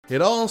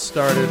It all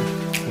started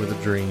with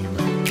a dream.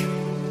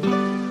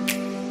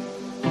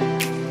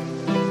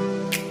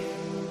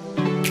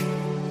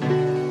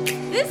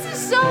 This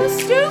is so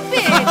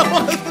stupid!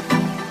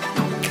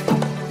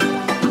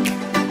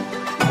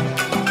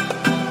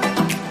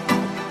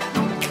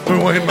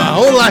 Been waiting my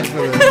whole life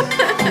for this.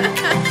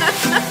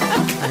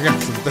 I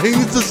got some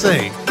things to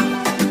say.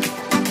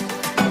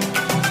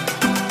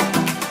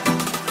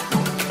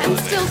 I'm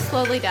still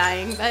slowly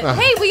dying, but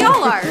hey, we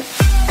all are.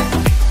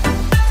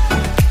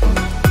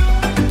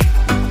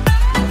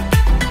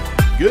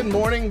 Good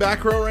morning,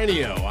 Back Row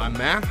Radio. I'm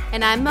Matt.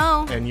 And I'm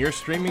Mo. And you're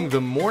streaming The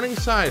Morning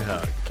Side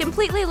Hug.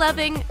 Completely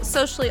loving,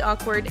 socially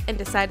awkward, and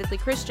decidedly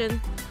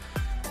Christian.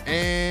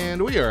 And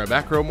we are a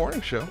Back Row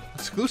Morning Show,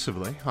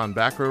 exclusively on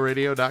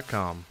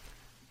backrowradio.com.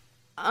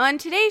 On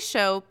today's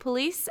show,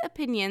 police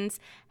opinions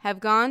have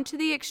gone to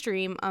the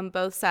extreme on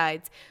both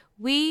sides.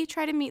 We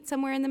try to meet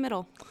somewhere in the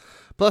middle.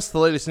 Plus the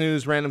latest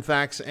news, random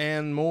facts,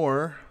 and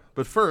more.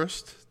 But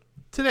first,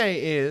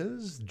 today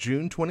is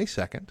June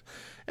 22nd,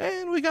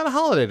 and we got a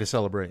holiday to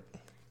celebrate.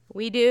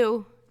 We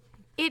do.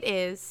 It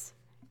is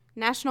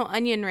National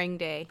Onion Ring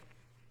Day.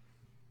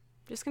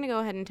 Just going to go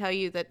ahead and tell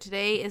you that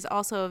today is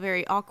also a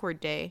very awkward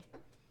day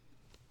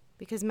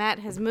because Matt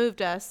has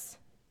moved us,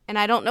 and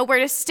I don't know where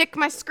to stick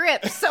my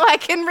script so I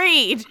can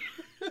read.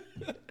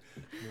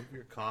 Move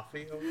your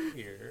coffee over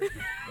here,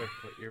 or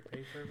put your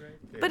paper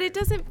right there. But it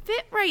doesn't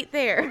fit right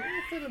there.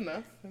 It'll fit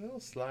enough, and it'll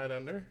slide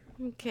under.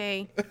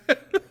 Okay.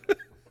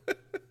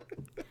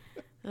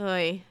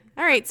 Oy.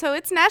 All right, so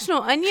it's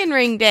National Onion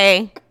Ring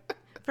Day,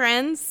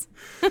 friends.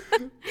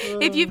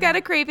 If you've got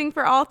a craving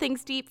for all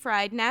things deep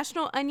fried,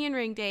 National Onion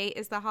Ring Day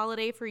is the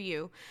holiday for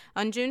you.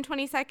 On June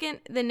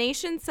 22nd, the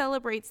nation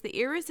celebrates the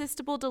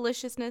irresistible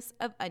deliciousness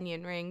of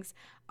onion rings,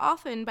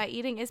 often by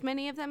eating as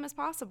many of them as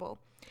possible.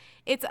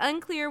 It's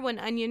unclear when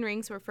onion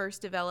rings were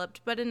first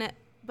developed, but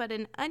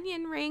an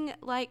onion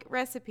ring-like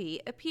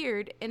recipe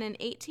appeared in an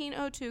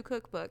 1802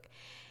 cookbook,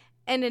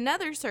 and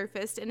another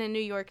surfaced in a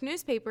New York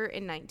newspaper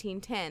in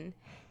 1910.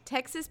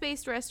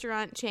 Texas-based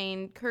restaurant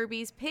chain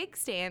Kirby's Pig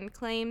Stand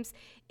claims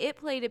it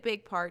played a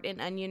big part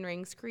in onion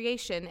rings'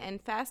 creation,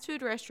 and fast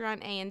food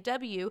restaurant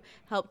A&W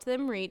helped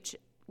them reach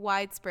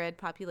widespread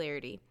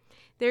popularity.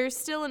 There is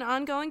still an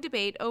ongoing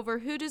debate over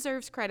who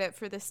deserves credit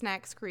for the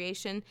snack's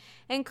creation,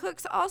 and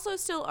cooks also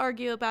still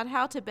argue about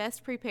how to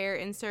best prepare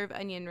and serve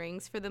onion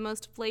rings for the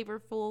most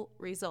flavorful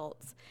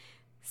results.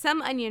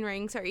 Some onion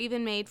rings are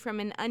even made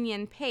from an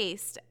onion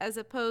paste as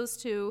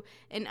opposed to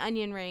an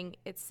onion ring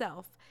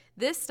itself.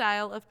 This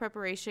style of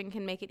preparation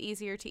can make it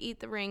easier to eat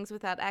the rings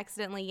without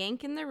accidentally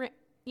yanking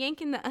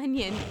the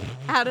onion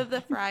out of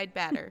the fried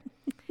batter.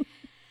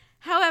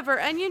 However,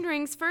 onion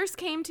rings first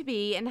came to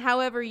be, and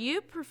however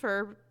you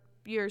prefer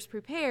yours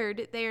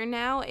prepared, they are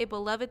now a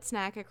beloved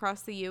snack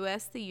across the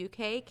U.S., the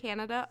UK,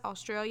 Canada,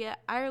 Australia,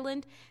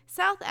 Ireland,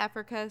 South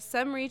Africa,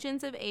 some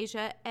regions of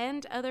Asia,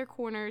 and other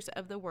corners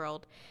of the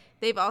world.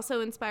 They've also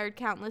inspired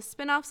countless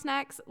spin-off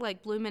snacks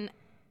like Bloomin'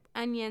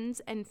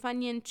 Onions and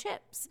Funyun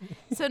chips.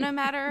 So no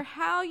matter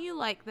how you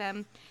like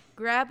them,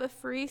 grab a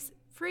free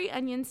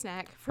onion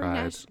snack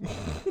for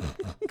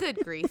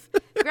Good grief.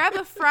 Grab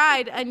a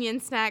fried onion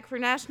snack for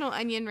National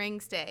Onion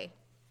Rings Day.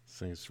 This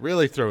thing's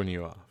really throwing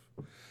you off.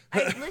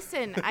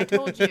 Listen, I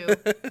told you,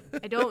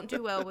 I don't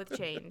do well with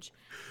change.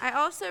 I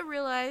also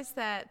realize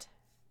that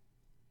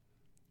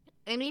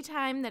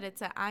anytime that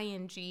it's an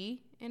ing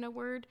in a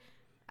word,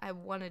 I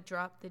want to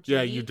drop the G.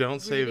 Yeah, you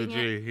don't say the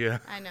G. Yeah.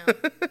 I know.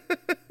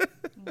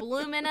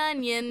 Bloomin'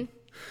 onion.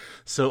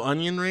 So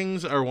onion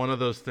rings are one of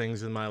those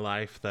things in my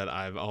life that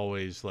I've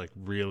always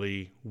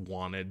really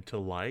wanted to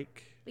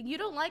like. You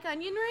don't like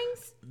onion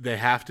rings? They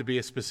have to be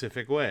a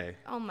specific way.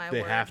 Oh my word.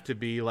 They have to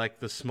be like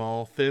the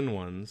small thin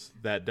ones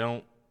that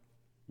don't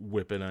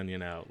whip an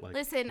onion out.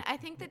 Listen, I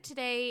think that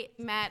today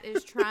Matt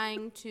is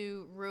trying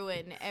to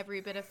ruin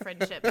every bit of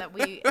friendship that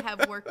we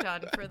have worked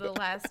on for the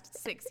last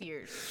 6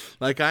 years.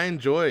 I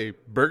enjoy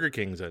Burger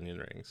King's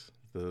onion rings.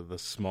 The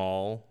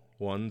small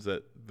ones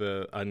that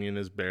the onion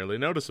is barely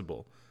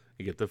noticeable.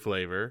 You get the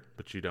flavor,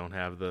 but you don't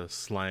have the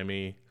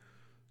slimy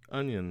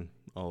onion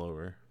all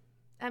over.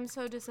 I'm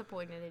so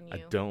disappointed in you.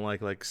 I don't like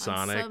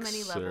Sonics so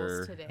many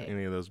levels today.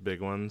 Any of those big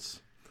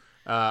ones.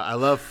 I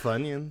love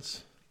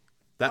Funyuns.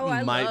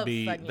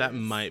 That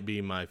might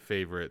be my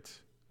favorite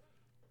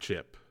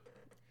chip.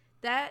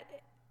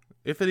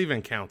 If it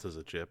even counts as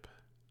a chip.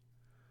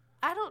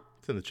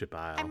 It's in the chip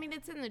aisle. I mean,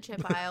 it's in the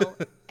chip aisle.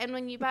 And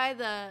when you buy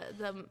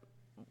the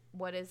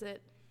what is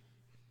it?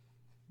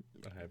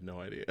 I have no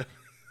idea.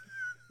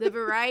 The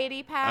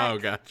variety pack. Oh,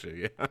 gotcha.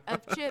 Yeah.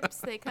 Of chips,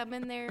 they come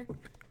in there.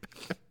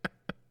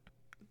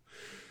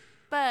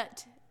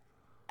 But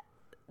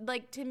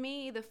to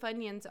me, the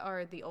Funyuns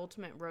are the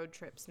ultimate road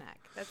trip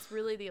snack. That's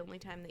really the only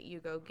time that you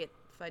go get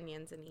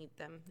Funyuns and eat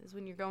them is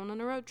when you're going on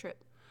a road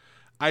trip.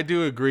 I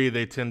do agree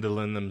they tend to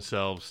lend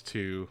themselves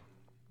to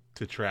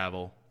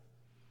travel.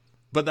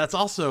 But that's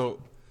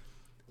also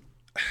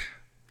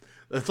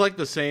It's like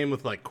the same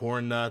with like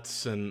corn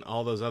nuts and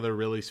all those other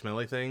really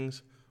smelly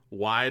things.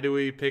 why do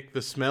we pick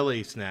the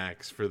smelly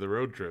snacks for the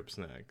road trip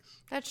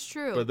snacks? That's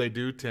true. But they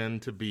do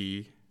tend to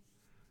be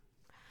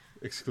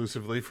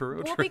exclusively for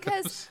road trips. Well,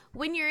 because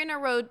when you're on a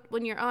road,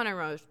 when you are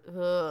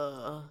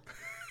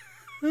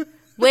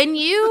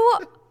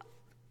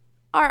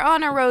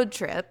on a road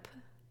trip,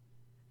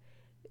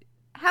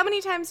 how many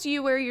times do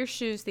you wear your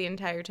shoes the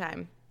entire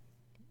time?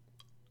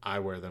 I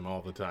wear them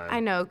all the time. I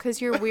know,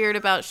 because you're weird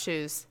about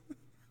shoes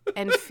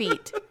and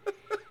feet.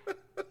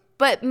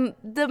 But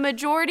the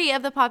majority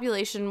of the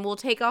population will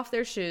take off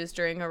their shoes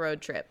during a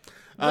road trip.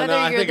 Whether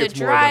I you're think the it's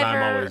more driver, that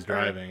I'm always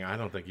driving. I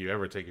don't think you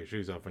ever take your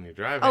shoes off when you're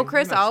driving. Oh,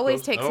 Chris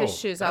always takes his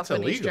shoes off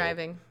when he's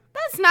driving.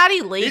 That's not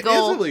illegal.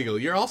 It is illegal.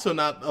 You're also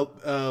not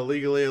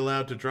legally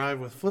allowed to drive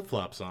with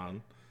flip-flops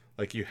on.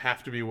 Like, you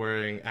have to be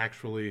wearing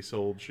actually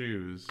sold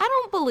shoes. I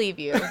don't believe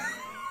you.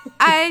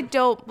 I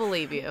don't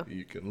believe you.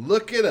 You can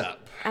look it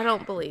up. I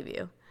don't believe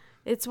you.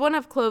 It's one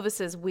of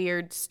Clovis's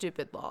weird,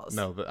 stupid laws.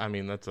 No, I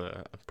mean, I'm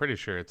pretty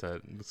sure it's a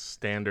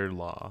standard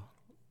law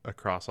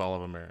across all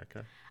of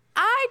America.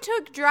 I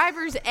took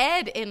driver's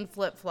ed in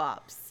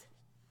flip-flops.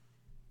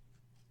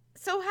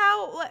 So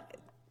how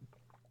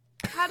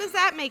does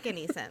that make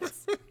any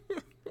sense?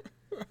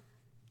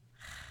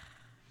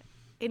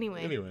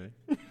 Anyway.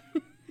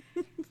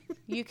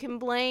 You can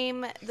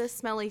blame the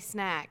smelly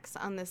snacks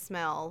on the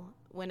smell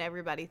when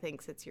everybody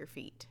thinks it's your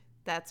feet.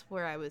 That's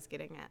where I was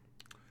getting at.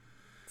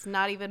 It's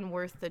not even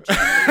worth the joke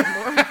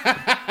anymore.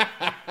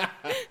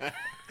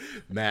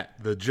 Matt,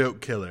 the joke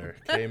killer,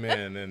 came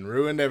in and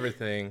ruined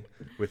everything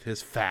with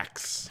his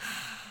facts.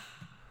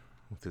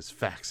 With his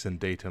facts and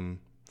datum.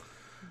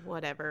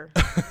 Whatever.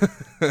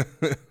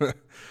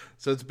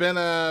 So it's been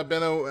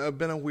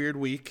a weird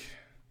week.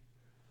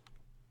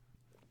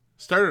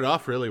 Started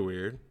off really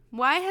weird.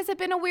 Why has it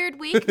been a weird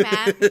week,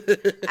 Matt?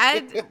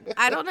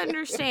 I don't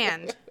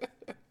understand.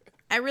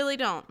 I really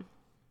don't.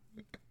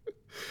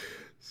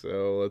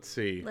 So let's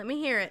see. Let me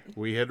hear it.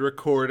 We had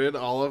recorded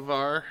all of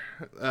our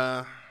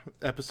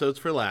episodes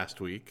for last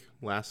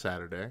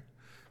Saturday.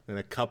 And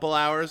a couple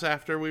hours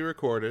after we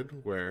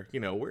recorded, where,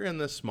 we're in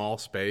this small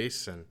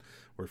space and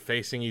we're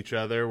facing each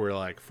other. We're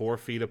like 4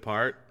 feet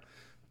apart,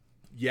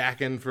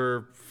 yakking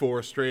for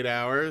 4 straight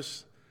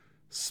hours,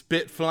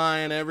 spit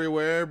flying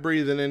everywhere,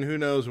 breathing in who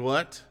knows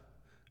what.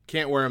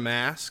 Can't wear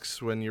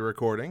masks when you're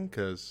recording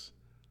because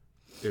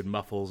it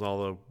muffles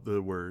all of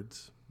the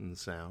words and the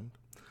sound.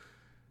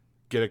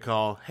 Get a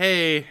call.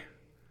 Hey,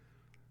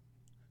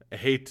 I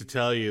hate to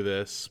tell you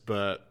this,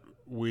 but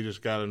we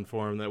just got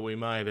informed that we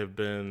might have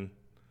been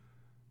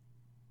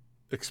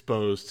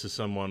exposed to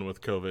someone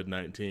with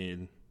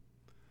COVID-19.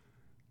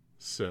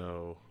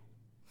 So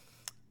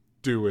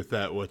do with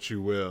that what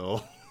you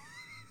will.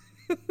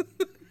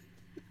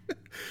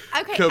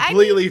 Okay,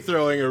 Completely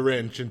throwing a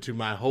wrench into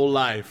my whole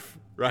life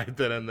right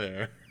then and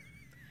there.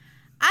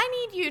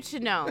 I need you to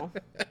know,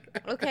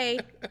 okay?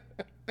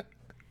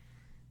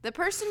 The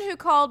person who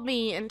called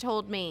me and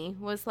told me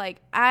was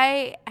like,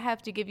 I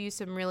have to give you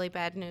some really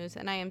bad news,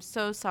 and I am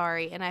so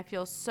sorry, and I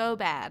feel so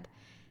bad.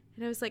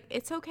 And I was like,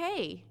 it's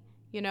okay,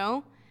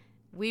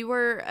 We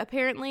were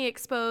apparently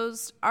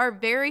exposed our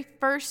very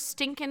first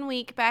stinking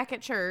week back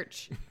at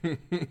church.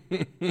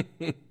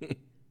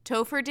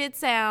 Topher did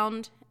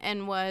sound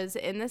and was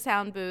in the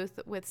sound booth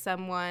with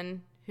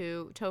someone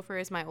who,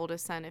 Topher is my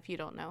oldest son, if you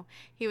don't know.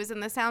 He was in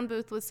the sound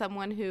booth with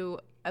someone who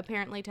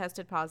apparently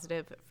tested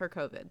positive for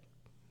COVID.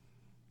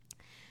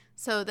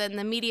 So then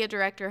the media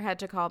director had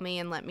to call me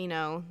and let me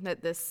know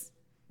that this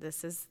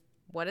is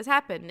what has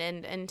happened.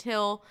 And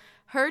until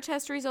her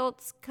test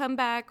results come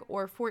back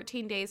or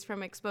 14 days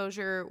from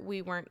exposure,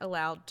 we weren't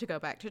allowed to go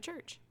back to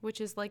church,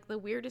 which is like the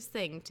weirdest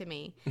thing to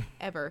me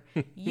ever.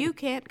 You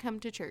can't come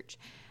to church.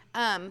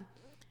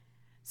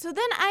 So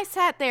then I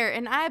sat there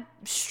and I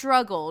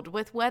struggled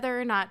with whether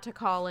or not to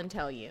call and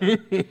tell you.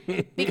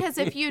 Because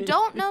if you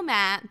don't know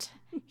Matt,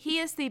 he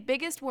is the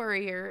biggest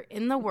worrier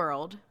in the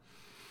world.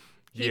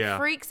 He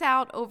freaks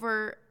out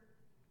over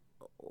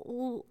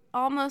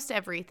almost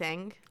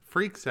everything.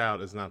 Freaks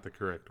out is not the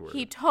correct word.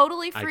 He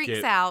totally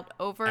freaks out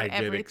over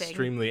everything. I get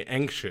extremely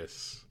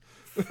anxious.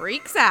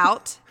 Freaks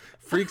out.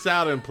 Freaks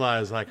out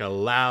implies like a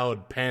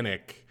loud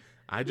panic.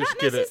 I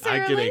get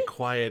a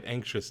quiet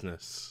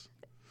anxiousness.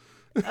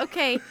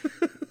 Okay,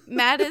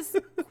 Matt is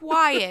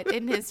quiet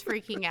in his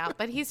freaking out,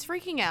 but he's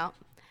freaking out.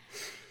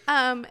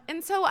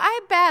 And so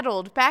I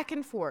battled back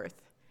and forth.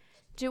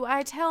 Do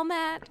I tell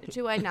Matt?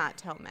 Do I not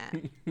tell Matt?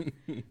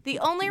 The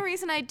only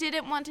reason I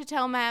didn't want to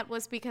tell Matt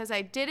was because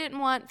I didn't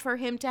want for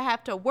him to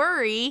have to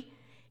worry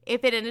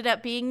if it ended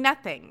up being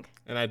nothing.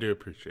 And I do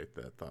appreciate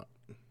that thought.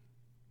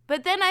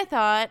 But then I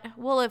thought,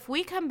 well, if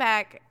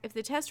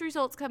the test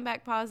results come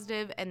back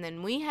positive and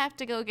then we have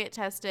to go get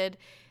tested,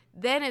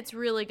 then it's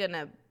really going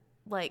to,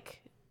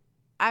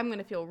 I'm going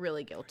to feel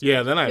really guilty.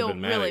 Yeah, then I've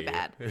been mad really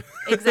at you. Bad.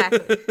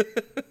 Exactly.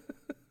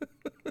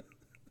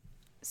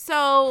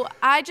 So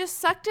I just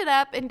sucked it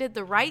up and did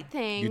the right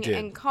thing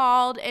and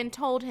called and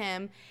told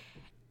him.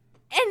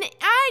 And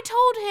I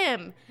told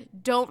him,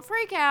 don't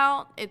freak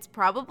out. It's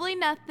probably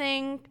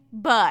nothing,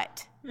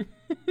 but. And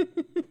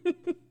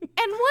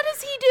And what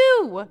does he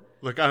do?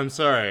 Look, I'm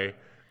sorry.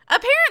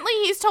 Apparently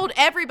he's told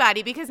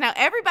everybody, because now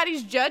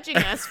everybody's judging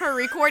us for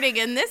recording,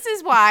 and this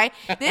is why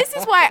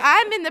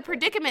I'm in the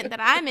predicament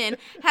that I'm in,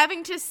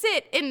 having to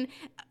sit in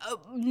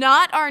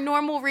not our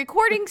normal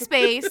recording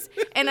space,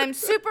 and I'm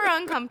super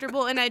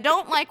uncomfortable, and I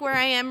don't like where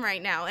I am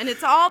right now. And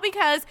it's all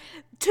because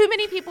too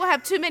many people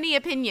have too many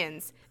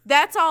opinions.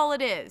 That's all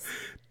it is.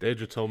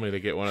 Deidre told me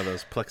to get one of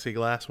those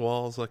plexiglass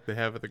walls like they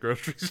have at the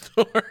grocery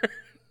store.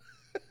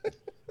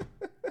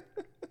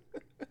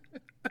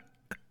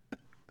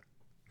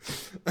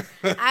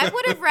 I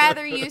would have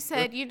rather you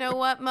said, you know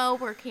what, Mo,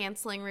 we're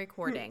canceling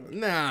recording.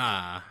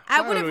 Nah.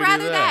 I would have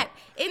rather that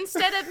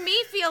instead of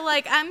me feel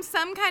like I'm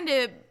some kind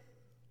of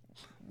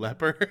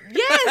leper.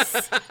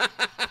 Yes.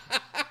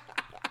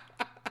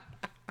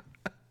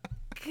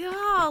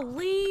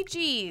 Golly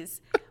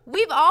geez.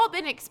 We've all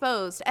been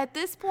exposed. At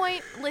this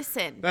point,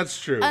 listen.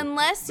 That's true.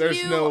 Unless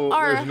you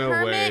are a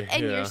hermit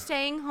and you're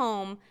staying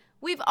home,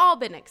 we've all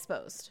been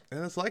exposed.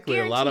 And it's likely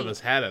a lot of us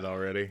had it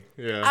already.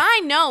 Yeah.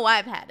 I know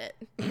I've had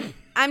it.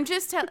 I'm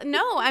just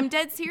no, I'm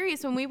dead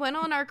serious. When we went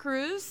on our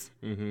cruise,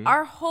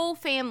 our whole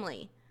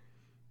family,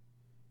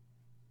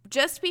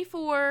 just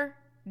before,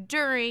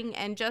 during,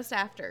 and just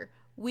after,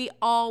 we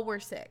all were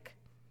sick.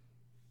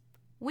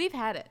 We've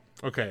had it.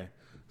 Okay.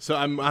 So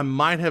I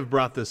might have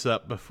brought this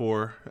up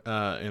before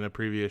in a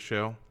previous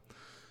show,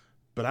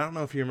 but I don't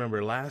know if you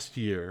remember last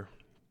year.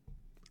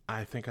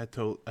 I think I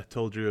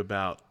told you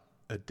about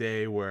a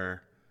day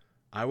where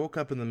I woke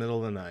up in the middle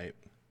of the night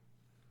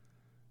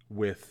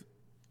with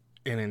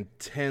an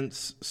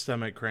intense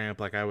stomach cramp,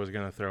 like I was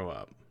going to throw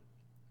up.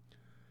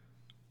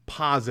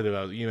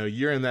 Positive,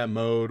 you're in that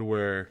mode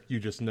where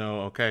you just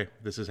know, okay,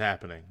 this is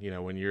happening.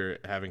 When you're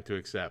having to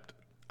accept,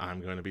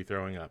 I'm going to be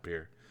throwing up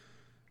here.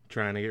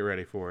 Trying to get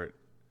ready for it.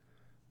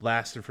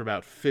 Lasted for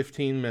about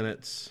 15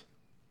 minutes,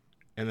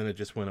 and then it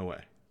just went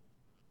away.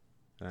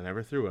 And I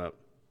never threw up.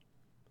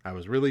 I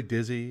was really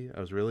dizzy. I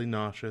was really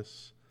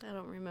nauseous. I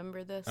don't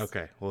remember this.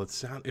 Okay, well,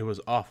 it was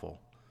awful.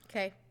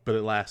 Okay. But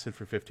it lasted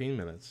for 15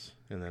 minutes,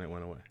 and then it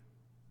went away.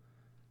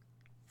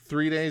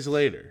 3 days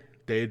later,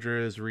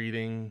 Deidre is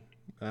reading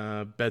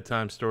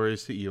bedtime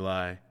stories to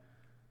Eli,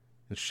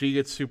 and she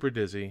gets super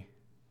dizzy,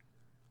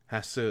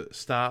 has to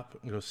stop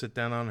and go sit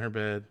down on our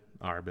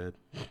bed,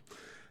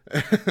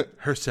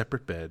 her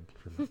separate bed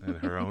in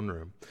her own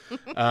room.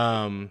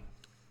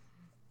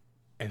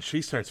 And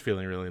she starts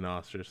feeling really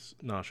nauseous,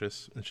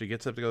 and she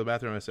gets up to go to the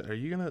bathroom. I said, "Are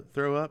you going to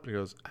throw up?" She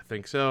goes, "I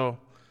think so."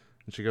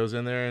 And she goes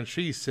in there, and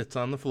she sits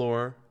on the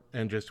floor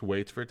and just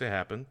waits for it to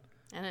happen.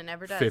 And it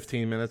never does.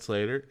 15 minutes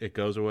later, it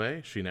goes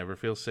away. She never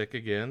feels sick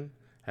again,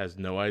 has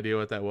no idea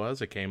what that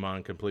was. It came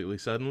on completely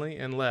suddenly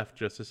and left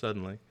just as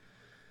suddenly.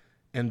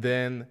 And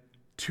then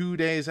 2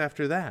 days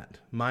after that,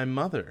 my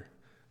mother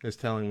is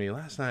telling me,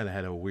 last night I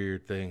had a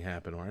weird thing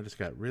happen where I just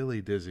got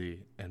really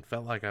dizzy and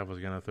felt like I was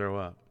going to throw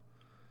up.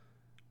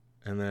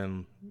 And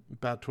then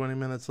about 20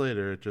 minutes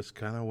later, it just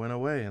kind of went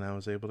away and I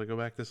was able to go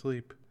back to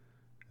sleep.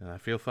 And I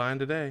feel fine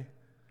today.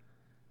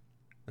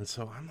 And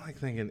so I'm like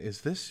thinking,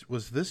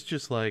 was this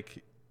just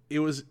like, it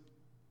was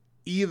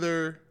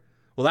either,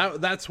 well,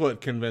 that's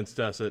what convinced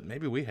us that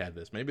maybe we had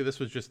this. Maybe this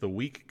was just the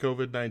weak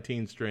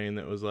COVID-19 strain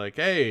that was like,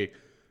 hey,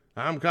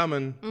 I'm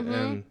coming. Mm-hmm.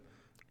 And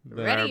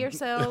ready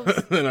yourselves.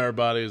 Then our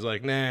body was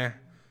like, nah,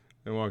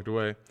 and walked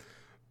away.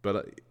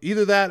 But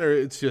either that or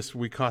it's just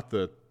we caught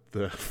the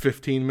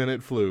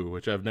 15-minute flu,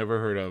 which I've never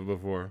heard of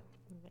before.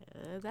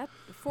 That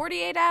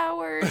 48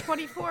 hour,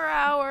 24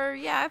 hour.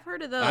 Yeah, I've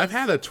heard of those. I've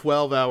had a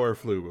 12-hour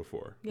flu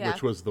before, yeah.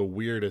 Which was the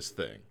weirdest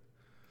thing.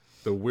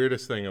 The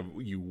weirdest thing of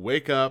you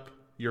wake up,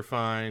 you're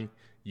fine,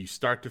 you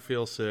start to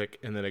feel sick,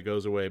 and then it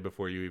goes away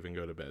before you even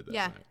go to bed that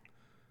night.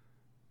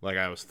 Like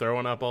I was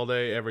throwing up all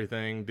day,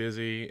 everything,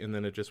 dizzy, and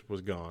then it just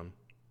was gone.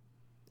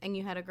 And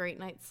you had a great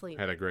night's sleep.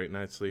 Had a great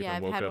night's sleep yeah, and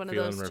I've woke had up one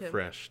feeling of those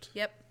refreshed. Too.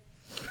 Yep.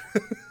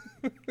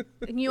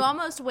 And you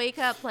almost wake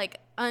up like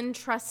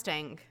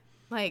untrusting.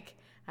 Like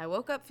I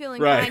woke up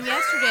feeling fine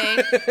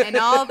yesterday, and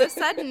all of a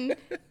sudden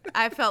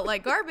I felt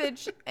like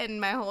garbage,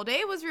 and my whole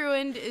day was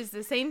ruined. Is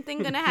the same thing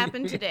going to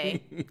happen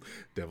today?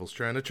 Devil's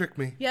trying to trick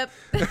me. Yep.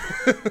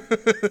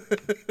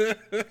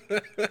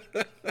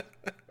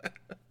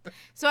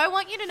 So I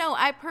want you to know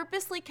I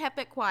purposely kept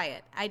it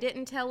quiet. I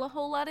didn't tell a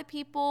whole lot of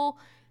people.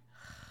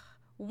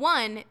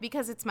 One,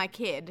 because it's my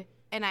kid,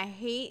 and I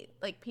hate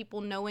like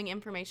people knowing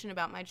information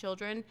about my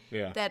children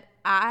that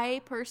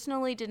I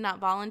personally did not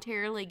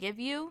voluntarily give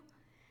you,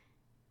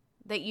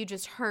 that you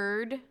just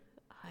heard.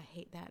 I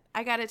hate that.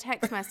 I got a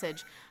text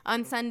message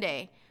on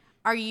Sunday.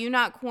 Are you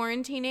not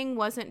quarantining?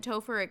 Wasn't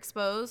Topher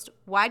exposed?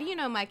 Why do you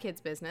know my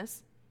kid's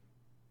business?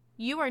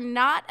 You are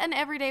not an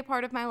everyday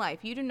part of my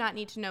life. You do not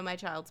need to know my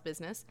child's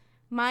business.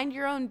 Mind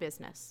your own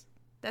business.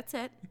 That's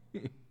it.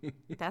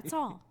 That's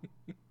all.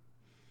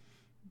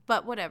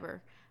 But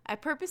whatever. I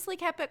purposely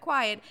kept it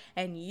quiet,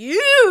 and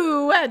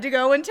you had to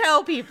go and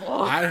tell people.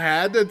 I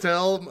had to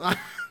tell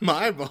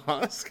my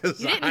boss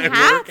because I have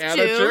work at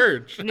a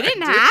church. You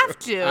didn't have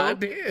to. I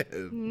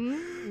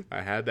did.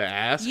 I had to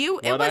ask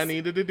I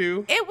needed to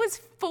do. It was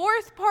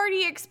fourth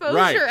party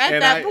exposure at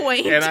that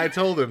point. And I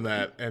told him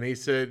that, and he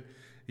said,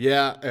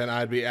 yeah, and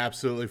I'd be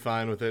absolutely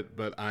fine with it,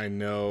 but I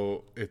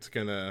know it's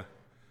going to,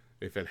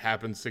 if it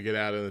happens to get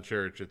out in the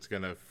church, it's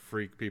going to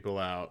freak people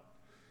out.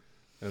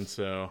 And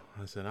so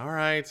I said, all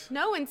right.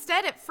 No,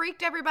 instead it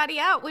freaked everybody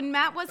out when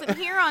Matt wasn't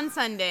here on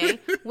Sunday.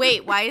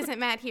 Wait, why isn't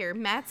Matt here?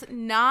 Matt's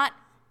not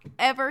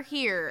ever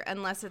here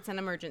unless it's an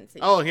emergency.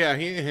 Oh, yeah,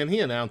 he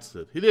announced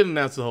it. He didn't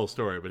announce the whole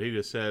story, but he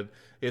just said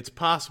it's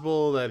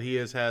possible that he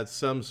has had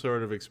some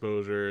sort of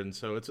exposure, and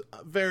so it's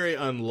very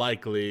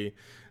unlikely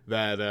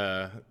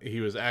that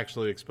he was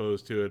actually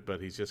exposed to it,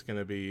 but he's just going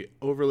to be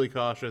overly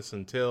cautious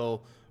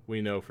until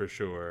we know for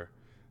sure.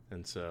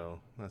 And so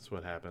that's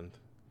what happened.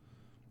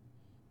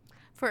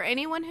 For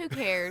anyone who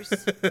cares,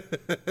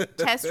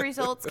 test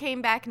results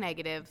came back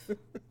negative.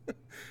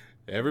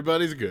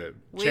 Everybody's good.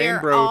 We're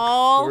Chain broke.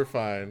 All we're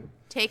fine.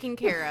 Taken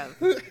care of.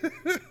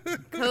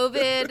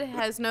 COVID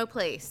has no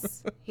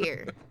place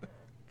here.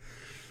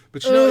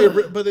 But you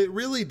know, but it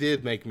really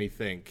did make me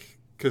think,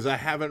 because I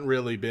haven't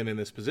really been in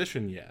this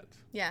position yet.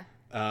 Yeah.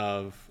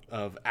 Of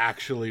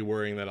actually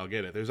worrying that I'll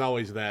get it. There's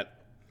always that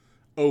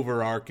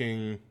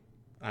overarching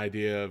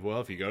idea of,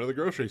 well, if you go to the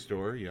grocery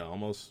store, you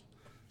almost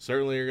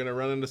certainly you're going to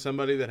run into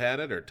somebody that had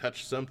it or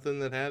touch something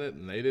that had it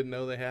and they didn't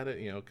know they had it,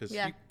 because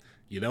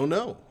you don't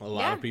know. A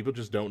lot of people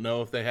just don't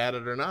know if they had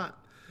it or not.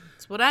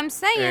 That's what I'm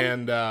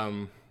saying.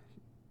 And,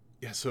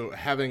 so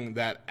having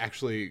that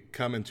actually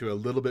come into a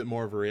little bit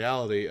more of a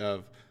reality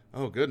of,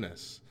 oh,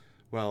 goodness,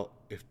 well,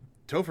 if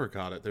Topher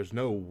caught it, there's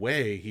no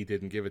way he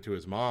didn't give it to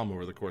his mom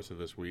over the course of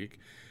this week.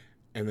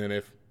 And then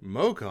if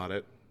Mo caught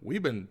it,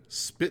 we've been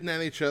spitting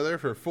at each other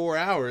for 4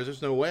 hours.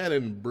 There's no way I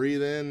didn't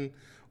breathe in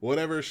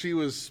whatever she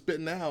was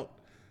spitting out.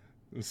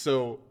 And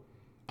so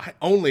I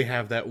only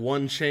have that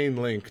one chain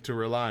link to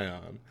rely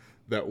on.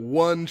 That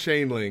one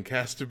chain link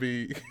has to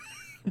be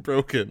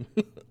broken,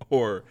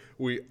 or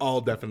we all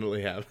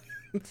definitely have.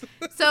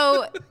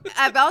 So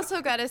I've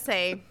also got to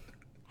say,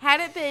 had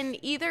it been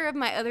either of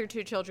my other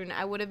two children,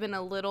 I would have been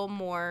a little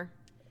more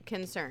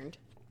concerned.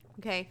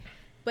 Okay.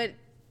 But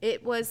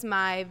it was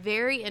my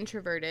very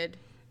introverted,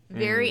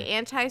 very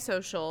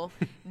antisocial,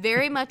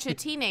 very much a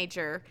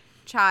teenager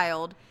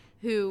child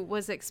who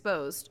was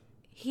exposed.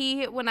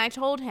 When I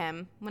told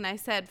him, when I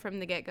said from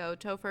the get-go,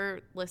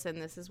 Topher, listen,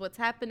 this is what's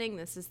happening.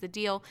 This is the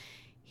deal.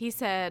 He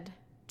said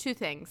two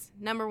things.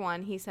 Number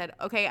one, he said,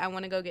 okay, I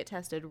want to go get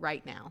tested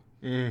right now.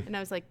 And I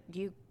was like,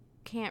 you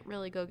can't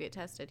really go get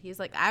tested. He's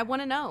like, I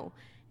want to know.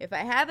 If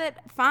I have it,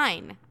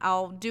 fine.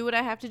 I'll do what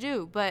I have to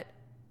do. But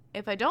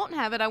if I don't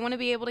have it, I want to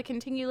be able to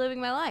continue living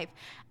my life.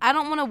 I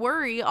don't want to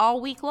worry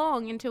all week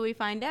long until we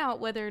find out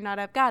whether or not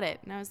I've got it.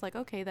 And I was like,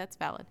 okay, that's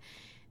valid.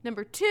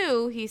 Number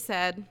two, he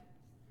said,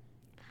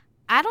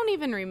 I don't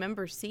even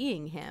remember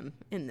seeing him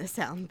in the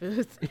sound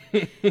booth.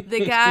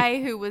 The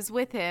guy who was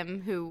with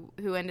him,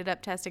 who ended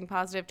up testing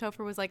positive,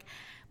 Topher was like,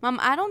 Mom,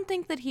 I don't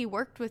think that he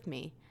worked with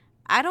me.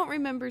 I don't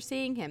remember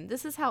seeing him.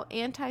 This is how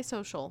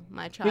antisocial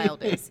my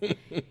child is.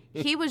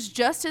 He was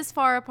just as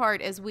far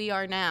apart as we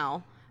are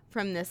now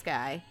from this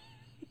guy.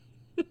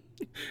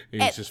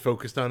 He's just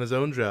focused on his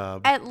own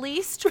job. At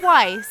least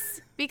twice.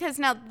 Because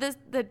now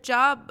the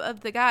job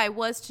of the guy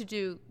was to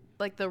do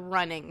like the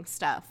running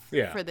stuff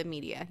for the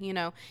media,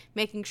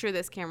 making sure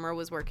this camera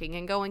was working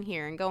and going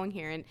here.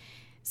 And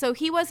so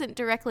he wasn't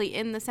directly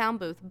in the sound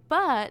booth,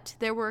 but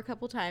there were a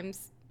couple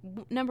times,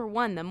 number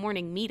one, the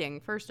morning meeting,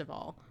 first of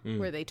all,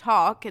 where they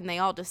talk and they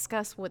all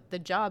discuss what the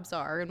jobs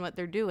are and what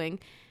they're doing.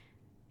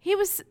 He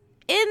was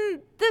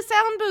in the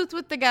sound booth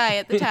with the guy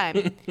at the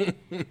time.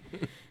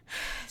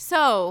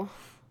 So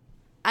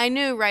I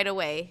knew right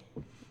away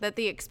that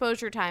the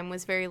exposure time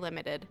was very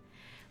limited.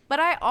 But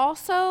I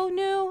also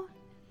knew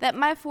that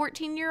my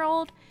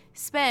 14-year-old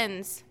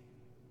spends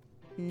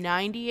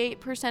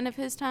 98% of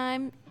his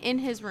time in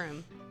his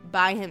room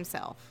by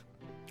himself.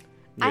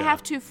 Yeah. I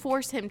have to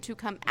force him to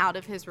come out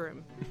of his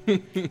room.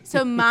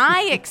 So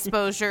my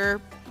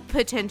exposure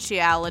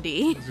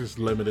potentiality just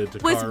limited to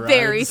was car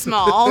very rides.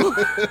 Small.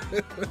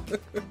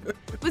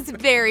 Was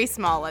very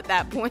small at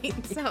that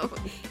point. So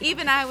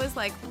even I was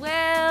like,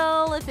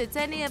 well, if it's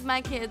any of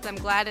my kids, I'm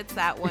glad it's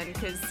that one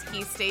because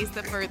he stays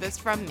the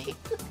furthest from me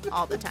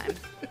all the time.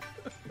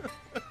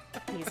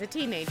 He's a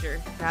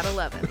teenager. Gotta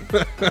love him.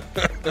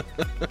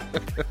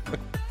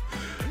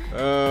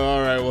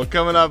 All right. Well,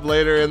 coming up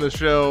later in the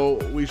show,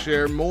 we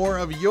share more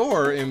of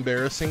your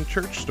embarrassing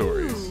church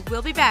stories. Ooh,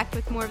 we'll be back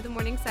with more of the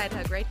Morning Side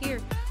Hug right here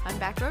on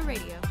Back Row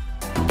Radio.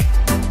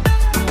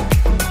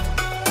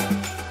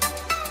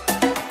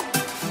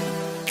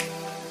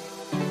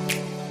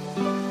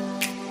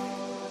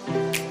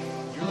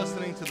 You're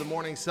listening to the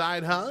Morning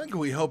Side Hug.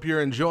 We hope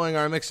you're enjoying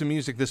our mix of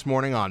music this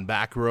morning on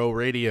Back Row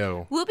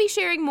Radio. We'll be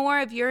sharing more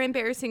of your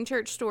embarrassing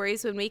church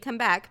stories when we come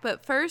back,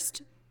 but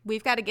first,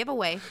 We've got a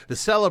giveaway. To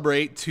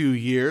celebrate 2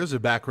 years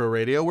of Back Row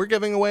Radio, we're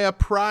giving away a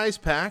prize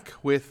pack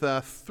with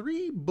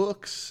 3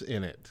 books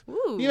in it.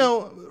 Ooh. You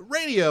know,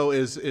 radio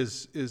is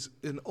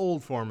an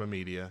old form of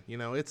media. You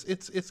know,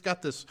 it's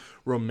got this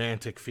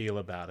romantic feel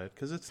about it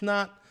because it's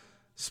not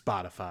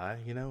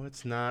Spotify. You know,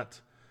 it's not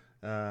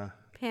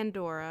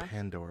Pandora,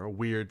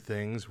 weird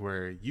things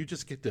where you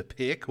just get to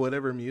pick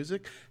whatever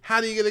music. How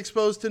do you get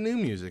exposed to new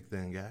music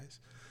then, guys?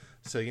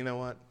 So you know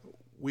what?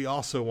 We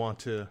also want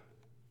to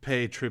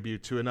pay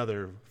tribute to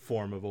another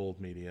form of old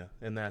media,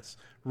 and that's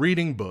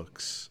reading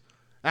books,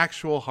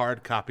 actual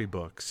hard copy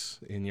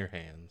books in your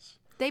hands.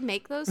 They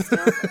make those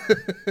still?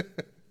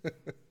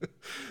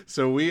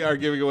 So we are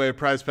giving away a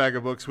prize pack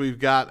of books. We've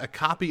got a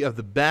copy of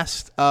The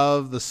Best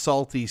of the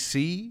Salty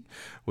Sea,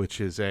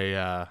 which is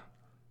a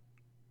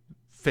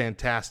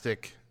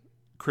fantastic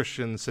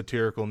Christian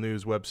satirical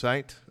news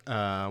website.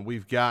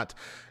 We've got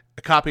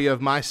a copy of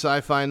my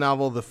sci-fi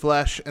novel, The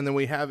Flesh, and then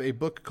we have a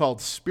book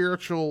called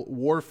Spiritual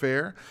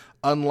Warfare,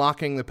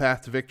 Unlocking the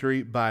Path to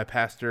Victory by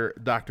Pastor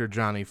Dr.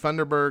 Johnny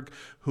Funderburg,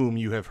 whom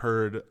you have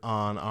heard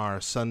on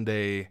our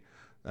Sunday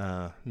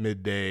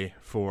midday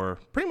for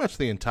pretty much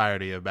the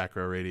entirety of Back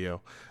Row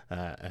Radio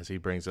as he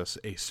brings us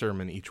a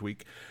sermon each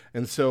week.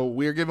 And so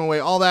we're giving away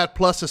all that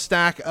plus a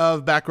stack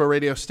of Back Row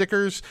Radio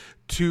stickers.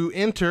 To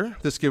enter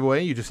this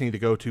giveaway, you just need to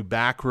go to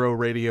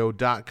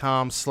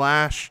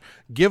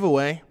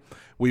backrowradio.com/giveaway.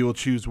 We will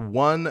choose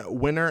one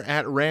winner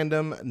at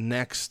random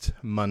next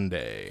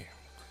Monday.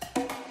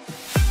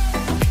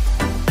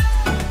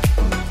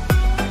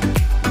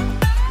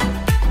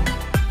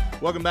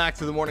 Welcome back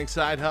to the Morning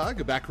Side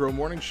Hug, a Back Row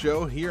Morning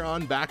Show here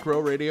on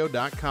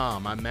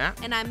backrowradio.com. I'm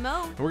Matt. And I'm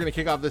Mo. And we're going to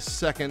kick off this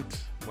second,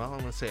 well,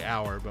 I'm going to say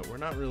hour, but we're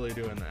not really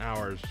doing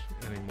hours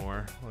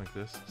anymore like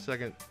this.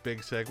 Second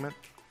big segment.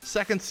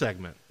 Second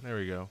segment. There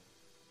we go.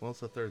 Well, it's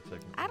the third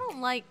segment. I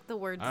don't like the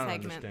word segment. I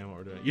don't understand what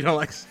we're doing. You don't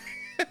like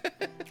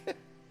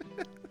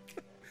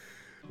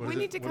We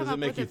need to come up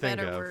with a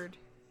better word.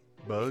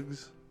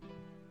 Bugs?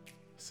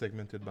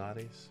 Segmented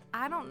bodies?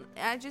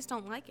 I just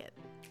don't like it.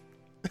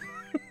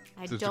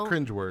 It's a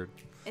cringe word.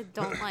 I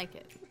don't like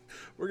it.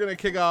 We're going to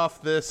kick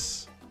off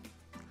this.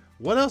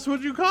 What else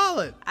would you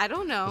call it? I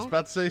don't know. I was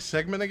about to say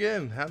segment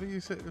again. How do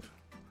you say it?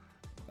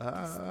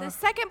 The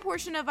second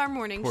portion of our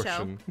morning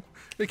show.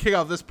 We kick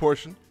off this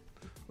portion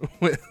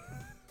with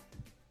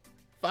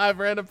 5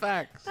 random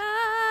facts.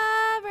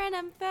 5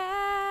 random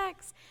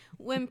facts.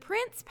 When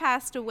Prince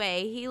passed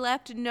away, he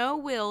left no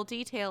will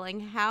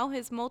detailing how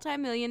his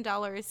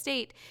multi-million-dollar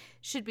estate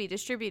should be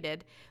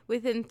distributed.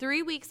 Within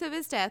 3 weeks of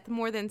his death,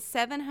 more than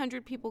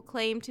 700 people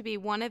claimed to be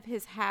one of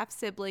his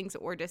half-siblings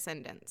or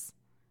descendants.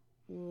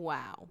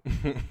 Wow.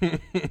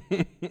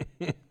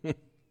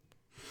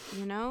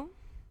 You know?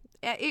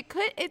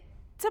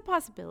 It's a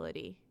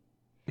possibility.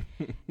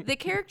 The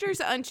characters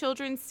on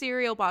children's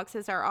cereal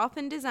boxes are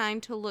often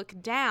designed to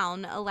look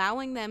down,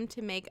 allowing them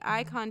to make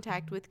eye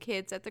contact with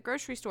kids at the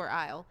grocery store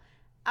aisle.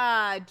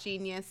 Ah,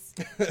 genius.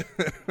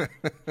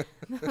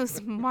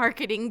 Those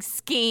marketing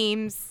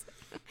schemes.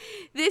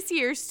 This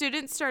year,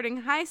 students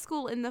starting high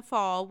school in the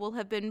fall will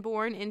have been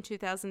born in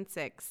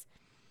 2006.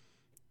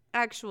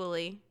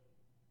 Actually,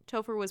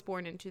 Topher was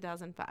born in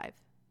 2005.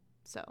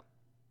 So.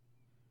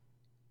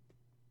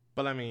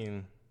 But I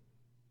mean,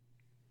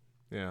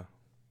 yeah.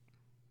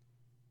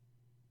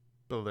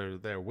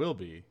 But there will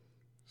be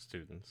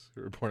students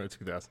who were born in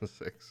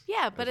 2006.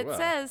 Yeah, but it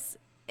says,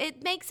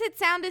 it makes it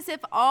sound as if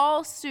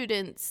all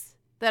students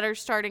that are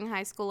starting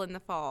high school in the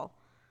fall.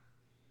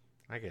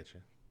 I get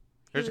you.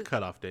 There's a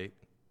cutoff date.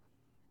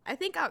 I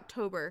think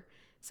October.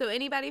 So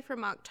anybody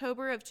from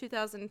October of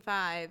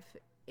 2005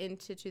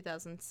 into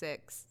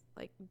 2006,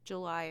 like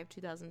July of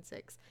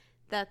 2006,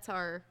 that's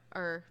our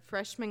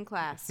freshman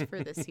class for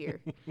this year.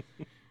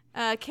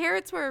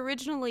 Carrots were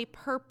originally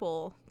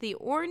purple. The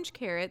orange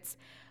carrots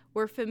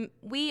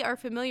we are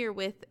familiar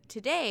with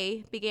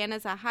today began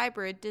as a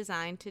hybrid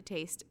designed to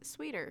taste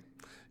sweeter.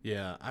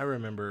 Yeah, I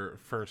remember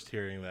first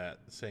hearing that,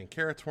 saying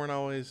carrots weren't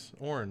always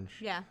orange.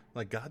 Yeah.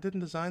 Like, God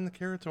didn't design the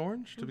carrots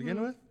orange to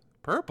begin with?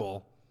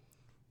 Purple?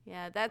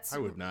 Yeah, I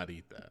would not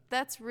eat that.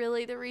 That's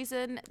really the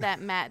reason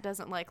that Matt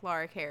doesn't like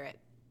Laura Carrot.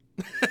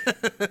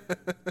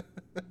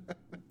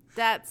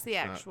 That's the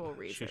actual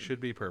reason. She should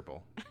be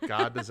purple.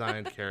 God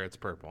designed carrots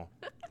purple.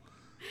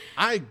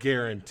 I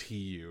guarantee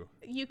you.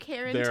 You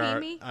guarantee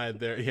me? I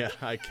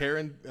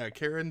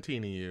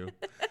guarantee you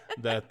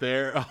that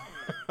there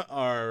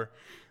are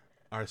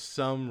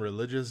some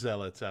religious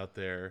zealots out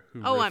there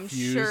who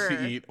refuse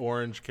to eat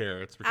orange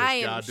carrots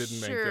because God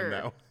didn't make them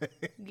that way.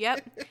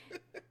 Yep.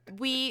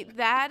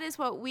 That is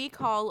what we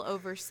call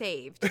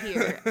oversaved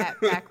here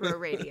at Back Row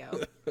Radio.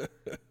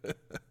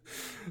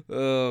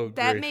 Oh,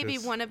 that may be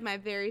one of my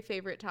very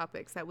favorite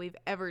topics that we've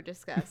ever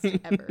discussed,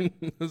 ever.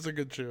 That's a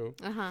good show.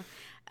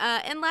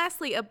 And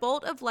lastly, a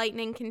bolt of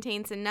lightning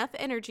contains enough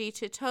energy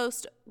to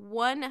toast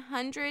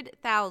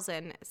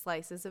 100,000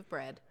 slices of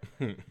bread.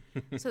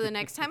 So the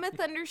next time a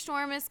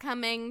thunderstorm is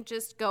coming,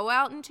 just go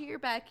out into your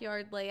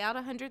backyard, lay out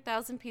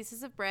 100,000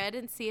 pieces of bread,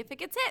 and see if it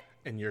gets hit.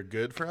 And you're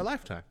good for a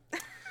lifetime.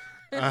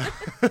 All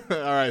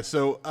right.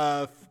 So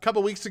a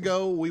couple weeks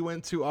ago, we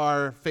went to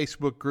our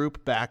Facebook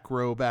group, Back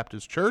Row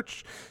Baptist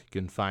Church. You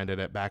can find it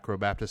at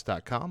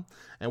backrowbaptist.com.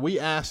 And we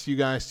asked you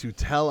guys to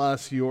tell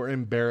us your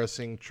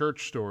embarrassing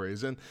church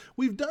stories. And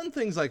we've done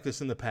things like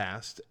this in the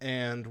past,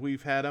 and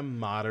we've had a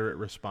moderate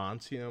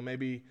response,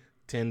 maybe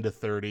 10 to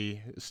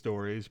 30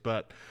 stories.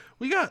 But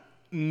we got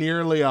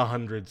nearly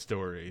 100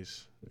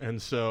 stories.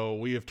 And so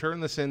we have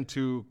turned this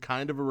into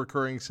kind of a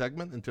recurring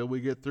segment until we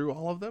get through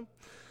all of them.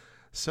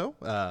 So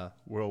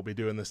we'll be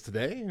doing this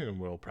today, and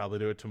we'll probably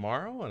do it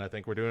tomorrow, and I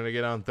think we're doing it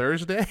again on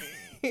Thursday.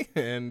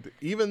 And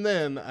even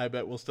then, I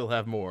bet we'll still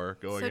have more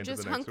going into the next week.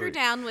 So just hunker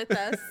down with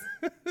us.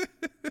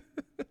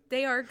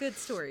 They are good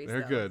stories.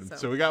 They're good.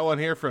 So we got one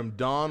here from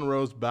Dawn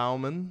Rose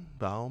Bauman.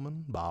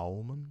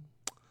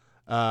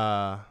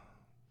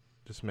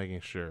 Just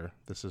making sure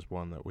this is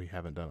one that we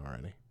haven't done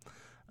already.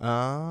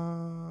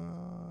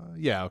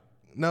 Yeah.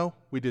 No,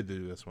 we did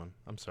do this one.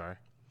 I'm sorry.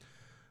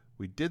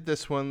 We did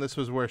this one. This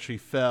was where she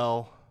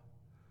fell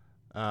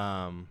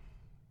in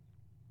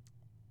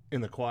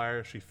the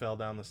choir. She fell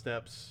down the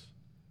steps.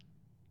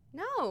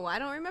 No, I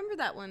don't remember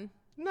that one.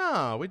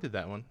 No, we did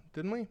that one,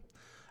 didn't we?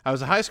 I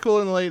was in high school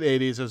in the late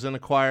 80s. I was in a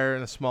choir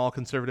in a small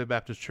conservative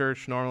Baptist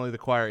church. Normally, the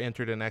choir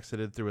entered and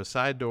exited through a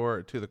side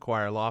door to the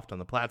choir loft on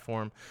the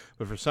platform.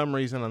 But for some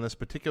reason, on this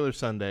particular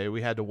Sunday,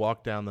 we had to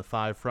walk down the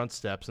 5 front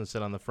steps and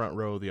sit on the front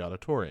row of the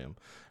auditorium.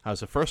 I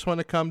was the first one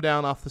to come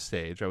down off the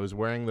stage. I was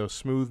wearing those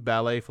smooth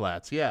ballet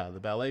flats. Yeah, the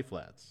ballet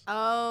flats.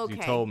 Oh, okay.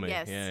 You told me.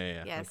 Yes.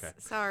 Yeah. Yes, okay.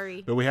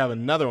 Sorry. But we have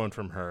another one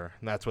from her,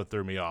 and that's what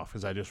threw me off,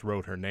 because I just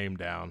wrote her name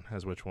down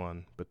as which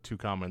one, but 2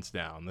 comments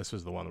down. This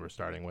is the one that we're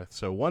starting with.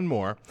 So one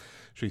more.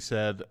 She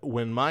said,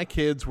 when my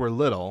kids were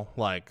little,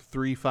 like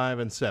 3, 5,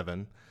 and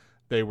 7,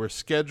 they were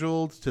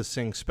scheduled to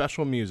sing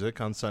special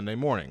music on Sunday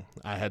morning.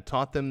 I had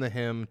taught them the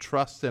hymn,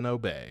 Trust and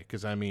Obey,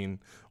 because,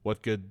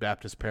 what good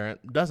Baptist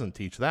parent doesn't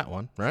teach that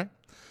one, right?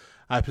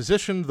 I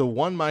positioned the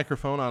one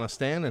microphone on a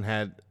stand and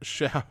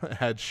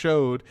had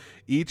showed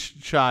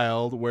each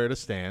child where to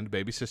stand,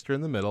 baby sister in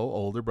the middle,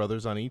 older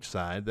brothers on each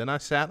side. Then I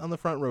sat on the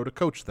front row to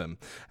coach them.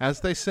 As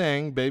they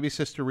sang, baby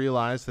sister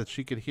realized that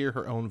she could hear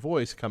her own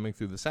voice coming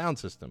through the sound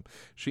system.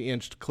 She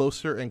inched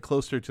closer and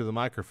closer to the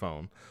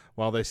microphone.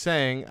 While they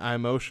sang, I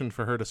motioned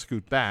for her to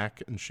scoot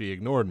back, and she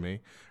ignored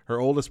me. Her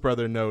oldest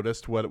brother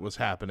noticed what was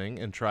happening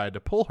and tried to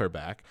pull her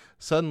back.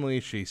 Suddenly,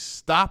 she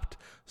stopped,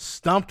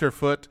 stomped her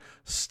foot,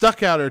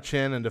 stuck out her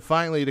chin, and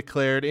defiantly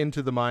declared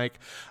into the mic,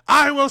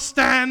 "I will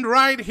stand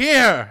right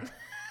here!"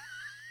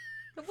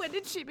 When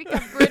did she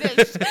become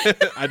British?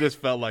 I just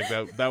felt like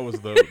that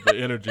was the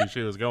energy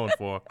she was going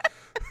for.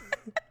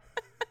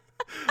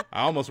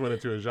 I almost went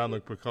into a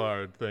Jean-Luc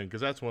Picard thing,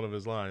 because that's one of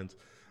his lines.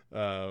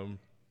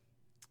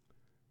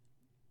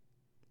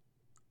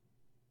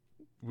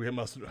 We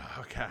must.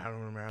 Okay, I don't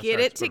remember. Get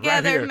it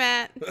together,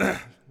 right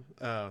Matt.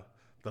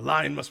 The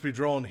line must be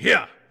drawn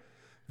here,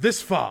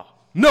 this far,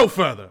 no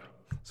further.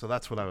 So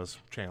that's what I was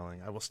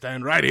channeling. I will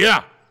stand right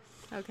here.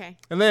 Okay.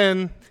 And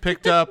then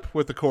picked up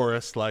with the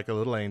chorus like a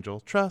little angel.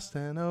 Trust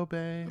and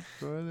obey,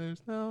 for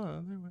there's no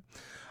other way.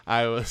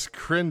 I was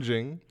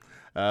cringing,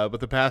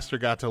 but the pastor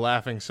got to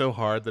laughing so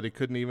hard that he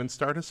couldn't even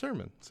start a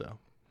sermon. So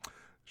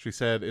she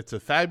said, it's a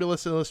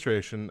fabulous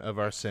illustration of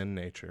our sin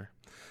nature.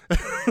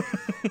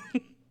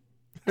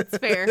 That's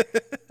fair.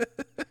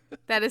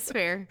 That is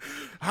fair.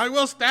 I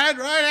will stand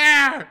right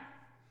here.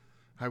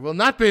 I will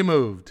not be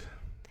moved.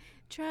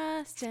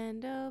 Trust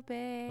and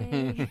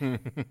obey.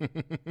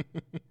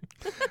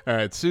 All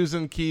right,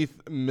 Susan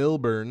Keith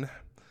Milburn.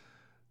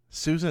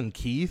 Susan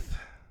Keith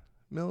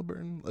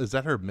Milburn? Is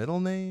that her middle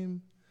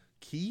name?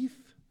 Keith?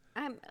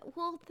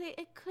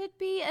 It could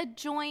be a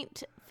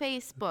joint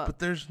Facebook. But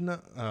there's no...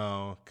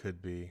 Oh,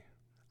 could be.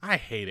 I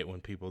hate it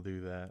when people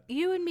do that.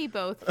 You and me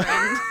both,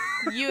 friend.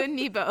 You and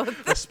me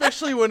both.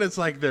 Especially when it's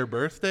like their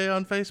birthday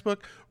on Facebook.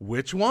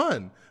 Which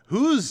one?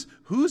 Whose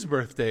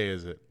birthday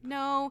is it?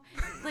 No,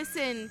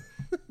 listen.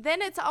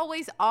 Then it's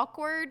always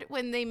awkward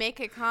when they make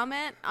a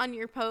comment on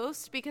your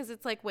post, because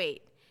it's like,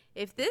 wait,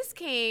 if this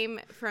came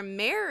from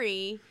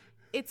Mary,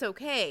 it's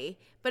okay.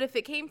 But if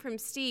it came from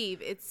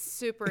Steve, it's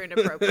super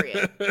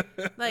inappropriate.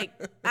 Like,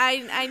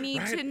 I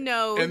need to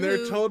know. And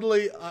they're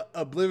totally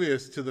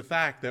oblivious to the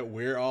fact that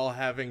we're all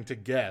having to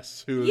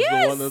guess who's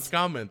the one that's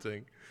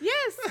commenting.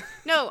 Yes.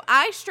 No,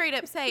 I straight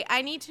up say,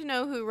 I need to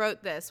know who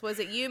wrote this. Was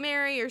it you,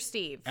 Mary, or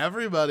Steve?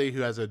 Everybody who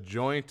has a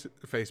joint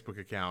Facebook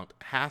account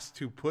has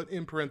to put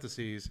in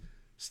parentheses,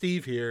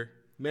 Steve here,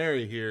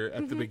 Mary here,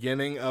 at the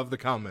beginning of the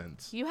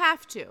comments. You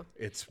have to.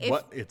 It's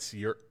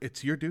your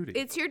duty.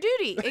 It's your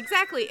duty.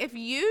 Exactly. If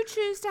you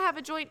choose to have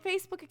a joint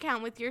Facebook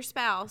account with your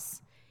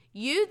spouse,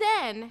 you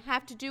then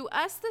have to do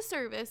us the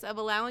service of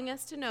allowing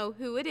us to know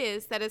who it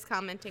is that is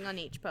commenting on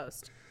each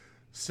post.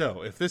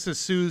 So, if this is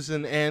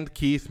Susan and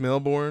Keith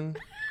Milburn,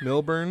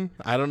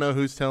 I don't know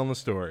who's telling the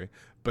story.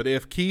 But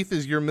if Keith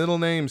is your middle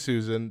name,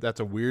 Susan,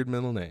 that's a weird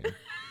middle name.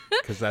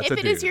 Because that's if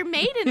it is your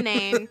maiden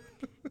name,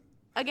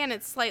 again,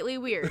 it's slightly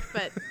weird,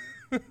 but...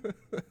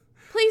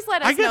 Please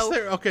let us know. I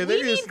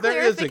guess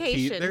there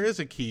is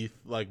a Keith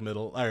like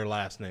middle or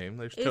last name.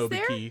 There's Is Toby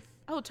there? Keith.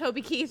 Oh,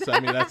 Toby Keith. So, I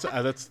mean,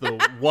 that's the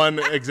one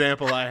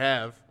example I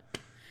have,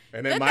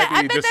 and it might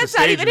I be bet just that's a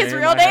not stage even his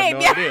name. real I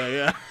name. have no idea.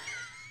 Yeah.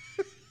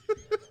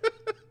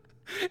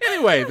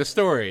 Anyway, the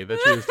story that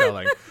she was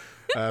telling.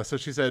 So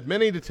she said,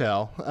 many to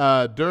tell.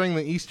 During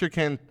the Easter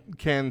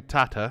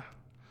cantata,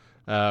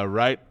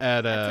 right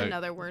at That's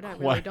another word I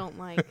really don't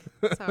like.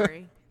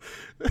 Sorry.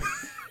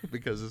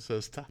 Because it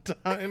says tata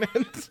in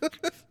it.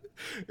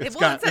 It's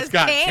got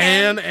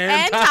can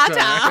and tata.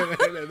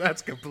 tata. And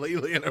that's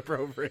completely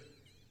inappropriate.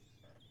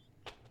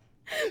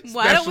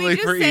 Why don't we Especially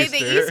just for say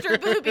the Easter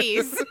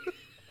boobies?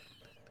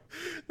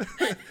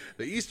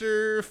 The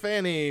Easter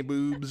fanny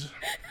boobs.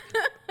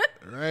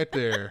 Right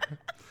there.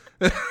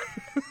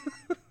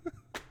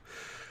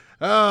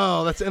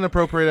 Oh, that's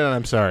inappropriate, and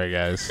I'm sorry,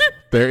 guys.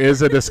 There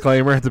is a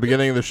disclaimer at the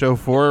beginning of the show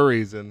for a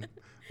reason.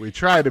 We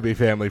try to be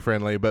family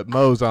friendly, but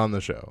Mo's on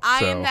the show.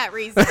 I am that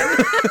reason.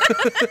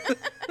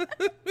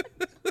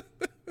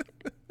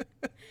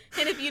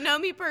 And if you know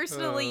me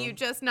personally, you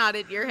just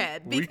nodded your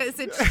head because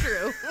it's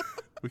true.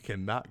 We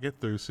cannot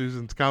get through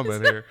Susan's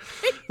comment here.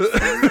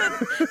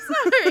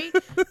 Sorry.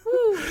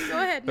 Whew,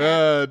 go ahead,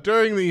 Matt.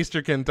 During the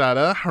Easter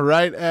cantata,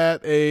 right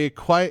at a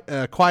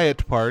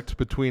quiet part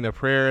between a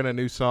prayer and a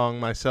new song,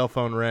 my cell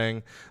phone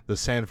rang the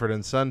Sanford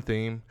and Son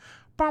theme.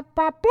 I'm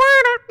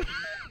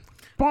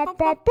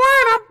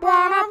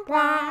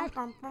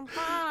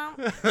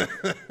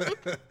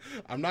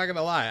not going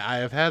to lie. I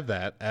have had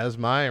that as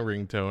my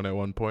ringtone at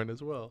one point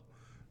as well.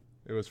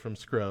 It was from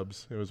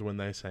Scrubs. It was when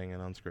they sang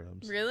it on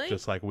Scrubs. Really?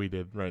 Just like we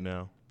did right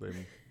now.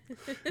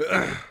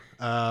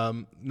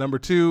 Number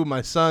 2,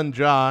 my son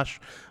Josh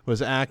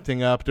was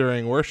acting up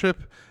during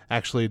worship.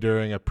 Actually,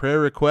 during a prayer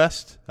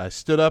request, I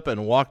stood up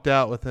and walked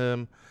out with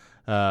him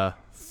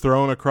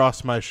thrown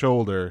across my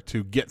shoulder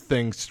to get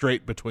things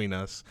straight between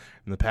us.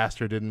 And the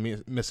pastor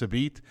didn't miss a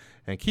beat.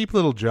 And keep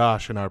little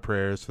Josh in our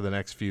prayers for the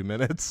next few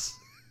minutes.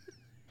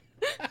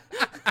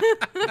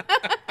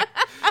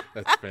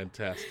 That's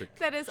fantastic.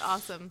 That is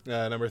awesome.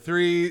 Number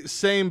 3,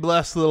 same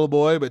blessed little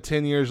boy, but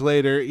 10 years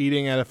later,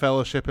 eating at a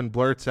fellowship and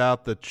blurts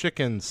out, the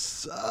chicken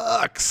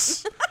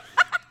sucks.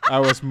 I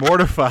was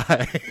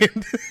mortified.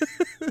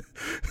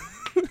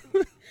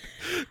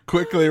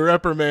 Quickly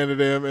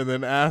reprimanded him and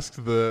then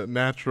asked the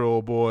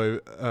natural but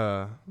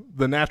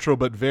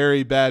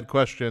very bad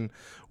question,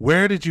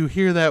 where did you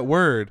hear that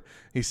word?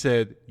 He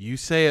said, you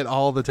say it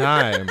all the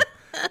time.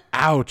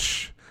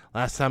 Ouch.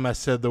 Last time I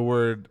said that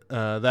word,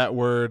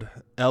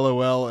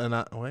 LOL, and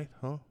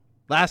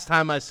last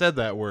time I said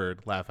that word,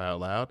 laugh out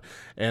loud,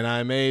 and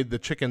I made the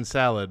chicken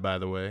salad, by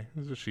the way.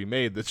 She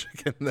made the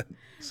chicken that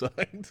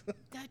sucked. The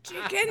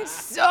chicken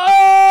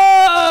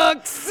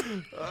sucks!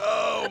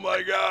 Oh,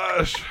 my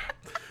gosh.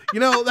 You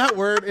know, that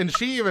word, and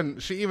she even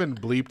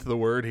bleeped the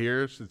word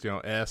here. It's,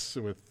 S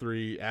with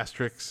 3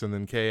 asterisks and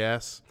then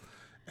KS.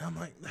 And I'm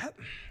like,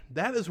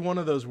 that is one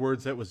of those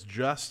words that was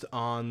just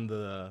on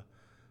the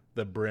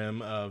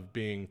brim of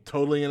being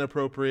totally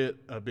inappropriate,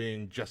 of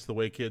being just the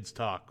way kids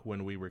talk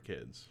when we were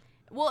kids.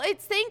 Well,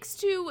 it's thanks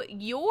to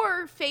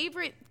your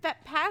favorite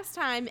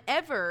pastime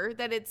ever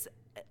that it's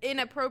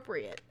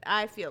inappropriate,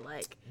 I feel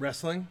like.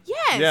 Wrestling?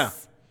 Yes. Yeah.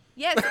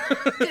 Yes.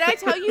 Did I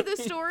tell you the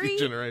story?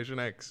 Generation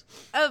X.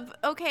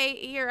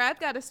 Here, I've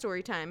got a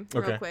story time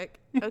real Okay. quick.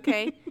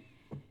 Okay.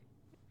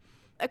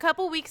 A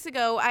couple weeks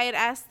ago, I had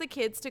asked the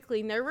kids to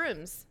clean their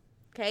rooms.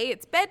 Okay,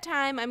 it's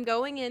bedtime. I'm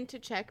going in to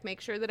check,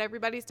 make sure that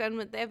everybody's done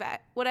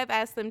what I've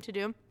asked them to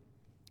do.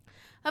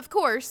 Of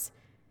course,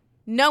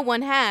 no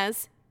one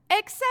has,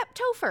 except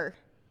Topher.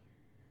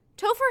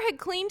 Topher had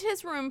cleaned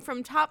his room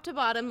from top to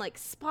bottom, like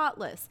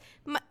spotless.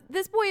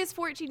 This boy is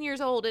 14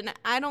 years old, and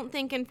I don't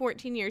think in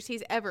 14 years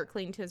he's ever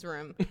cleaned his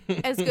room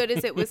as good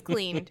as it was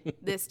cleaned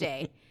this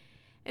day.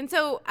 And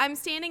so I'm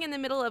standing in the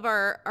middle of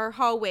our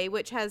hallway,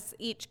 which has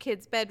each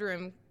kid's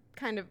bedroom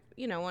kind of,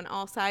 on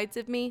all sides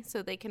of me,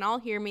 so they can all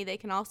hear me, they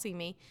can all see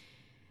me.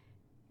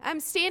 I'm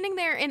standing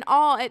there in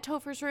awe at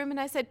Topher's room, and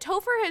I said,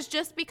 Topher has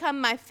just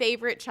become my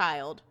favorite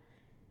child. I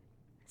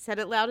said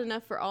it loud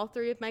enough for all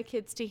 3 of my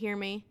kids to hear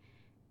me.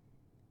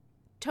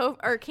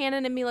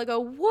 Cannon and Mila go,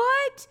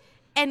 what?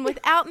 And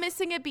without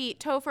missing a beat,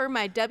 Topher,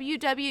 my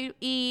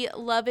WWE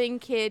loving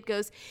kid,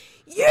 goes,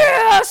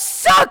 yeah,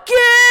 suck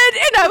it!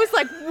 And I was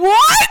like,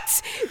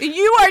 what?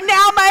 You are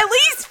now my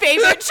least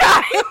favorite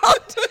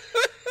child.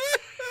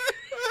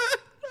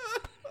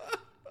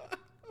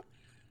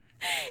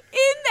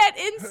 In that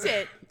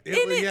instant,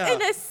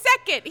 in a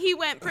second, he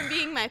went from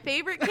being my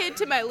favorite kid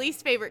to my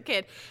least favorite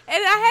kid.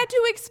 And I had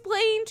to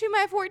explain to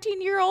my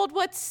 14-year-old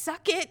what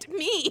suck it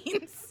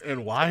means.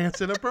 And why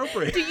it's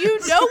inappropriate. Do you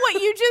know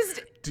what you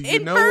just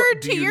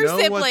inferred to your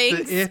siblings?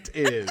 What it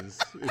is?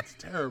 It's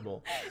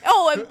terrible.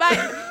 Oh,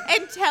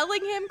 and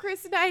telling him,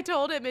 Chris and I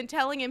told him, and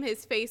telling him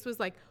his face was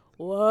like,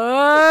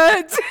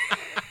 what?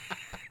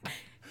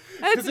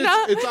 It's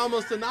not. It's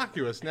almost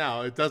innocuous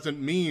now. It doesn't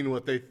mean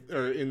what they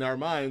or in our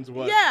minds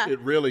what it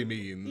really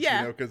means.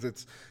 Yeah. Because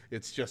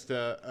it's just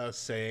a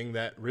saying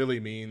that really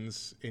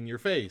means in your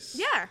face.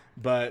 Yeah.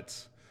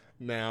 But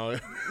now,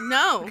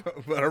 No.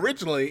 but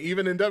originally,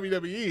 even in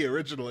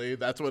WWE,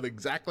 that's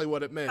exactly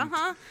what it meant.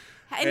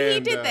 And he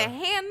did the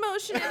hand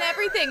motion and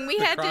everything. We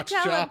had to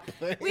tell him.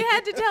 We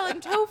had to tell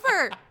him,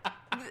 Topher.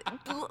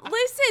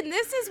 Listen,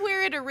 this is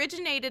where it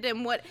originated,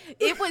 and what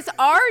it was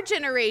our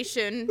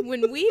generation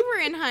when we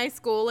were in high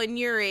school and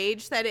your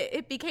age that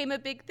it became a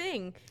big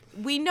thing.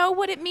 We know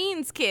what it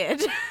means,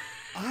 kid.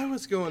 I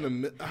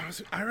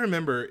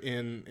remember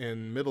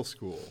in middle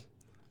school,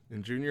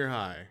 in junior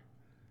high,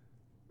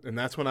 and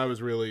that's when I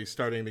was really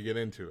starting to get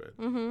into it.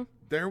 Mm-hmm.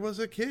 There was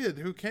a kid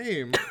who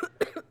came.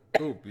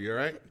 Ooh, you all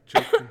right?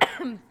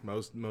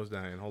 Mo's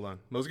dying. Hold on.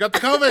 Mo's got the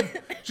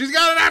COVID. She's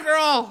got it after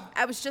all.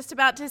 I was just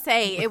about to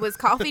say it was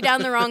coffee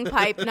down the wrong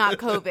pipe, not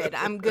COVID.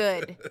 I'm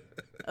good.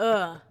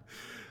 Ugh.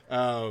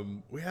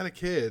 We had a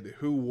kid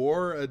who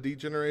wore a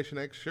D-Generation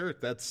X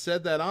shirt that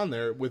said that on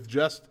there with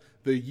just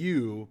the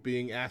U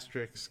being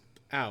asterisk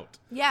out.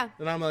 Yeah.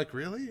 And I'm like,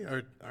 really?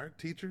 Our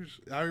teachers?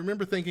 I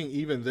remember thinking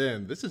even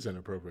then, this is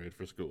inappropriate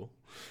for school.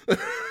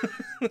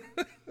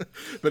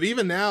 But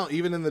even now,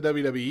 even in the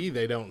WWE,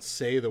 they don't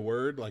say the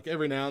word. Like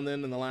every now and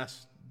then in the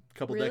last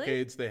couple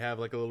decades, they have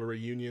like a little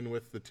reunion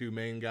with the two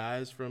main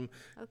guys from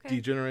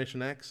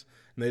D-Generation X.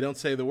 And they don't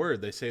say the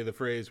word. They say the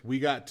phrase, "We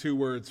got 2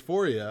 words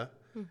for you."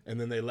 And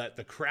then they let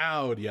the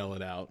crowd yell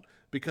it out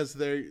because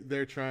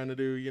they're trying to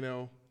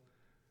do,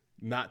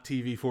 not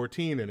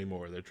TV-14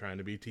 anymore. They're trying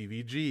to be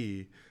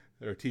TVG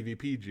or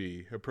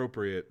TVPG,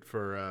 appropriate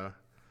for...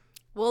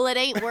 Well, it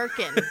ain't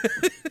working.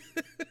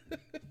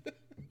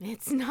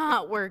 It's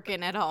not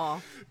working at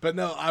all. But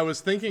no, I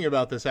was thinking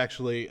about this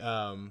actually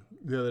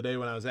the other day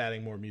when I was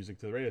adding more music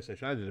to the radio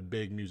station. I did a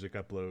big music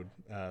upload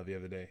the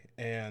other day.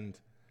 And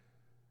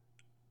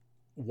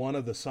one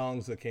of the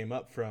songs that came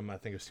up from, I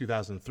think it was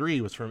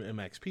 2003, was from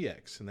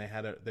MXPX. And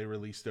they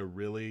released a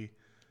really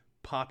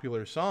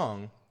popular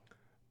song,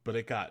 but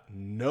it got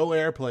no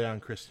airplay on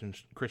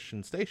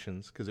Christian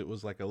stations because it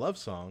was like a love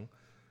song,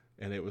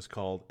 and it was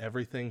called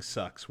 "Everything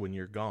Sucks When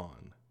You're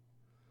Gone."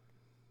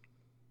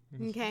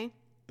 Okay.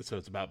 So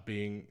it's about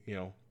being,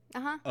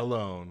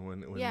 alone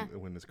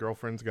when his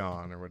girlfriend's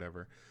gone or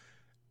whatever.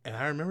 And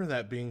I remember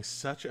that being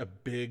such a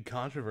big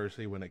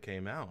controversy when it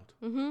came out.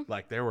 Mm-hmm.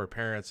 Like there were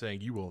parents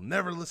saying, "You will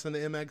never listen to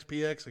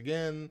MXPX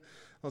again."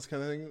 All this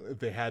kind of thing.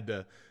 They had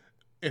to.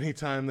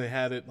 Anytime they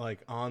had it like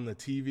on the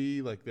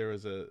TV, like there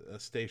was a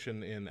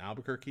station in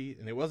Albuquerque,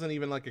 and it wasn't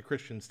even like a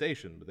Christian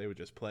station, but they would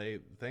just play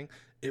the thing.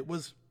 It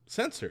was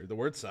censored. The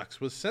word "sucks"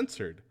 was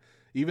censored,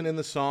 even in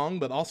the song,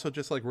 but also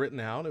just like written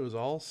out. It was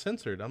all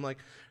censored. I'm like,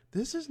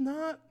 this is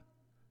not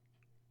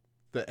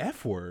the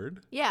F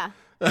word. Yeah.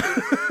 And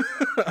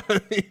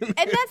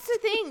that's the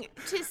thing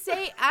to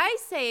say.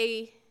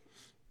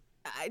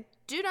 I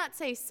do not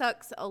say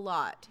 "sucks" a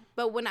lot,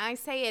 but when I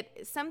say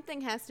it,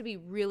 something has to be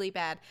really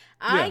bad.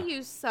 I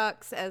use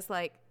 "sucks" as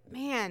like,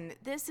 man,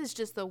 this is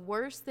just the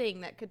worst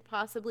thing that could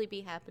possibly be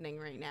happening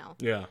right now.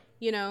 Yeah.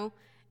 And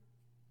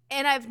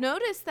I've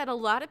noticed that a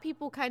lot of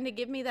people kind of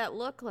give me that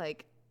look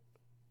like,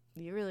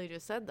 you really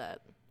just said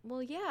that.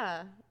 Well,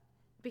 yeah,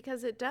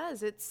 because it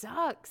does. It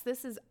sucks.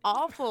 This is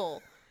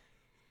awful.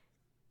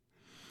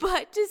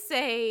 But to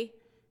say...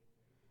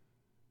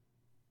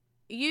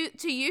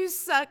 to use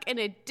 "suck" in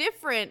a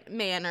different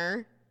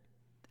manner,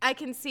 I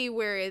can see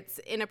where it's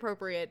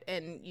inappropriate,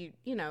 and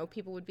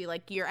people would be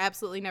like, "You're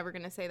absolutely never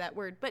going to say that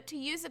word." But to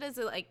use it as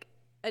a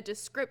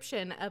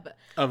description of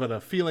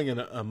a feeling, an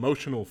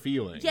emotional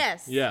feeling.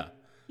 Yes. Yeah.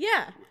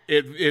 Yeah.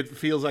 It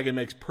feels like it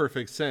makes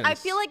perfect sense. I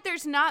feel like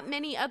there's not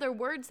many other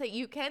words that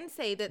you can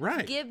say that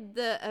give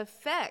the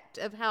effect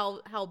of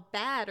how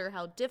bad or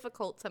how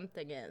difficult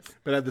something is.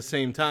 But at the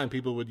same time,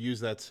 people would use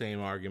that same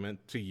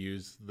argument to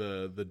use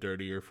the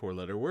dirtier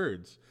 4-letter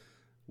words.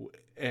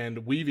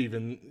 And we've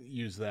even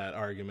used that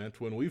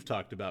argument when we've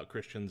talked about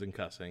Christians and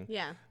cussing.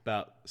 Yeah.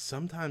 About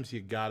sometimes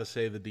you got to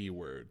say the D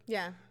word.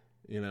 Yeah.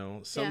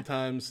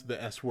 Sometimes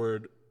the S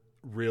word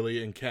really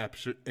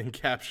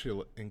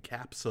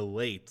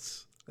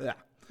encapsulates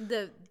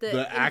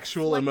the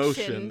actual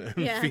emotion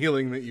and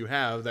feeling that you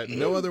have that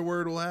no other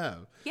word will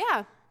have.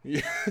 Yeah.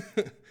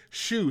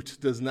 Shoot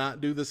does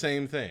not do the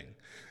same thing.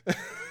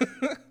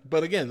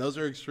 But again, those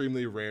are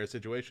extremely rare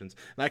situations.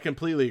 And I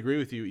completely agree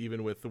with you,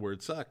 even with the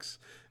word "sucks,"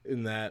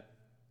 in that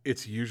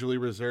it's usually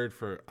reserved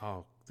for,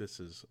 this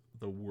is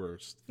the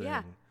worst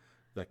thing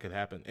that could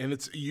happen. And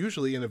it's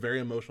usually in a very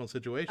emotional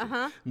situation.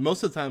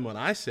 Most of the time when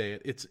I say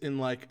it, it's in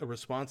like a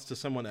response to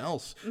someone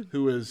else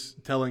who is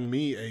telling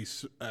me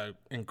a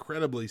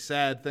incredibly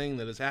sad thing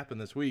that has happened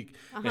this week.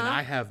 And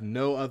I have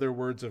no other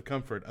words of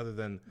comfort other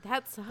than,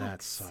 that sucks.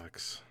 That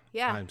sucks.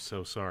 Yeah. I'm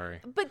so sorry.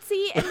 But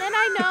see, and then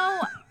I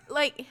know,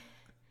 like,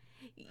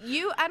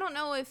 I don't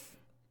know if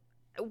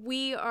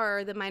we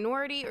are the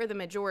minority or the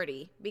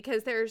majority,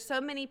 because there are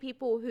so many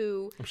people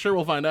who... I'm sure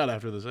we'll find out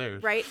after this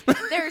airs. Right?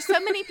 There are so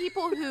many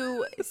people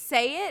who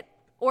say it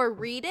or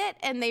read it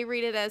and they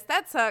read it as,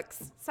 that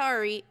sucks,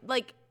 sorry,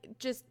 like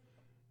just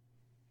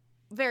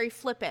very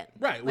flippant.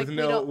 Right, like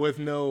with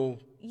no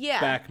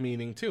back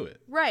meaning to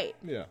it. Right.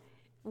 Yeah.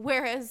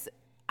 Whereas,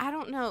 I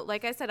don't know,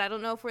 like I said, I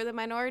don't know if we're the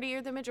minority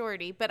or the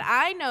majority, but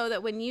I know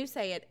that when you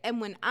say it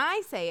and when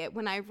I say it,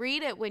 when I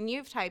read it, when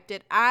you've typed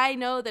it, I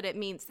know that it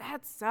means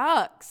that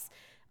sucks.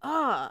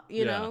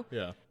 You know?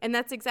 Yeah. And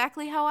that's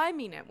exactly how I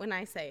mean it when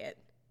I say it.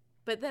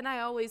 But then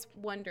I always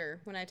wonder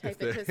when I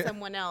type it to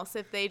someone else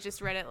if they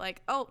just read it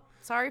like, oh,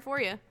 sorry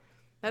for you.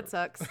 That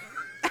sucks.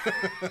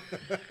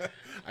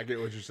 I get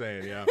what you're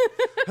saying, yeah.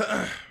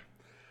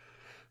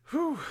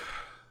 Whew.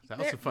 That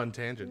was a fun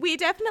tangent. We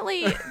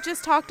definitely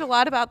just talked a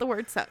lot about the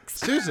word sucks.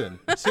 Susan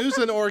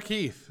and or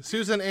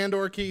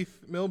Keith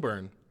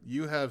Milburn,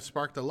 you have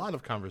sparked a lot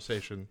of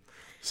conversation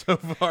so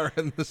far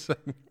in the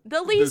segment.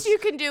 The least you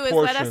can do is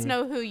let us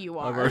know who you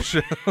are. Of our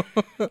show.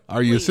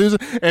 Are you Susan?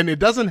 And it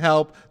doesn't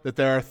help that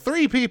there are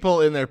 3 people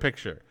in their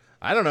picture.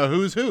 I don't know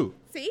who's who.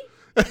 See?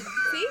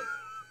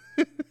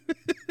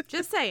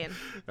 Just saying.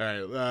 All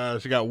right.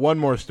 She got one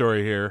more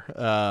story here.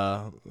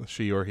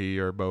 She or he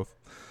or both.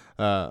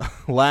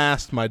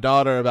 Last, my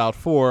daughter, about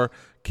 4,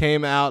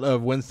 came out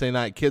of Wednesday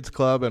night kids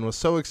club and was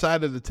so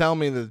excited to tell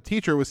me that the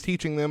teacher was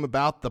teaching them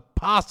about the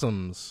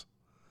possums.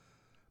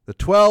 The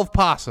 12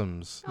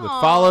 possums that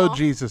followed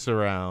Jesus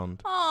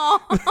around.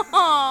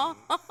 Oh,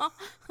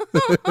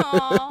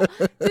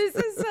 this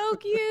is so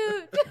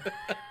cute.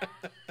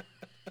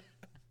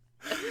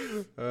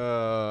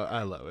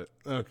 I love it.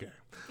 Okay.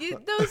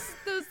 Those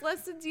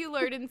lessons you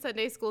learned in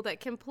Sunday school that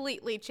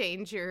completely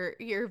change your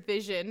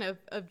vision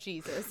of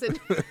Jesus. And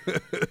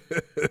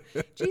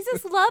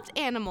Jesus loved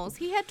animals.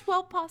 He had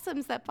 12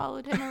 possums that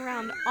followed him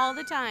around all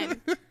the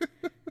time.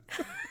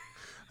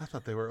 I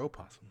thought they were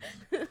opossums.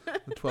 The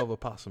 12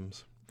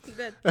 opossums.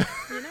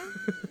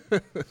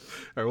 All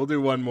right, we'll do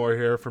one more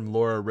here from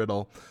Laura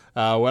Riddle.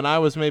 When I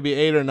was maybe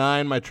 8 or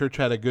 9, my church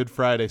had a Good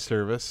Friday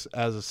service.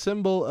 As a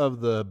symbol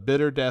of the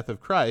bitter death of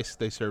Christ,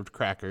 they served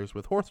crackers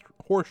with horse.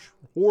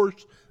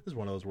 This is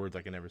one of those words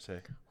I can never say.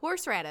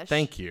 Horseradish.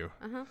 Thank you.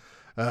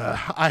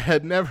 I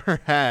had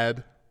never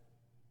had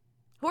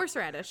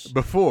horseradish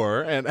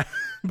before, and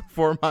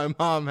before my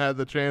mom had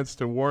the chance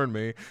to warn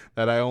me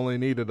that I only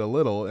needed a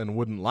little and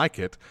wouldn't like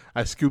it,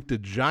 I scooped a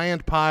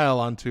giant pile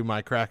onto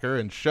my cracker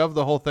and shoved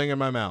the whole thing in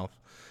my mouth.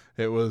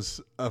 It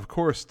was, of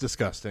course,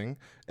 disgusting,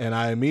 and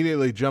I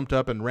immediately jumped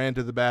up and ran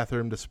to the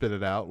bathroom to spit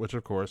it out, which,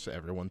 of course,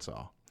 everyone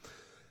saw.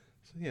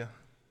 So, yeah.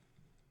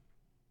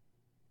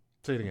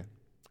 Say it again.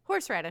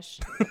 Horseradish.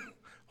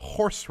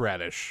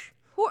 Horseradish.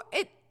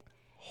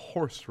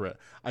 Horseradish.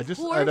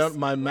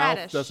 My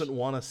mouth doesn't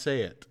want to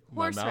say it.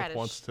 My mouth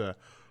wants to,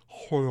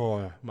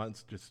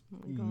 mine's just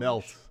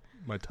melt.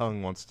 My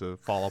tongue wants to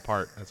fall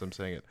apart as I'm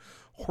saying it.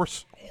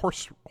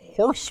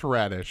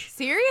 Horseradish.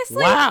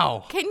 Seriously?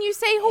 Wow. Can you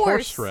say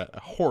horse?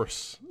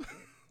 Horse.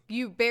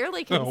 You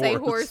barely can say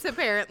horse,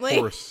 apparently.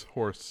 Horse.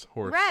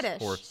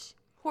 Radish.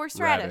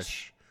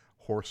 Horseradish.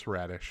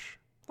 Horseradish.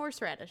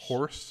 Horseradish.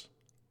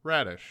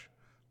 Horseradish.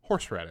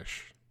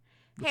 Horseradish.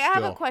 Hey, I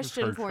have a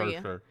question for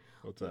you.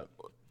 What's that?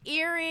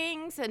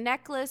 Earrings, a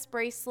necklace,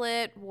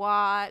 bracelet,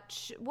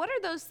 watch. What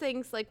are those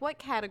things? Like, what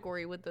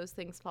category would those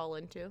things fall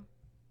into?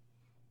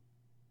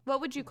 What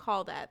would you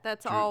call that?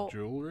 That's all.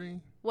 Jewelry?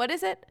 What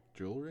is it?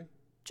 Jewelry.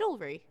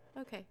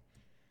 Okay.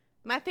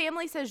 My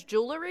family says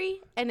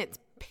jewelry, and it's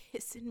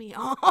pissing me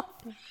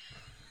off.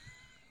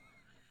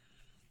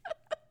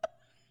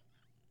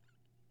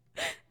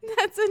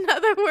 That's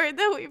another word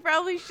that we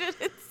probably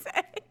shouldn't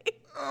say.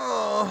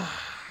 Oh.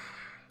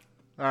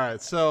 All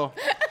right, so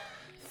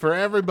for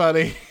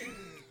everybody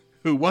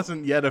who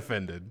wasn't yet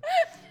offended,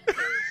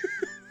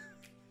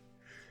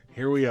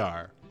 here we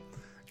are.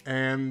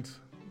 And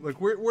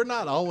look, we're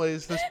not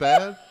always this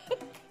bad,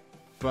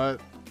 but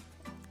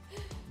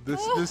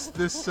this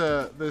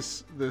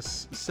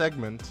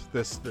segment,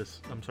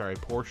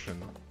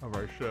 portion of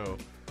our show,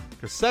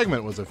 because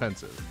segment was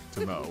offensive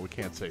to Mo. We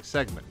can't say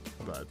segment,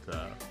 but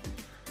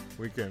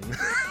we can.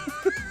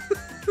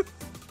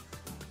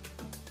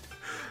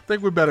 I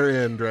think we better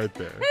end right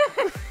there.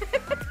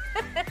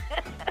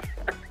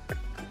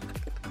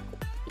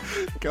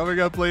 Coming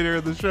up later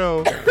in the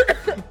show,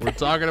 we're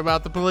talking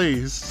about the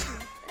police.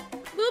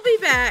 We'll be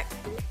back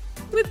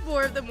with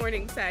more of the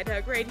Morning Side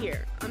Hug right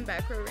here on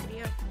Back Row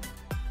Radio.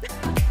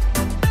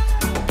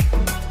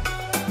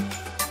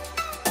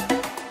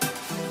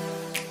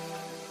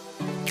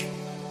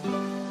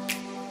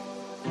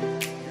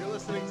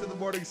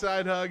 Morning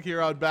Side Hug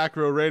here on Back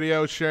Row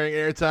Radio, sharing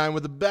airtime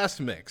with the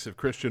best mix of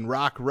Christian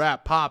rock,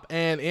 rap, pop,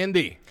 and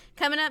indie.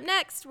 Coming up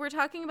next, we're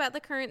talking about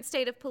the current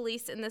state of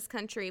police in this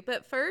country.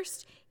 But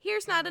first,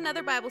 here's Not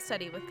Another Bible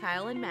Study with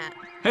Kyle and Matt.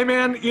 Hey,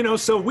 man,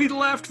 so we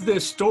left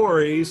this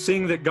story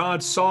seeing that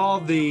God saw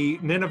the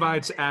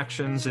Ninevites'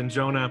 actions in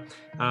Jonah,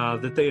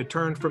 that they had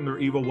turned from their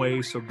evil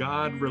ways. So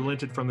God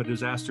relented from the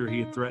disaster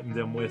he had threatened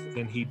them with,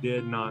 and he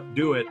did not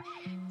do it.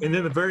 And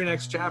then the very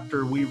next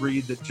chapter, we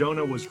read that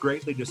Jonah was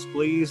greatly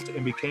displeased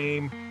and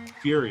became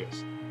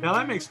furious. Now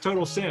that makes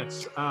total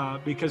sense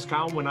because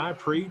Kyle, when I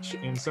preach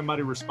and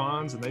somebody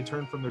responds and they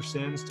turn from their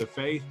sins to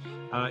faith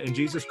in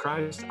Jesus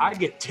Christ, I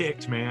get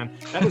ticked, man.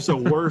 That is the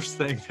worst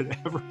thing that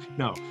ever.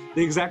 No,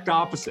 the exact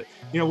opposite.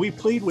 We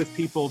plead with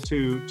people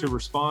to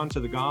respond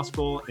to the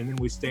gospel, and then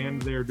we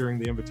stand there during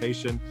the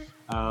invitation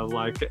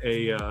like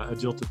a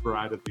jilted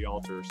bride at the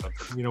altar or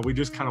something. We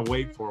just kind of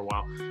wait for a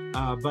while.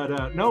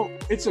 But no,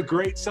 it's a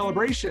great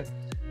celebration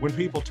when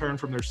people turn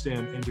from their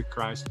sin into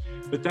Christ.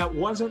 But that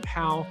wasn't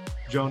how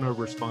Jonah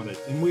responded.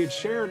 And we had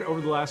shared over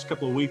the last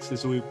couple of weeks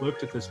as we've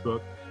looked at this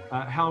book,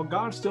 how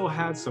God still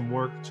had some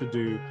work to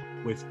do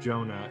with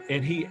Jonah.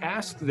 And he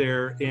asked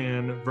there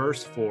in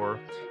verse 4,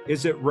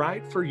 is it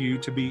right for you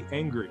to be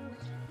angry?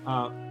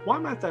 Why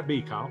might that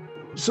be, Kyle?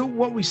 So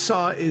what we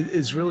saw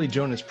is really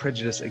Jonah's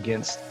prejudice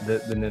against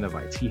the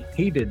Ninevites. He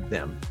hated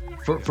them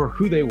for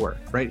who they were,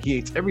 right? He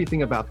hates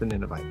everything about the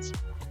Ninevites.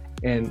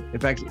 And in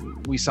fact,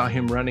 we saw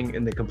him running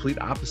in the complete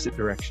opposite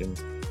direction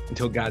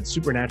until God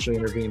supernaturally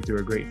intervened through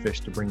a great fish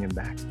to bring him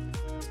back.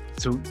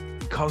 So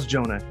he calls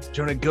Jonah.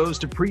 Jonah goes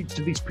to preach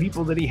to these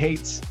people that he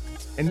hates.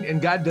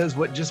 And God does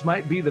what just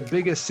might be the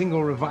biggest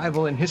single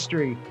revival in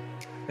history.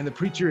 And the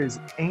preacher is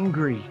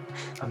angry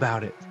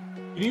about it.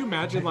 Can you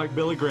imagine like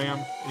Billy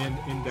Graham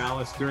in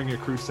Dallas during a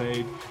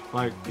crusade,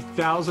 like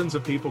thousands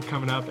of people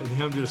coming up and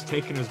him just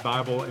taking his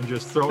Bible and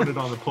just throwing it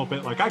on the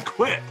pulpit like, I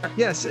quit.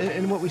 Yes,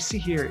 and what we see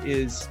here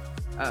is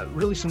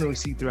really something we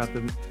see throughout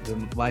the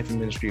life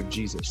and ministry of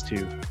Jesus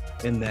too,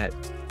 in that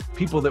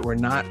people that were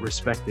not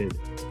respected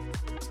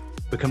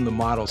become the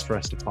models for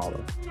us to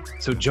follow.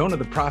 So Jonah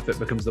the prophet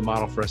becomes the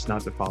model for us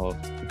not to follow.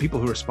 The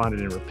people who responded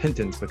in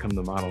repentance become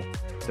the model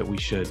that we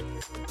should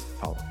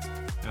follow.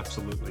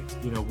 Absolutely.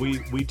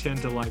 We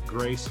tend to like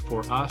grace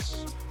for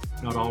us,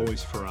 not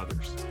always for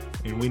others.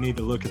 And we need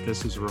to look at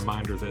this as a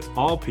reminder that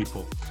all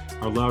people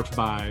are loved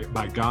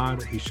by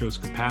God. He shows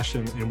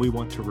compassion, and we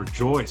want to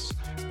rejoice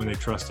when they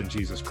trust in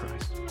Jesus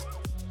Christ.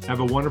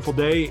 Have a wonderful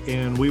day,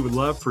 and we would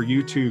love for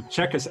you to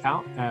check us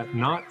out at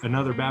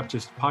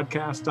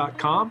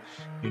notanother.baptistpodcast.com,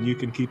 and you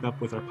can keep up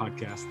with our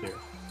podcast there.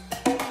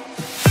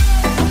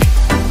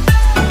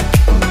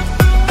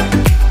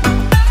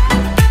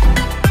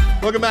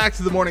 Welcome back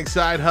to the Morning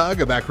Side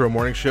Hug, a Back Row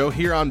Morning Show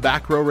here on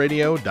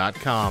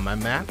backrowradio.com. I'm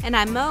Matt. And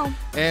I'm Mo.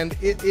 And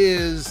it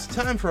is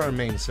time for our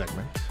main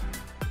segment.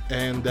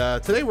 And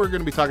today we're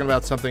going to be talking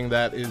about something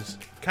that is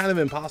kind of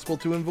impossible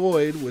to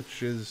avoid,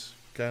 which is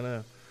kind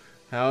of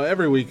how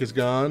every week has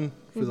gone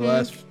for the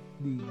last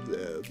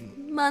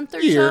month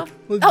or year.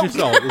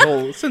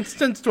 so. Since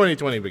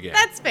 2020 began.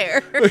 That's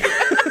fair.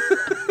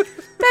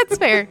 That's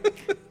fair.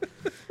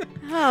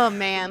 Oh,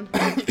 man.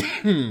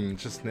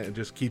 It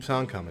just keeps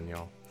on coming,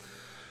 y'all.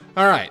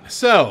 All right,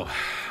 so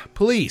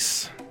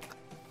police.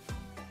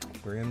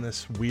 We're in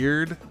this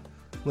weird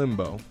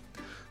limbo.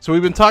 So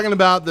we've been talking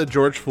about the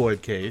George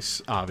Floyd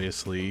case,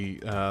 obviously,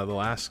 the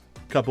last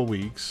couple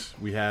weeks.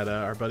 We had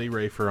our buddy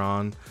Rafer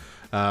on,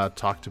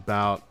 talked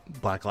about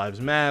Black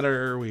Lives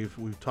Matter.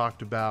 We've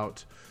talked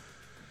about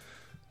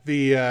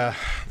the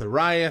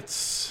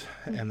riots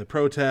and the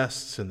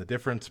protests and the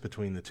difference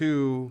between the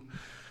two.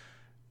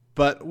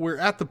 But we're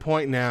at the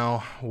point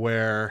now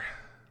where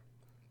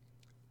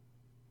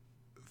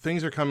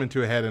things are coming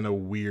to a head in a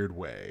weird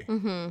way,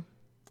 in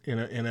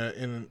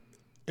an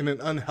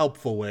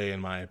unhelpful way, in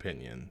my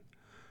opinion,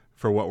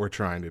 for what we're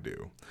trying to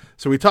do.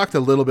 So we talked a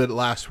little bit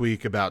last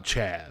week about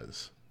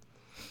Chaz.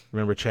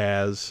 Remember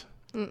Chaz,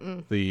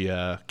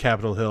 the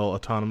Capitol Hill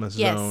Autonomous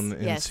Zone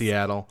in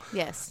Seattle?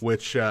 Yes.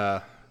 Which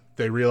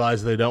they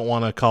realize they don't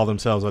want to call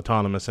themselves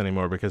autonomous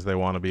anymore because they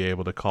want to be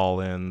able to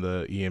call in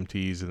the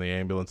EMTs and the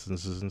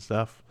ambulances and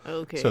stuff.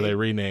 Okay. So they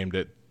renamed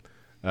it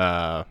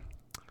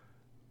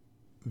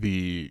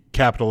the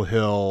Capitol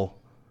Hill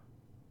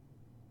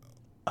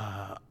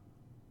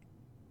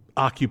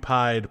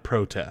Occupied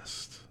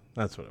Protest.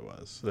 That's what it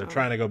was. They're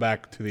trying to go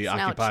back to the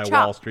Occupy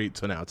Wall Street,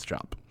 so now it's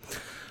CHOP.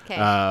 Okay.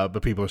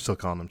 But people are still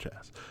calling them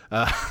Chaz.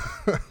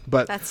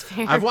 But that's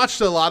fair. I've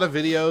watched a lot of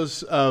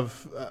videos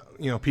of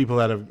people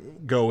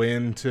that go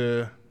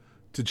into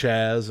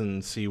Chaz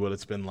and see what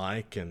it's been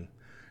like and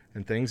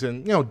things.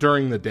 And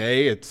during the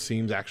day, it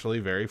seems actually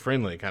very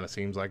friendly. It kind of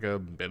seems like a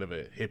bit of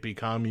a hippie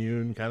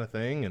commune kind of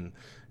thing, and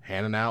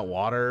handing out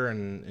water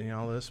and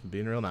all this,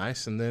 being real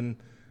nice. And then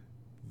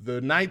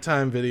the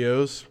nighttime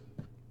videos,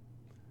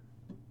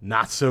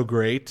 not so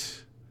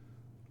great.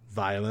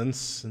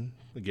 Violence and,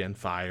 again,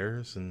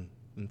 fires and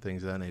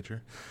things of that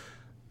nature.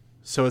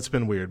 So it's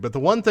been weird. But the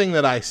one thing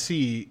that I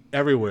see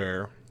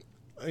everywhere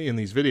in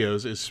these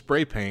videos is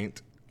spray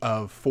paint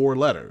of 4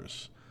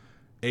 letters,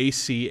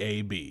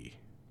 ACAB.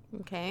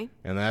 Okay.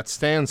 And that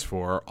stands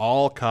for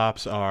all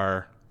cops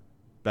are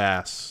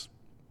bass,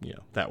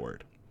 that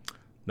word.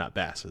 Not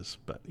basses,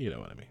 but you know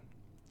what I mean.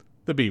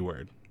 The B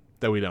word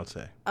that we don't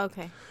say.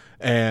 Okay.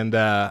 And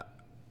that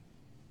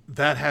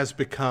has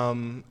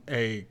become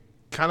a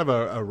kind of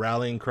a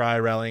rallying cry,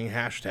 rallying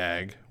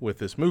hashtag with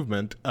this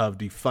movement of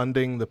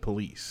defunding the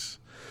police.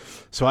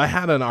 So I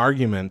had an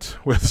argument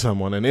with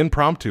someone, an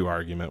impromptu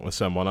argument with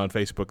someone on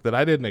Facebook that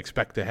I didn't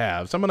expect to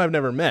have, someone I've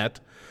never met,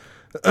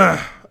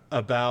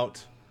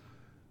 about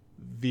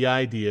the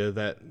idea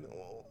that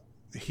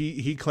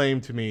he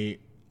claimed to me,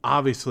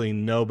 obviously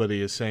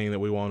nobody is saying that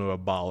we want to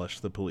abolish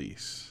the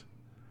police.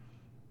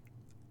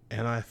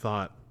 And I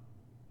thought,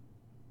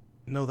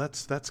 no,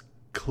 that's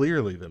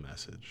clearly the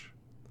message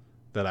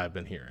that I've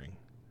been hearing.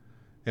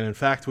 And in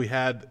fact, we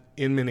had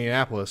in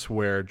Minneapolis,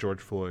 where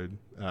George Floyd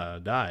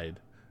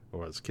died or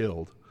was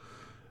killed,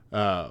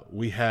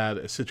 we had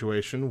a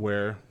situation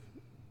where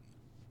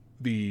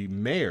the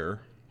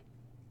mayor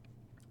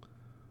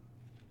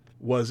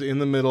was in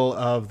the middle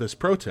of this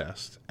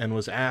protest and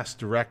was asked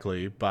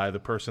directly by the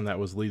person that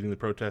was leading the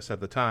protest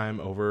at the time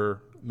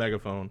over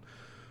megaphone,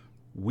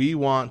 we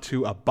want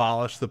to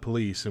abolish the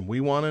police, and we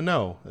want to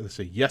know, it's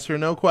a yes or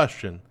no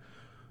question,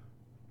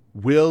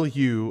 will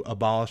you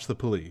abolish the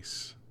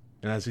police?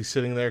 And as he's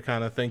sitting there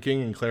kind of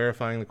thinking and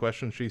clarifying the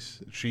question,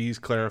 she's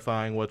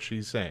clarifying what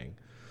she's saying.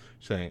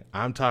 Saying,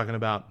 I'm talking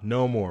about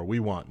no more. We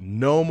want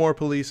no more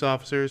police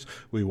officers.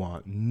 We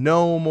want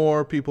no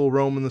more people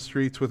roaming the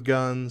streets with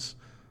guns.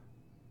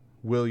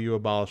 Will you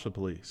abolish the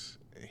police?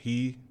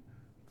 He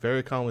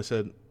very calmly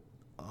said,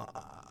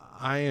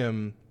 I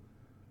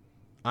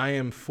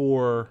am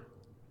for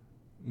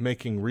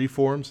making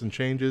reforms and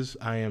changes.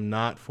 I am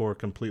not for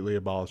completely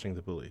abolishing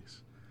the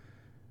police.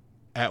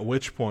 At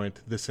which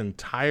point, this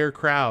entire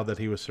crowd that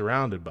he was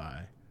surrounded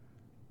by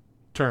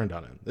turned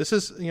on him. This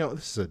is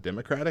a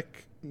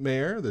Democratic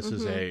mayor. This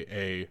is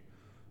a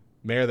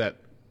mayor that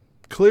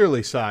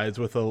clearly sides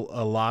with a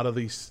lot of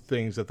these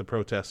things that the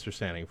protests are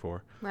standing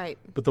for. Right.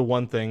 But the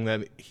one thing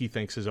that he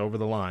thinks is over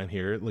the line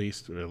here, at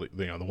least,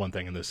 the one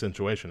thing in this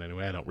situation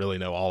anyway, I don't really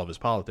know all of his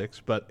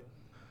politics, but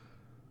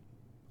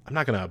I'm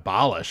not going to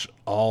abolish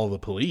all the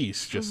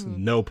police, just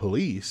no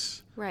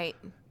police. Right.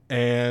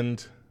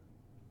 And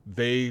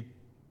they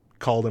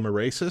called him a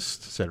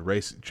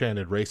racist,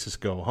 chanted racist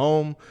go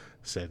home,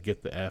 said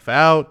get the F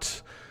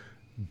out,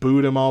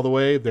 booed him all the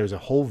way. There's a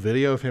whole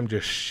video of him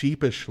just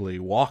sheepishly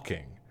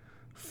walking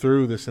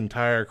through this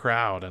entire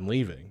crowd and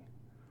leaving.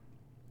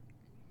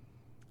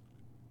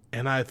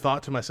 And I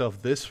thought to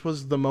myself, this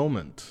was the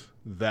moment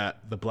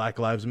that the Black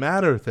Lives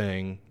Matter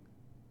thing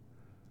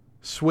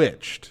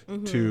switched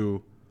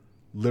to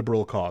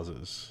liberal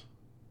causes.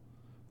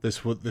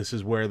 This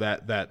is where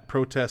that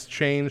protest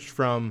changed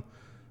from,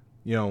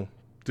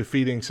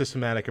 defeating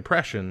systematic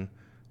oppression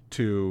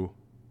to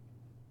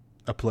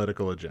a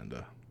political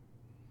agenda.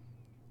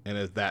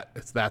 And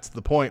that's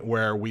the point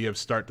where we have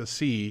started to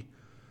see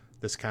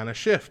this kind of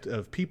shift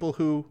of people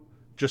who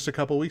just a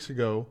couple weeks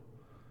ago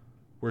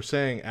were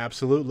saying,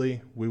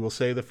 absolutely, we will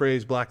say the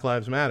phrase Black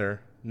Lives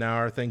Matter, now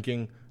are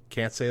thinking,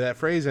 can't say that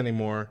phrase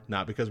anymore,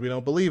 not because we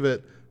don't believe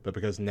it, but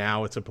because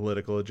now it's a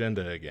political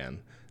agenda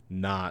again,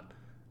 not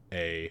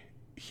a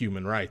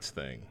human rights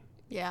thing.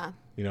 Yeah.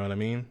 You know what I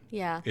mean?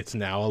 Yeah. It's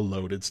now a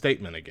loaded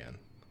statement again,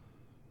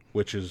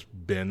 which has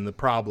been the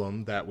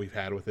problem that we've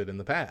had with it in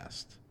the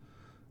past,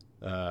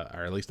 or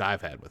at least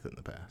I've had with it in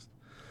the past.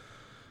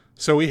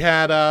 So we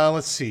had,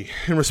 let's see,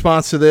 in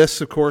response to this,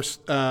 of course,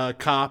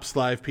 Cops,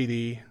 Live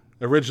PD.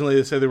 Originally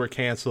they said they were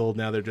canceled.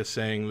 Now they're just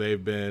saying they're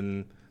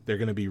going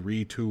to be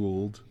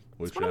retooled.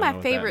 Which It's one of my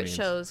favorite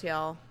shows,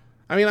 y'all.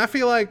 I mean, I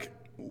feel like,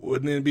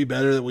 wouldn't it be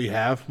better that we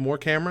have more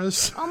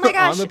cameras Oh my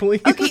gosh. on the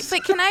police? Okay,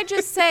 but can I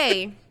just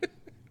say,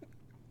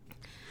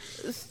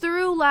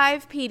 through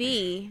Live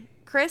PD,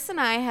 Chris and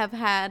I have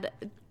had,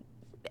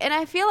 and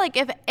I feel like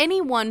if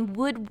anyone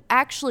would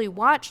actually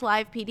watch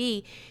Live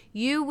PD,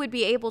 you would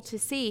be able to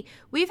see,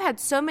 we've had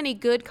so many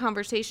good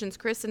conversations,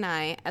 Chris and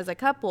I, as a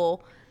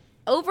couple,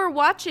 over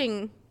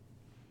watching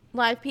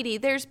Live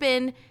PD. There's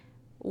been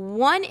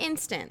one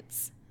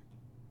instance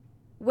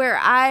where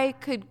I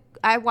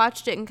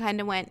watched it and kind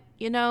of went,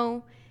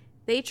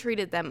 they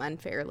treated them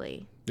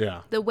unfairly.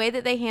 Yeah. The way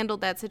that they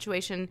handled that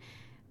situation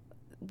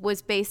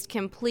was based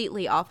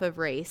completely off of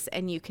race,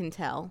 and you can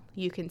tell,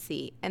 you can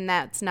see, and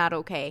that's not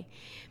okay.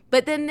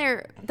 But then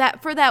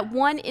for that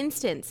one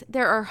instance,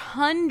 there are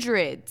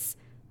hundreds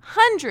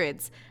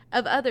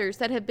of others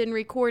that have been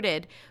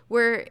recorded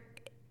where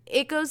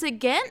it goes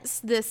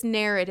against this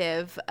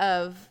narrative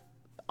of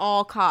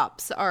all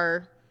cops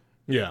are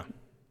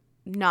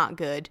not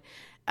good,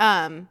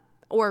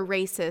 or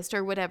racist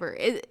or whatever.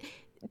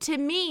 To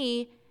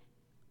me,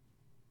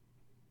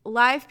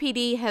 Live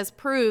PD has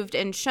proved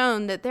and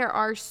shown that there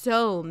are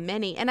so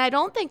many, and I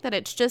don't think that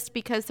it's just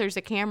because there's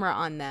a camera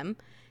on them,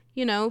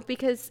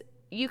 because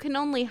you can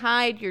only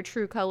hide your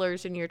true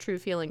colors and your true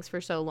feelings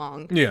for so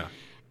long. Yeah.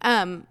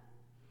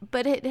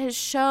 But it has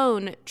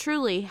shown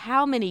truly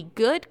how many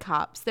good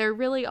cops there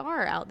really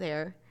are out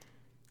there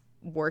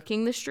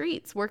working the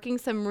streets, working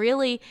some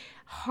really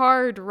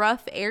hard,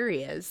 rough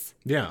areas,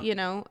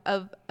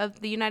 of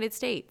the United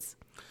States.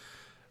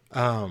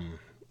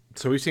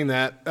 So we've seen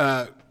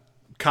that.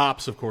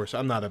 Cops, of course.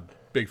 I'm not a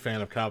big fan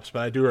of Cops,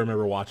 but I do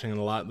remember watching it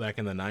a lot back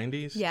in the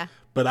 90s. Yeah.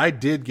 But I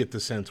did get the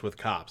sense with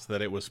Cops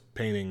that it was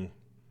painting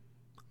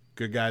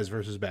good guys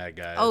versus bad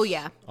guys. Oh,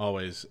 yeah.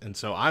 Always. And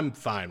so I'm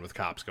fine with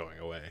Cops going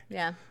away.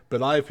 Yeah. But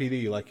Live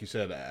PD, like you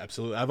said,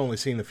 absolutely. I've only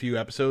seen a few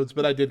episodes,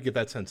 but I did get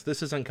that sense.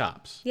 This isn't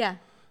Cops. Yeah.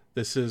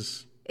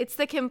 It's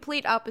the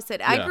complete opposite.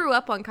 Yeah. I grew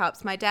up on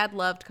Cops. My dad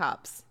loved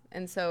Cops.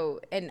 And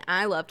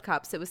I loved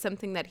Cops. It was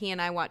something that he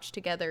and I watched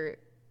together.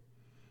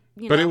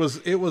 But it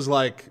was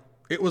like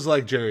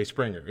Jerry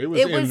Springer. It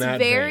was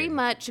very vein,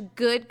 much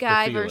good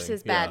guy feeling,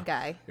 versus bad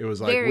guy. It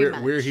was like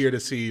we're here to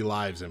see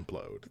lives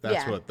implode.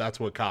 That's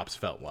what Cops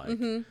felt like.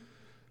 Mm-hmm.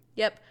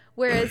 Yep.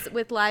 Whereas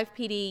with Live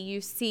PD, you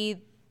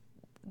see,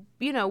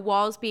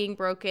 walls being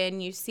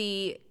broken. You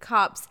see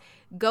cops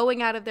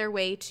going out of their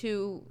way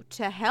to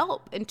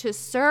help and to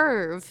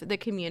serve the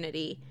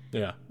community.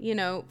 Yeah.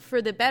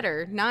 For the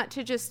better, not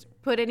to just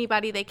put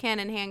anybody they can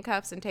in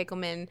handcuffs and take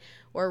them in,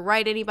 or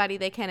write anybody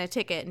they can a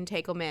ticket and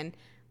take them in,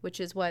 which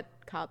is what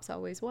Cops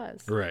always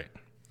was. Right.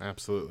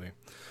 Absolutely.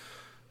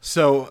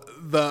 So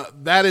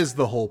that is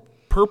the whole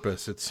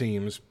purpose, it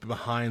seems,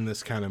 behind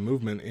this kind of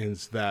movement,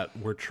 is that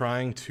we're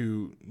trying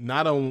to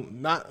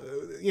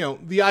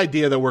the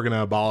idea that we're going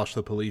to abolish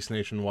the police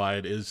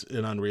nationwide is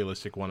an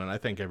unrealistic one, and I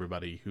think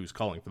everybody who's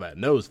calling for that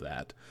knows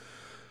that.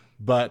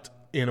 But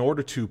in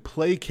order to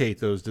placate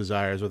those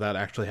desires without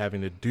actually having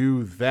to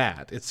do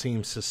that, it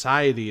seems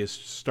society is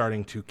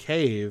starting to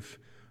cave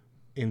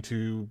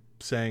into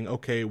saying,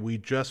 okay, we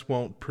just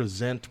won't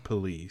present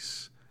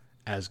police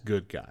as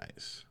good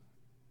guys.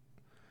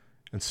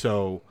 And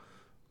so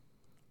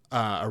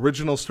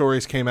original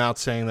stories came out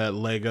saying that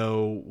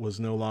Lego was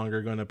no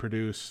longer going to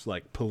produce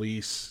like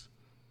police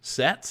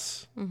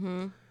sets.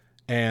 Mm-hmm.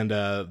 And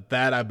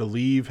that, I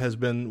believe, has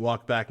been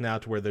walked back now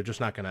to where they're just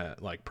not going to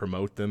like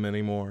promote them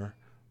anymore.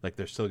 Like,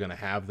 they're still going to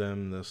have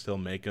them. They'll still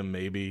make them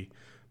maybe,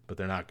 but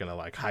they're not going to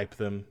like hype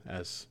them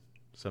as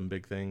some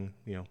big thing,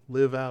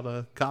 live out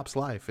a cop's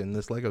life in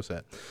this Lego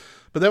set.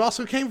 But they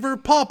also came for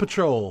Paw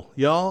Patrol,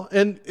 y'all.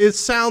 And it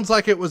sounds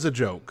like it was a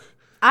joke.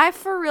 I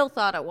for real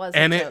thought it was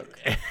a joke.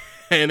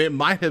 And it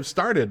might have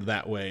started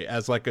that way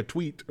as like a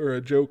tweet or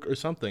a joke or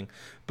something,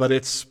 but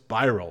it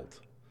spiraled.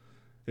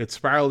 It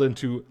spiraled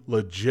into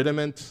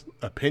legitimate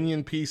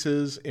opinion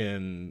pieces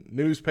in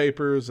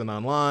newspapers and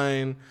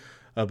online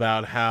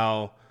about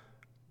how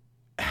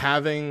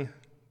having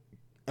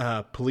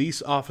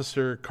police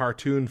officer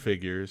cartoon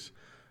figures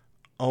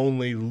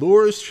only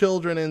lures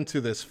children into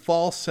this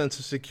false sense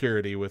of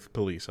security with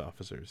police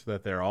officers,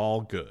 that they're all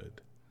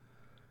good.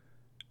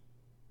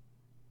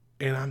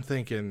 And I'm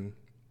thinking,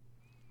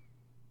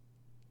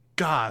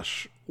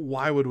 gosh,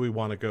 why would we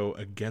want to go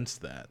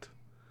against that?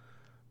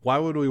 Why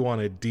would we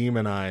want to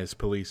demonize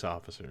police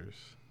officers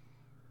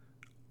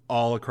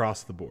all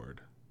across the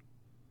board?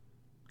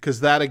 Because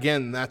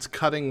that's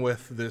cutting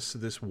with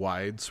this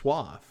wide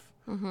swath,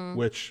 mm-hmm.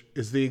 which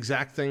is the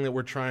exact thing that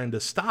we're trying to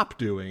stop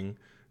doing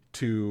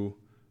to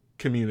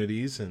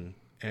communities and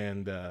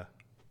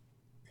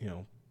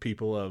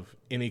people of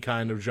any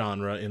kind of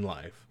genre in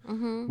life.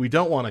 Mm-hmm. We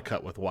don't want to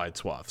cut with wide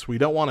swaths. We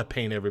don't want to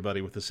paint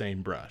everybody with the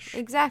same brush.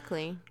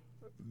 Exactly.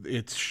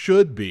 It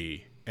should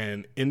be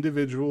an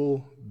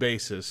individual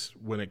basis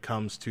when it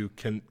comes to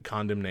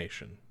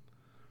condemnation.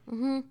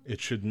 Mm-hmm. It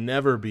should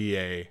never be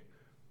a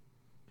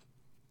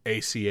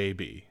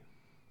ACAB.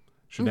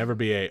 Should never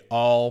be a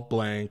all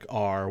blank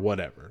R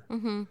whatever.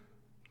 Mm-hmm.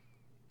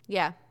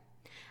 Yeah.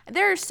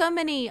 There are so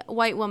many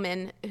white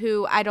women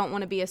who I don't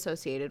want to be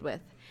associated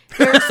with.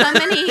 There are so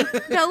many,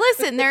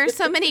 there are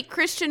so many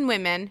Christian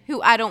women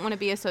who I don't want to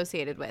be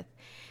associated with.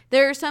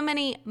 There are so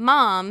many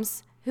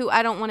moms who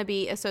I don't want to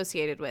be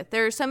associated with.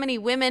 There are so many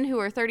women who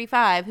are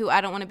 35 who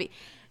I don't want to be.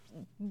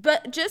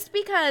 But just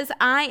because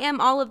I am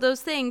all of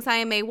those things, I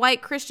am a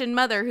white Christian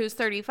mother who's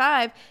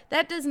 35,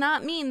 that does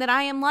not mean that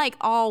I am like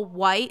all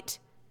white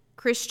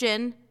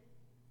Christian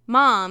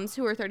moms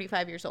who are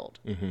 35 years old.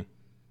 Mm-hmm.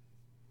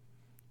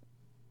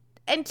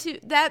 And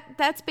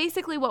that's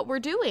basically what we're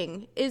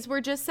doing, is we're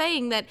just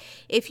saying that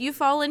if you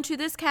fall into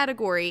this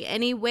category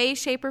any way,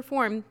 shape, or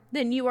form,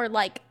 then you are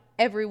like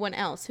everyone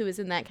else who is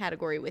in that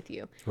category with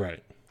you.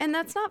 Right. And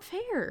that's not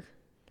fair.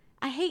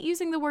 I hate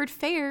using the word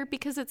fair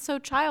because it's so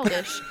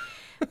childish.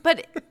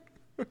 But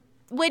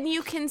when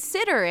you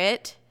consider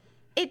it,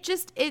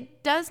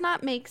 it does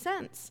not make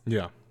sense.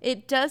 Yeah.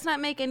 It does not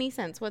make any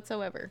sense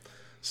whatsoever.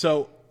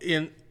 So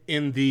in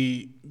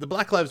the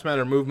Black Lives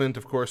Matter movement,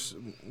 of course,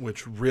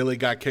 which really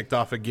got kicked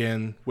off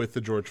again with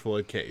the George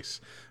Floyd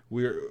case,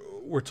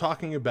 we're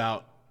talking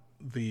about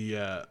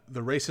the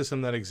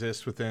racism that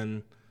exists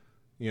within,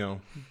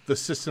 the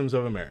systems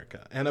of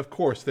America. And of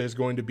course, there's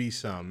going to be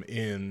some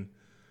in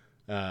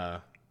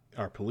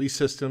our police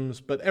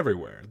systems, but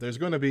everywhere. There's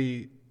going to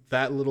be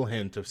that little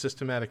hint of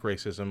systematic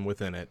racism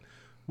within it.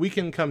 We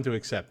can come to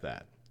accept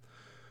that.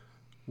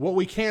 What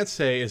we can't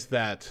say is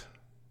that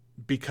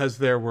because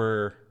there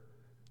were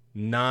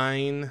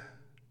 9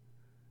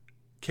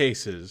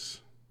 cases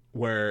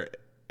where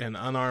an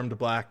unarmed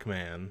black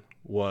man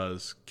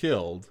was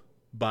killed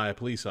by a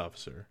police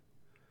officer,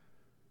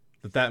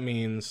 that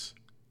means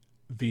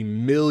the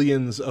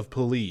millions of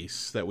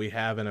police that we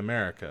have in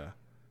America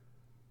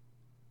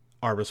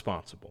are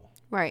responsible.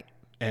 Right.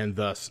 And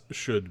thus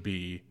should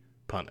be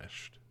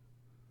punished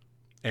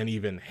and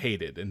even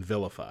hated and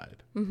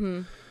vilified.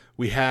 Mm-hmm.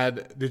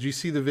 Did you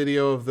see the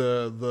video of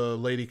the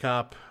lady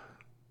cop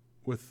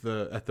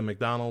at the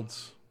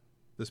McDonald's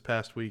this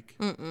past week?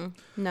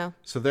 No.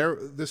 So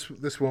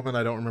this woman,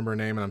 I don't remember her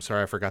name, and I'm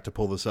sorry I forgot to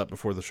pull this up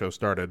before the show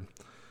started.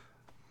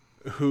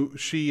 Who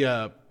she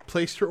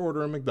placed her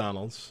order at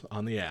McDonald's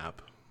on the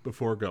app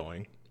before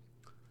going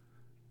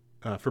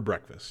for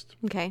breakfast.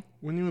 Okay.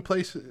 When you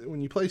place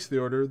the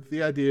order,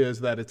 the idea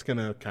is that it's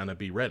gonna kind of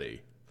be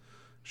ready.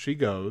 She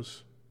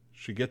goes,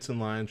 she gets in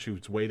line, she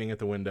was waiting at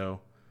the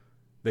window.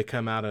 They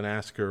come out and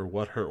ask her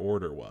what her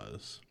order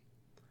was.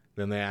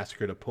 Then they ask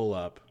her to pull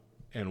up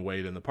and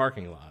wait in the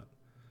parking lot.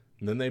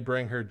 And then they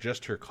bring her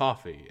just her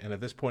coffee. And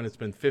at this point, it's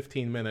been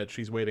 15 minutes.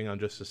 She's waiting on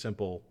just a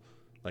simple,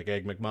 like,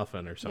 Egg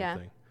McMuffin or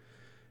something.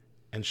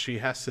 Yeah. And she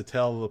has to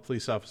tell the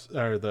police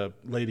officer, or the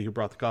lady who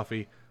brought the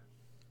coffee,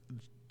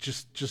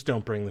 just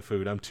don't bring the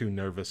food. I'm too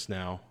nervous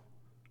now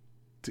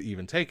to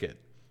even take it.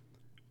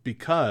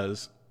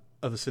 Because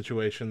of the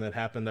situation that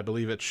happened, I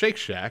believe, at Shake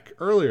Shack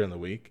earlier in the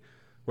week,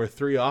 where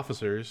 3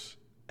 officers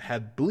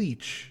had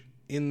bleach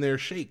in their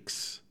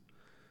shakes.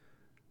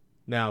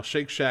 Now,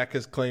 Shake Shack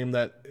has claimed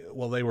that,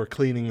 well, they were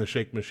cleaning the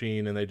shake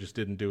machine and they just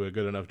didn't do a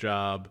good enough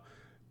job,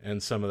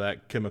 and some of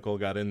that chemical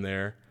got in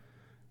there.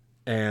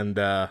 And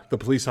the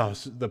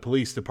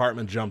police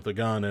department jumped the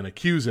gun and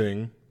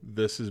accusing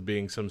this as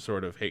being some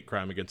sort of hate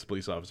crime against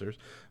police officers.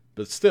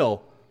 But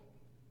still,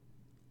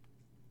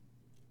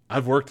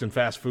 I've worked in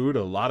fast food.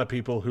 A lot of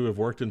people who have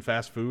worked in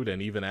fast food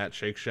and even at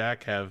Shake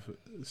Shack have.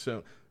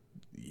 So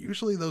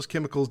usually those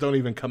chemicals don't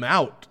even come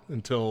out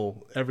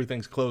until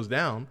everything's closed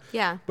down.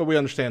 Yeah. But we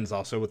understand it's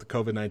also with the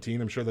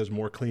COVID-19. I'm sure there's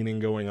more cleaning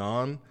going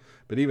on.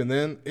 But even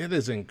then, it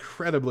is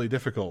incredibly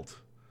difficult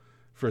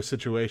for a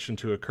situation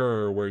to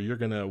occur where you're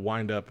going to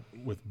wind up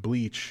with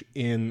bleach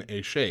in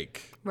a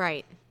shake.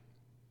 Right.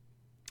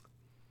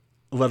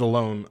 Let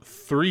alone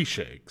 3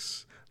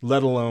 shakes.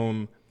 Let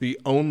alone the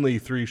only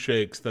 3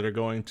 shakes that are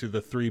going to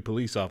the 3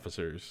 police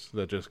officers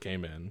that just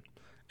came in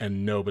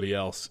and nobody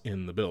else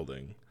in the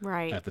building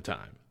at the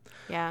time.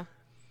 Yeah.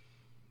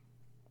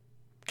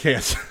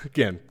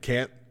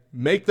 Can't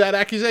make that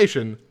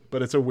accusation,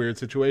 but it's a weird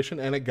situation,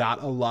 and it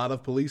got a lot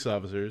of police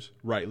officers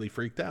rightly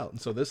freaked out.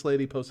 And so this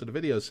lady posted a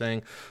video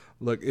saying,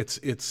 look,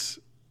 it's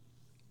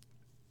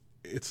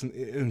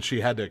and she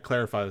had to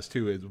clarify this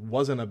too. It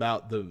wasn't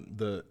about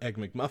the Egg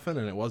McMuffin,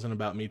 and it wasn't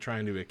about me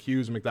trying to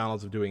accuse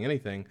McDonald's of doing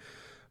anything.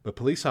 But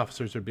police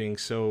officers are being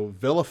so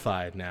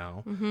vilified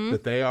now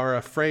that they are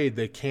afraid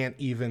they can't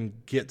even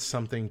get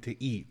something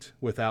to eat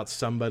without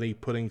somebody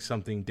putting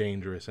something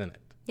dangerous in it.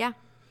 Yeah.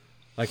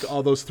 Like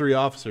all those 3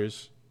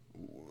 officers,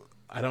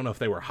 I don't know if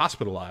they were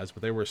hospitalized,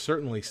 but they were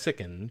certainly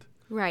sickened.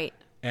 Right.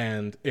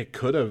 And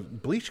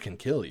bleach can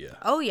kill you.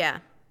 Oh, yeah.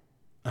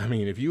 I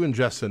mean, if you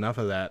ingest enough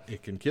of that,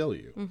 it can kill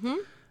you. Mm-hmm.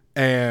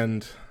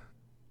 And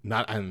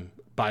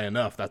by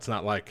enough, that's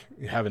not like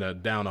having to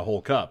down a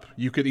whole cup.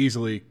 You could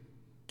easily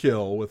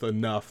kill with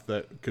enough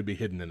that could be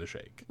hidden in a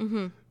shake.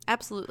 Mm-hmm.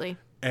 Absolutely.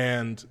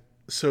 And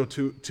so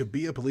to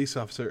be a police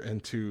officer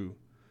and to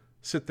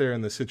sit there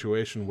in the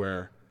situation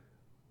where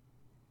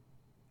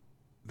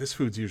this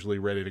food's usually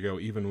ready to go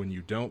even when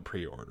you don't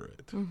pre-order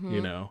it,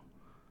 you know?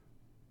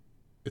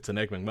 It's an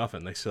Egg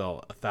McMuffin. They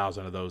sell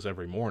 1,000 of those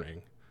every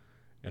morning.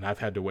 And I've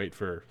had to wait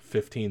for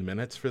 15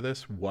 minutes for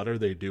this. What are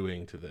they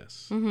doing to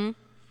this? Mm-hmm.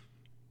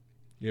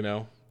 You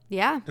know?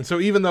 Yeah. And so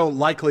even though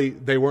likely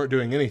they weren't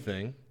doing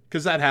anything,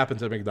 because that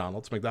happens at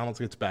McDonald's. McDonald's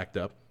gets backed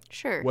up.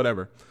 Sure.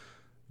 Whatever.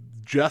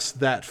 Just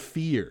that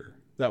fear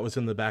that was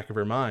in the back of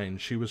her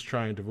mind, she was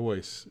trying to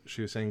voice.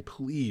 She was saying,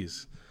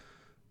 please,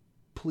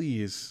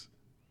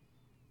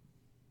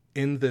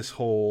 in this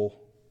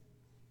whole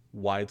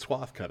wide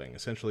swath cutting,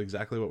 essentially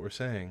exactly what we're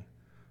saying.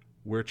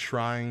 We're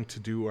trying to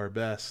do our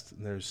best.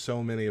 And there's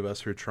so many of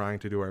us who are trying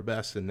to do our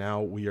best, and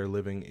now we are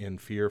living in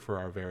fear for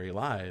our very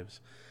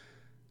lives.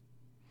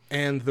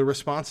 And the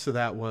response to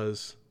that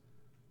was,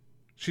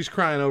 she's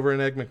crying over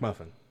an Egg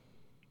McMuffin.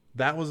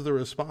 That was the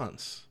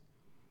response.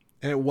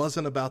 And it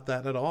wasn't about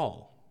that at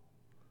all.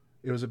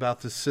 It was about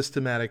the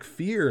systematic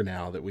fear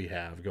now that we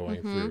have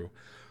going through,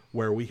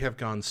 where we have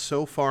gone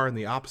so far in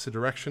the opposite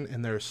direction,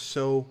 and there are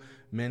so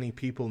many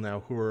people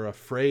now who are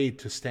afraid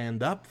to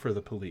stand up for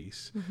the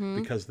police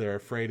because they're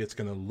afraid it's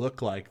going to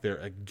look like they're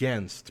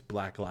against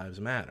Black Lives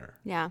Matter.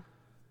 Yeah.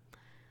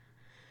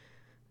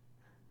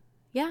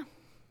 Yeah.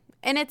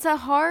 And it's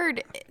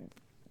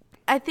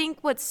I think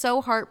what's so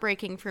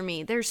heartbreaking for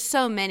me, there's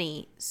so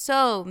many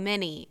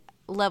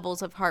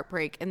levels of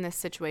heartbreak in this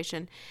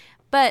situation.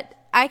 But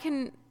I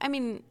can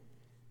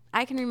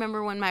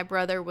remember when my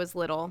brother was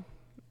little.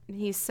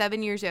 He's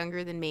 7 years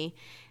younger than me.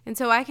 And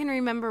so I can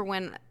remember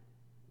when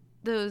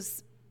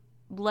those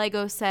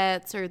Lego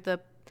sets or the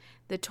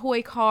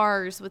toy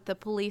cars with the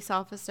police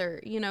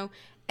officer, you know,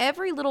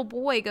 every little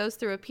boy goes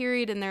through a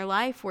period in their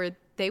life where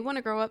they want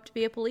to grow up to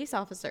be a police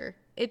officer.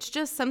 It's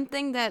just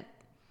something that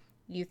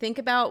you think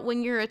about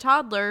when you're a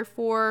toddler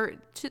for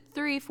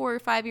 3, 4, or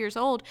 5 years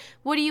old.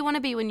 What do you want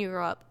to be when you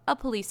grow up? A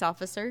police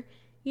officer,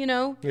 you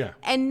know? Yeah.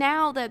 And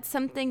now that's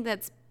something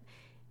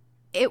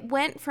it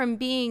went from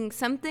being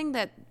something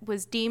that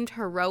was deemed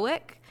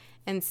heroic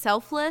and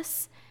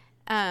selfless,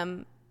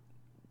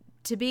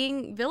 to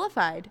being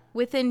vilified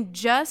within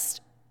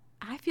just,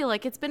 I feel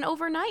like it's been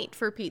overnight,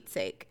 for Pete's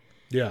sake.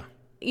 Yeah.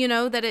 You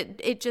know, that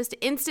it just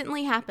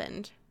instantly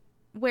happened,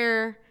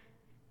 where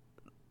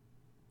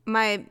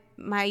my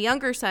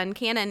younger son,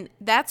 Cannon,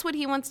 that's what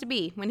he wants to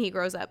be when he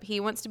grows up. He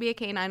wants to be a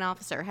canine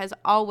officer, has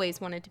always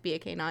wanted to be a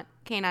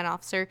canine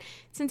officer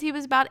since he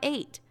was about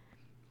 8.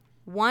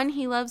 1,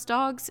 he loves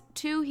dogs.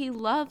 2, he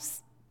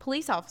loves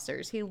police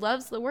officers. He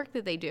loves the work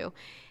that they do.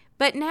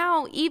 But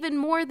now, even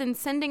more than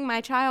sending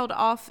my child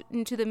off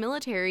into the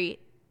military,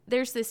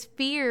 there's this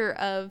fear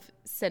of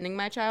sending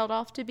my child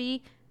off to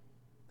be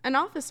an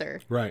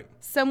officer. Right.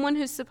 Someone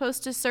who's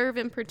supposed to serve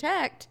and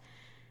protect.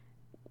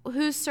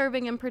 Who's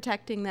serving and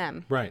protecting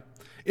them? Right.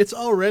 It's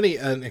already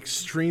an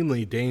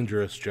extremely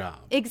dangerous job.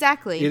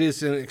 Exactly. It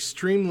is an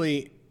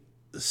extremely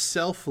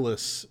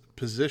selfless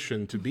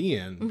position to be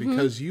in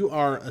because you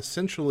are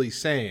essentially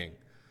saying,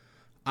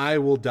 I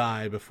will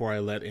die before I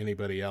let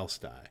anybody else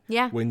die.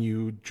 Yeah. When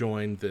you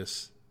join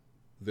these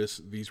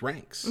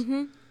ranks.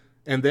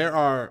 And there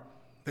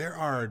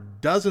are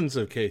dozens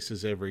of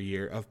cases every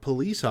year of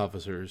police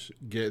officers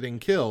getting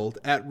killed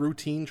at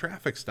routine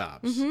traffic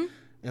stops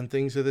and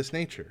things of this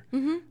nature.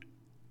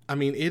 I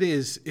mean, it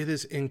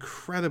is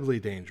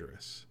incredibly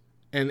dangerous.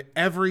 And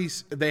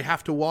they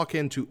have to walk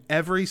into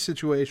every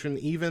situation,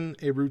 even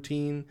a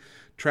routine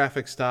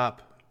traffic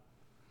stop,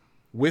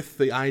 with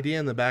the idea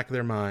in the back of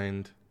their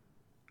mind,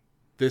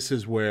 this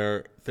is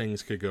where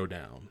things could go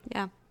down.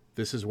 Yeah.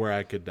 This is where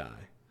I could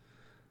die.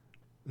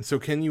 And so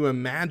can you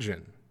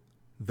imagine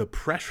the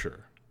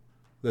pressure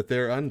that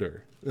they're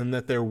under and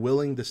that they're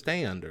willing to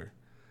stay under?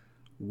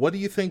 What do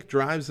you think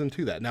drives them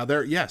to that? Now,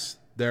 there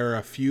are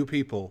a few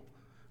people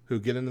who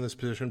get into this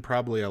position,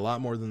 probably a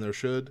lot more than there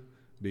should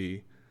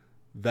be,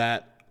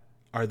 that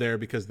are there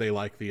because they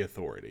like the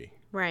authority.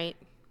 Right.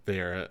 They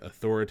are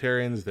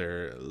authoritarians.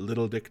 They're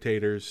little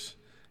dictators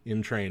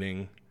in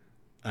training.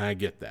 I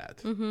get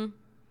that.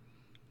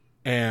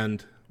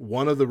 And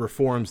one of the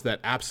reforms that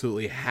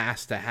absolutely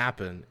has to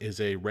happen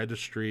is a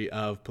registry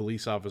of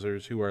police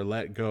officers who are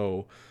let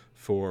go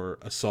for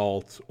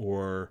assault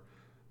or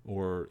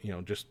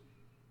just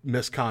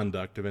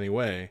misconduct of any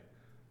way,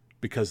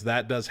 because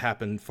that does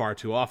happen far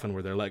too often,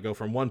 where they're let go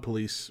from one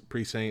police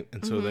precinct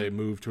and so they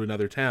move to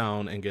another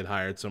town and get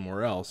hired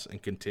somewhere else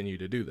and continue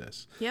to do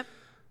this. Yep.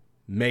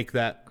 Make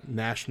that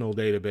national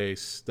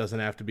database. Doesn't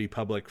have to be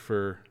public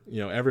for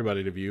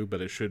everybody to view, but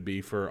it should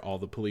be for all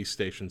the police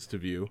stations to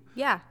view.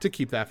 Yeah. To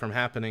keep that from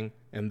happening,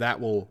 and that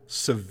will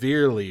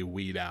severely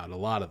weed out a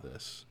lot of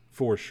this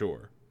for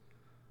sure.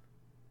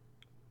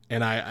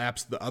 And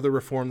the other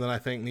reform that I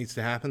think needs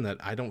to happen that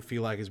I don't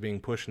feel like is being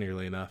pushed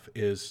nearly enough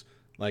is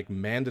like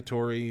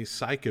mandatory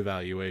psych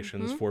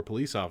evaluations for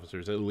police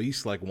officers, at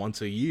least like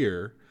once a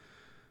year,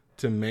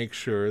 to make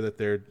sure that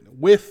they're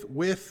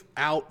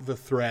without the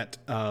threat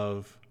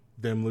of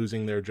them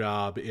losing their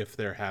job if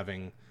they're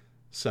having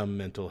some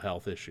mental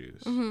health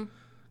issues.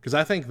 Because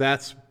I think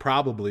that's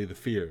probably the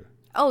fear.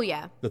 Oh,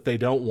 yeah. That they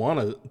don't want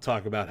to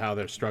talk about how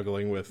they're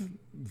struggling with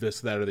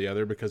this, that, or the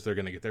other because they're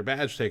going to get their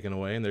badge taken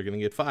away and they're going to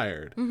get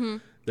fired.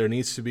 There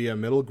needs to be a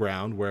middle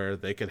ground where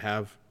they could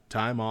have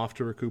time off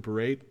to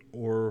recuperate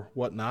or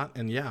whatnot.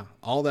 And yeah,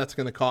 all that's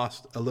going to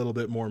cost a little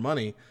bit more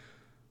money.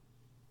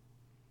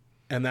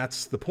 And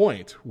that's the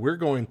point.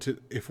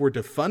 If we're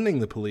defunding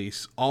the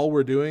police, all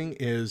we're doing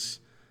is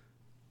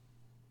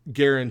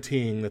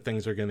guaranteeing that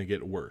things are going to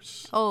get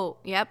worse. Oh,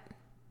 yep.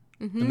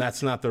 And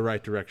that's not the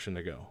right direction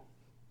to go.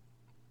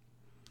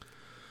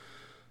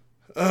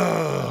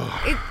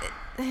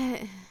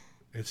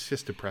 It's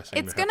just depressing.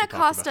 It's going to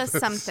cost us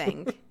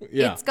something.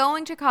 Yeah. It's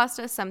going to cost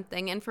us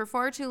something. And for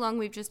far too long,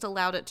 we've just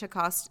allowed it to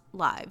cost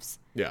lives.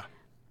 Yeah.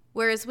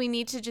 Whereas we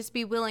need to just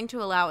be willing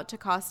to allow it to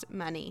cost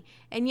money.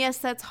 And yes,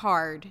 that's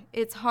hard.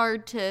 It's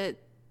hard to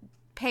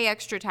pay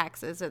extra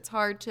taxes. It's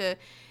hard to,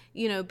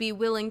 be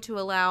willing to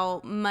allow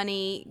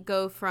money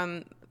go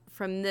from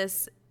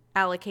this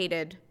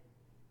allocated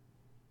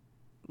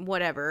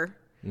whatever,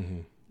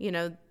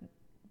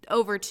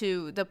 over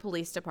to the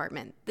police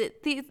department.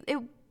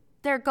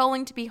 They're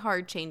going to be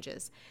hard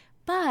changes.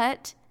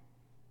 But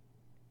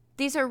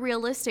these are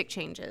realistic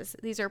changes.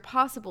 These are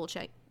possible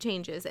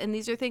changes. And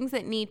these are things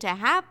that need to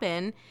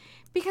happen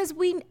because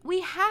we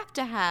have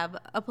to have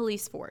a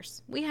police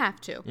force. We have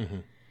to.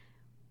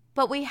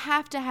 But we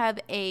have to have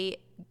a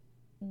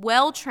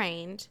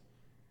well-trained,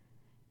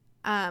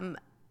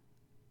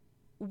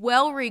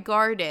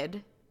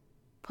 well-regarded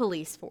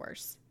police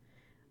force.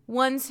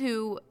 Ones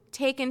who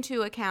take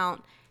into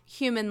account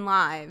human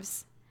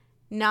lives,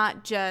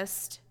 not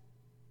just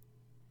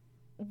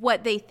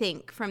what they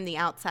think from the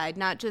outside,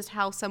 not just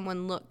how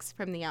someone looks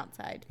from the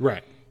outside.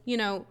 Right.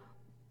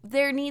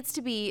 There needs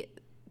to be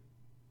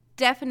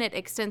definite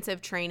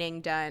extensive training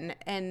done.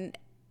 And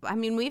I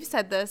mean, we've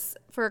said this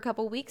for a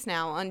couple weeks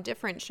now on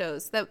different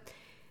shows that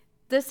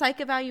the psych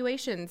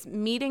evaluations,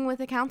 meeting with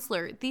a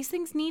counselor, these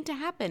things need to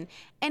happen.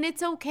 And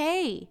it's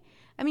okay.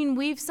 I mean,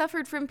 we've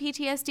suffered from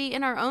PTSD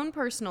in our own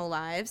personal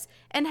lives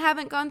and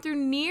haven't gone through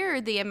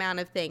near the amount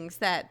of things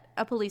that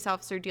a police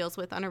officer deals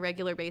with on a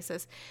regular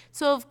basis.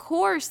 So, of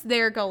course,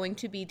 they're going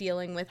to be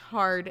dealing with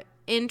hard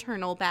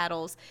internal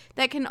battles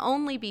that can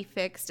only be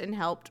fixed and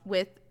helped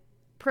with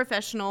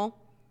professional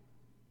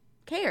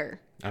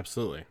care.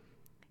 Absolutely.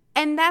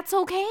 And that's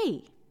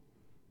okay.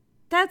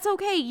 That's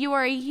okay. You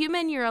are a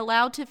human. You're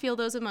allowed to feel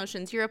those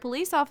emotions. You're a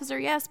police officer,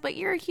 yes, but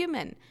you're a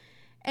human.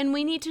 And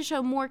we need to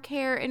show more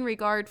care and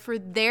regard for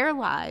their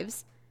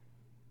lives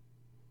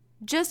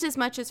just as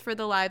much as for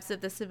the lives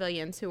of the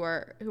civilians who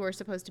are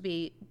supposed to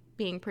be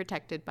being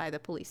protected by the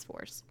police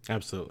force.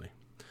 Absolutely.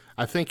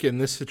 I think in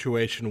this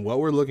situation, what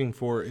we're looking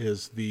for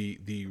is the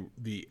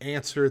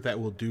answer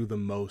that will do the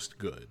most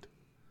good.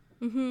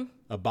 Mm-hmm.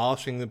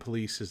 Abolishing the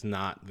police is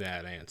not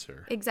that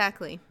answer.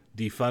 Exactly.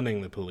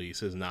 Defunding the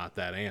police is not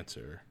that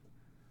answer.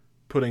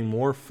 Putting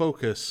more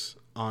focus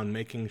on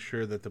making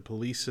sure that the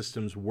police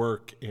systems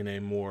work in a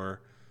more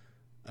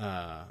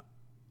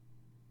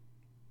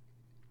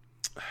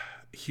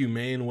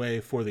humane way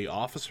for the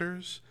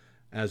officers,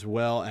 as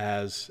well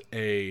as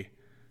a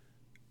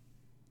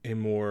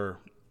more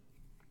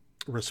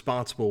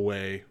responsible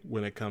way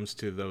when it comes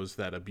to those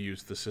that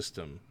abuse the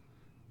system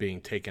being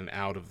taken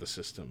out of the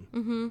system.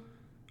 Mm-hmm.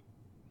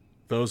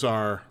 Those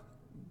are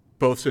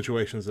both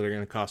situations that are going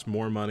to cost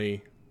more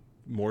money,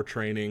 more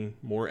training,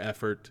 more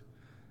effort,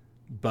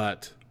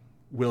 but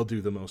will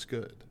do the most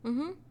good.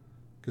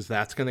 Because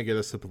that's going to get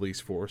us the police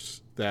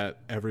force that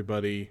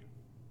everybody,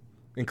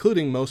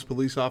 including most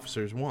police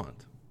officers,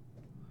 want.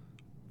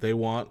 They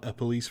want a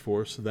police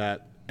force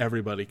that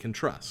everybody can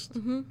trust.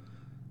 Mm-hmm.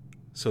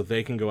 So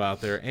they can go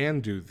out there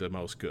and do the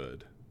most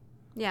good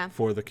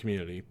for the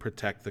community,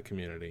 protect the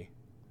community,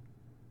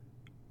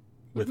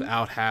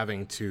 without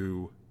having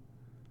to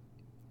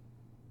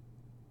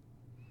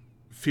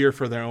fear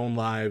for their own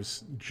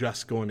lives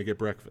just going to get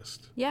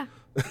breakfast. Yeah.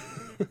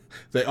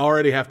 They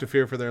already have to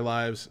fear for their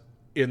lives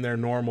in their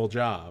normal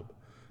job,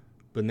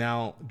 but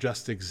now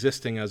just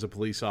existing as a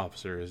police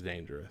officer is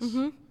dangerous.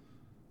 Mm-hmm.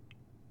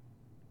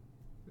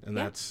 And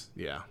that's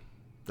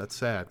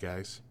sad,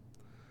 guys.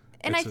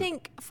 And I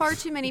think far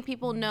too many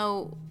people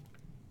know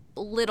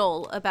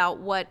little about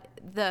what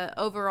the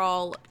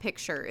overall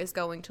picture is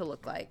going to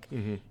look like.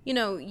 Mm-hmm. You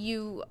know,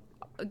 you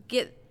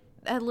get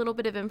a little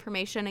bit of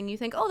information and you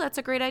think, oh, that's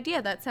a great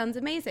idea. That sounds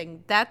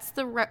amazing. That's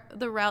the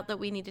route that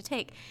we need to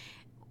take.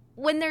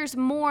 When there's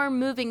more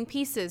moving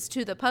pieces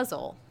to the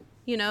puzzle,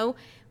 you know,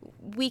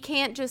 we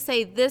can't just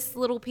say this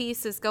little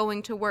piece is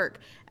going to work.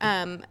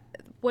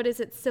 What is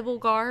it, Civil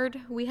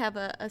Guard? We have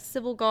a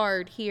Civil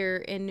Guard here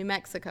in New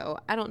Mexico.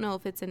 I don't know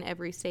if it's in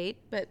every state,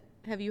 but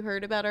have you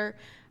heard about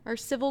our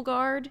Civil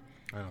Guard?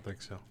 I don't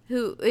think so.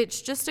 It's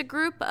just a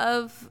group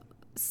of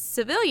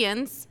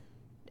civilians,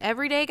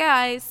 everyday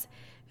guys,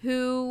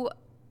 who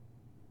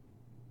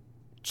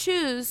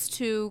choose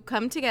to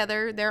come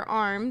together. They're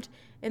armed,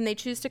 and they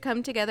choose to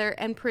come together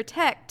and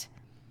protect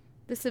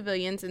the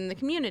civilians in the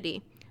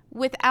community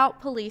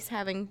without police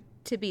having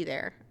to be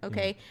there,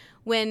 okay?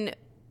 When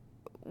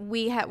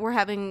we're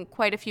having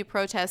quite a few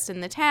protests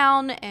in the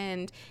town,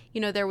 and,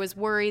 you know, there was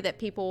worry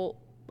that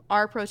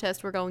our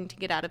protests were going to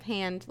get out of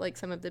hand like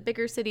some of the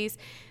bigger cities.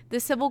 The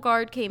Civil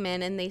Guard came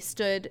in, and they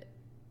stood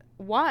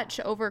watch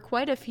over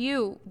quite a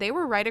few. They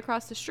were right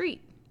across the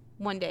street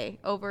one day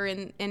over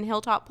in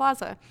Hilltop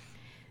Plaza.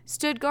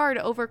 Stood guard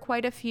over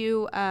quite a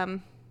few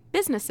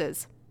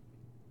businesses.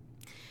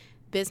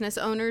 Business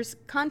owners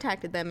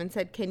contacted them and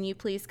said, can you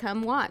please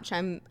come watch?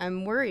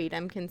 I'm worried.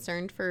 I'm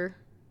concerned for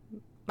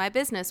my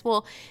business.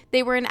 Well,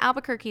 they were in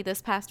Albuquerque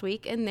this past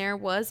week, and there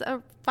was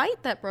a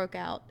fight that broke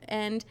out.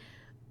 And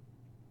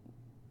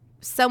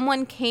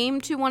someone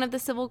came to one of the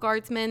civil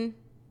guardsmen,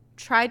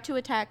 tried to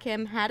attack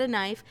him, had a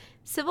knife.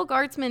 Civil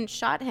guardsman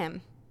shot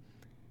him.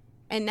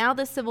 And now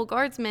the civil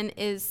guardsman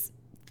is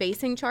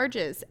facing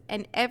charges.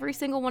 And every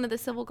single one of the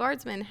civil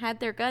guardsmen had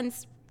their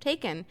guns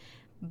taken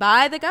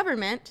by the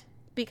government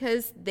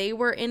because they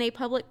were in a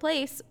public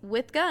place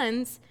with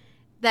guns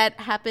that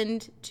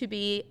happened to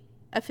be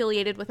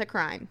affiliated with a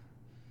crime.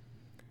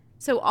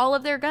 So all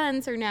of their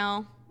guns are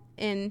now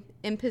in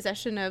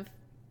possession of,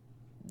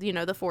 you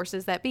know, the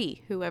forces that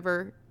be,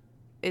 whoever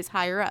is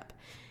higher up.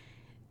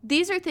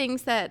 These are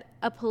things that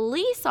a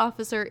police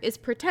officer is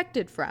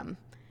protected from.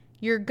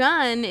 Your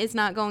gun is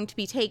not going to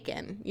be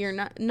taken.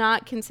 You're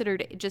not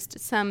considered just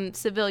some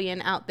civilian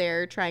out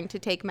there trying to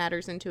take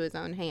matters into his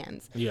own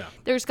hands. Yeah.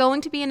 There's going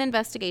to be an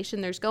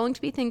investigation. There's going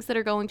to be things that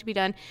are going to be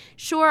done.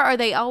 Sure, are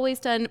they always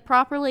done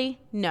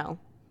properly? No.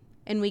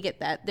 And we get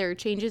that. There are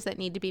changes that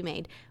need to be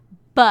made.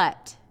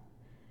 But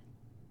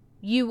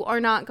you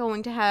are not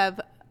going to have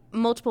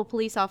multiple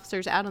police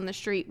officers out on the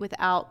street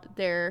without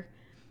their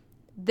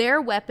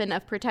weapon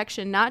of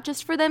protection, not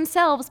just for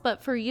themselves,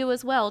 but for you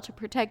as well, to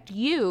protect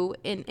you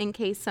in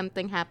case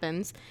something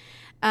happens,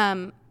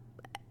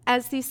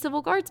 as these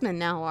civil guardsmen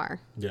now are.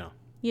 Yeah.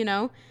 You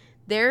know,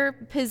 their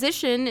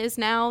position is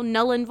now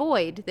null and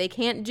void. They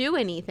can't do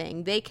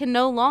anything. They can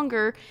no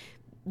longer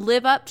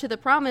live up to the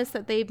promise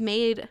that they've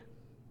made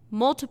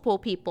multiple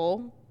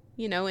people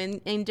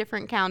in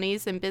different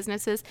counties and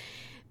businesses,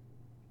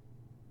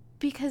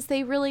 because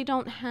they really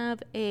don't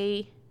have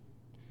a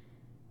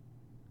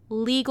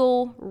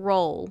legal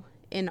role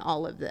in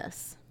all of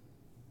this.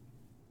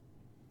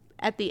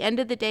 At the end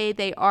of the day,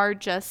 they are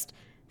just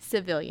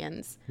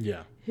civilians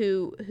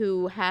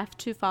who have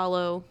to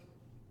follow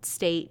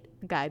state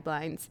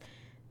guidelines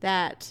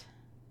that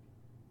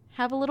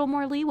have a little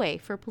more leeway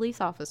for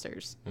police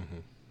officers.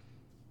 Mm-hmm.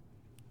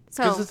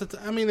 So,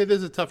 it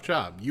is a tough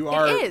job. You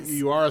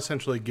are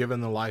essentially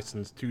given the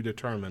license to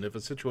determine if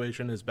a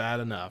situation is bad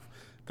enough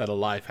that a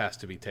life has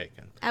to be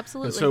taken.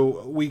 Absolutely. And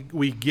so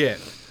we get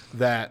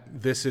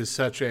that this is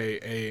such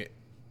an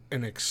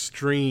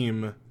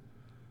extreme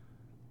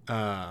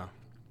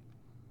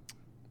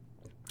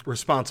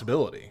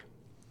responsibility,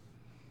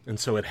 and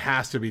so it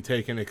has to be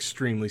taken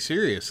extremely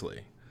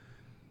seriously.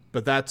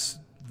 But that's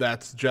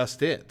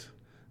just it.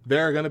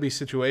 There are going to be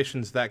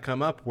situations that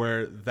come up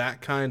where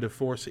that kind of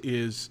force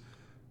is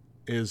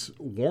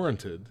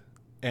warranted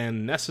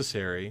and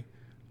necessary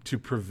to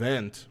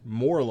prevent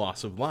more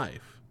loss of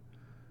life.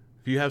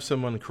 If you have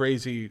someone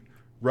crazy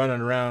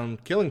running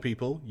around killing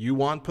people, you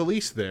want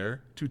police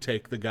there to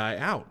take the guy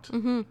out.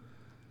 Mm-hmm.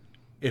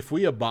 If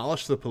we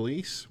abolish the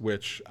police,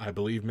 which I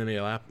believe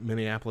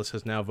Minneapolis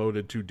has now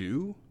voted to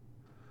do,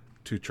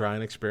 to try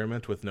and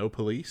experiment with no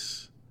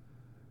police,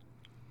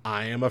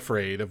 I am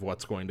afraid of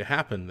what's going to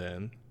happen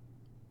then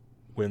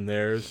when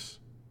there's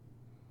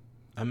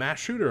a mass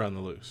shooter on the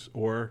loose,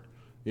 or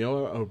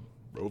a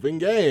roving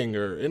gang,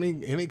 or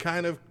any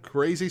kind of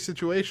crazy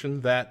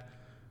situation that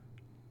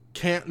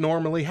can't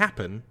normally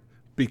happen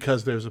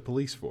because there's a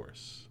police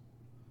force.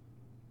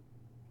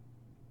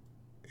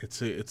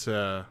 It's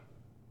a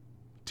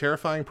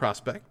terrifying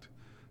prospect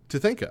to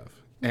think of.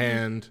 Mm-hmm.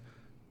 And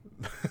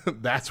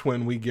that's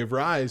when we give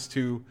rise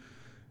to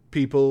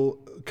people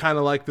kind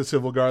of like the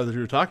Civil Guard that you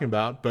were talking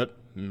about, but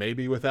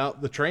maybe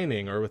without the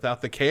training, or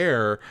without the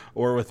care,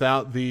 or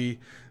without the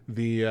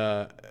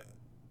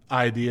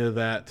idea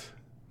that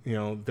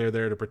they're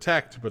there to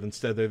protect, but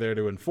instead they're there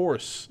to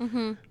enforce.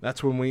 Mm-hmm.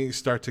 That's when we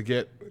start to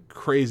get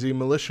crazy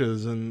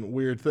militias and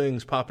weird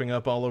things popping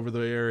up all over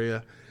the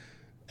area.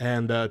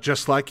 And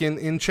just like in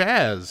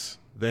Chaz,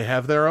 they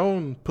have their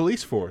own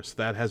police force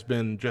that has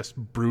been just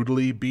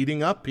brutally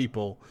beating up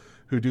people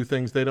who do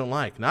things they don't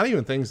like. Not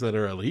even things that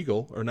are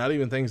illegal, or not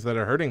even things that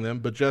are hurting them,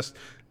 but just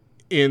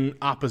in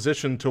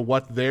opposition to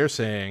what they're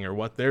saying, or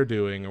what they're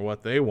doing, or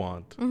what they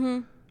want. Mm-hmm.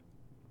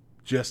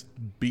 Just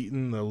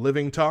beating the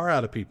living tar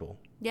out of people.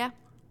 Yeah.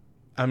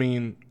 I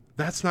mean,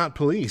 that's not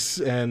police,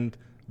 and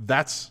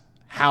that's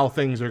how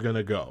things are going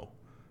to go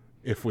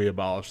if we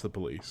abolish the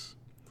police.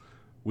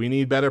 We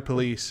need better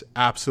police,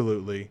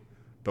 absolutely,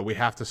 but we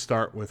have to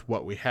start with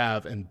what we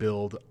have and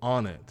build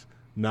on it,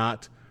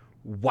 not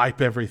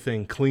wipe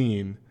everything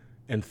clean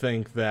and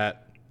think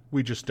that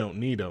we just don't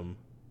need them,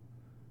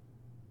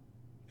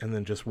 and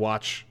then just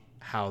watch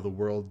how the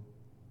world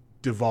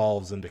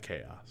devolves into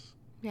chaos.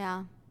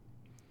 Yeah.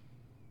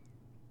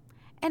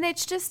 And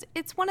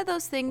it's one of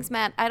those things,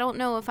 Matt. I don't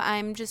know if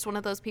I'm just one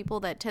of those people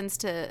that tends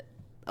to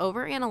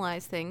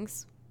overanalyze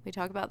things. We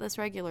talk about this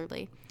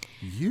regularly.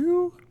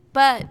 You?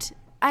 But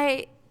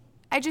I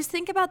just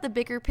think about the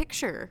bigger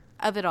picture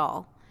of it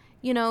all.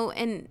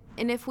 And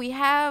if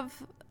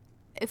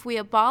we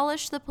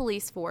abolish the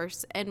police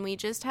force and we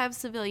just have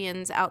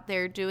civilians out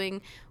there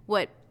doing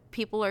what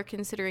people are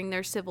considering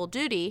their civil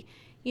duty,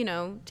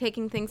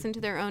 taking things into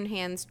their own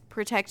hands,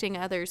 protecting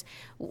others.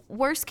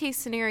 Worst case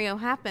scenario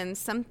happens,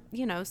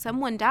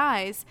 someone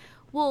dies.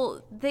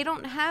 Well, they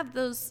don't have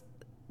those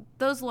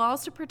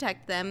laws to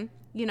protect them.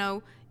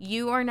 You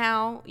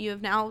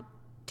have now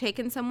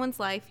taken someone's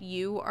life.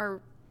 You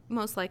are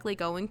most likely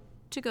going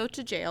to go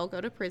to jail,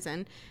 go to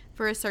prison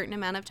for a certain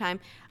amount of time.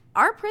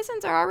 Our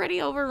prisons are already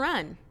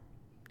overrun.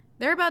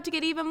 They're about to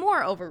get even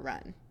more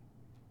overrun.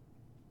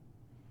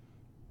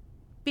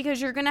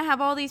 Because you're going to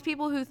have all these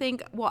people who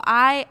think, well,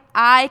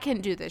 I can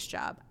do this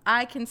job.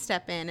 I can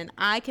step in and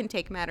I can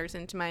take matters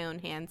into my own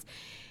hands.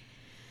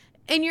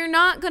 And you're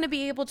not going to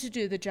be able to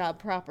do the job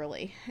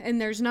properly. And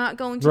there's not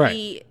going to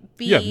be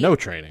You have no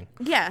training.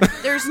 Yeah.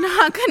 There's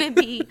not going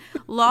to be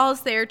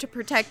laws there to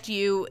protect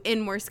you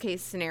in worst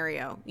case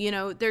scenario.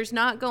 There's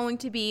not going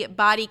to be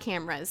body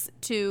cameras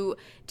to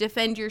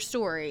defend your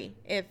story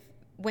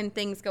when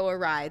things go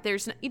awry. Do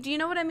you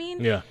know what I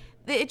mean? Yeah.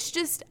 It's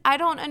just, I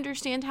don't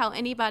understand how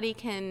anybody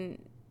can.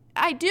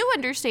 I do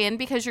understand,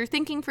 because you're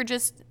thinking for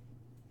just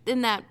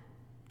in that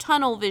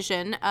tunnel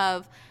vision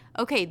of,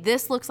 okay,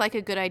 this looks like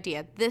a good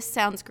idea. This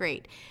sounds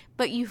great.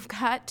 But you've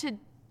got to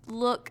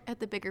look at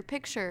the bigger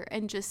picture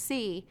and just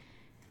see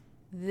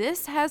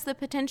this has the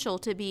potential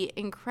to be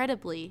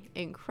incredibly,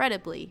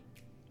 incredibly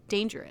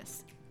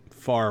dangerous.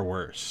 Far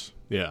worse.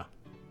 Yeah.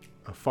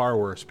 A far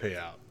worse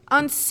payout.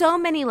 On so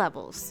many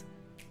levels.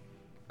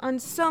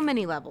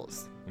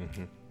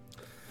 Mm-hmm.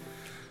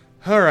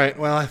 All right.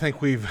 Well, I think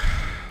we've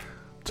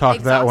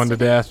talked that one to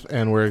death,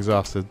 and we're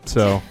exhausted.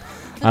 So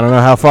I don't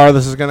know how far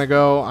this is going to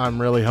go. I'm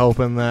really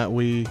hoping that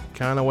we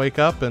kind of wake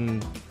up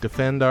and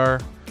defend our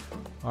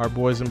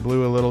boys in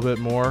blue a little bit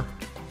more.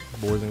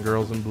 boys and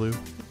girls in blue.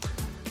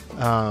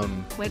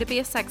 Way to be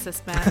a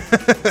sexist,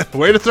 Matt.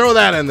 Way to throw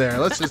that in there.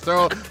 Let's just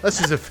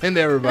offend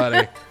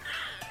everybody.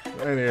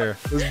 Right here.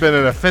 This has been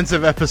an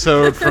offensive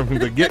episode from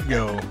the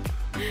get-go.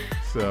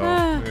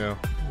 So,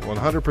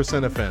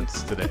 100%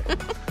 offense today.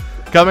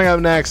 Coming up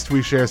next,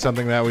 we share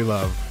something that we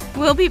love.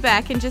 We'll be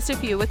back in just a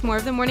few with more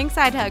of the Morning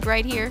Side Hug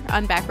right here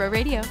on Back Row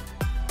Radio.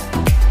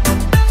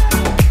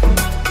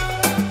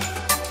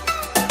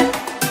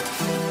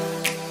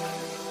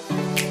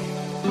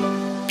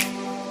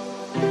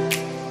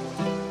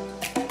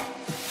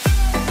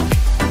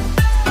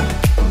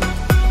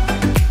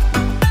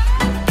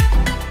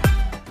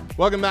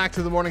 Welcome back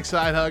to the Morning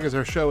Side Hug as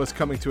our show is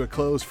coming to a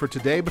close for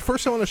today. But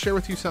first I want to share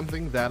with you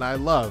something that I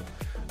love.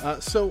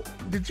 So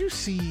did you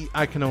see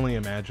I Can Only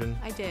Imagine?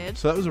 I did.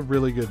 So that was a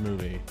really good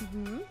movie.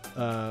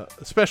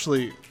 Mm-hmm.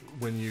 Especially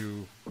when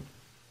you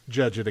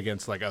judge it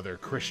against like other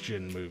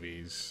Christian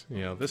movies.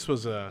 You know, this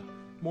was a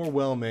more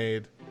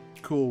well-made,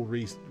 cool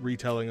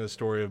retelling of the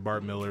story of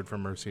Bart Millard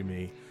from Mercy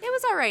Me. It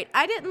was all right.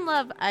 I didn't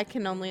love I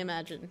Can Only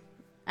Imagine.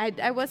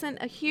 I wasn't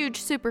a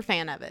huge super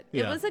fan of it.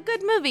 Yeah. It was a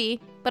good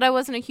movie, but I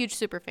wasn't a huge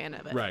super fan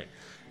of it. Right.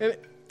 And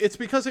it's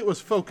because it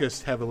was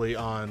focused heavily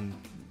on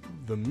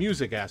the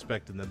music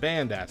aspect and the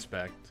band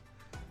aspect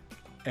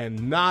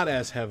and not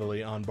as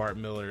heavily on Bart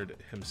Millard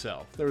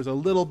himself. There was a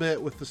little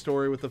bit with the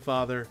story with the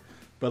father,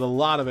 but a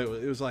lot of it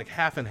was like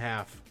half and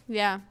half.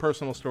 Yeah.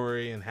 Personal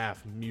story and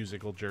half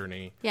musical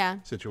journey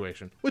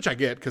situation, which I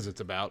get because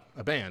it's about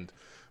a band.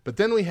 But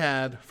then we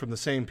had, from the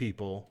same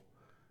people,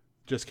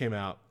 just came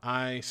out,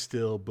 I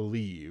Still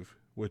Believe,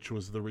 which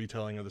was the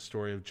retelling of the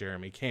story of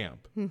Jeremy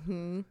Camp.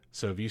 Mm-hmm.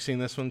 So have you seen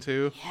this one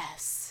too?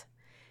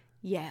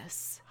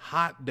 Yes.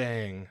 Hot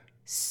dang.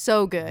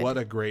 So good. What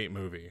a great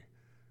movie.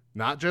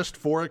 Not just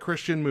for a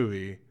Christian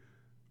movie,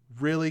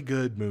 really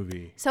good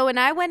movie. So when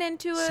I went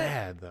into it...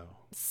 Sad, though.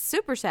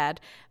 Super sad.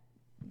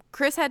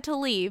 Chris had to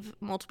leave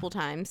multiple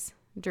times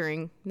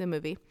during the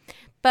movie.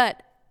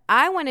 But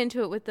I went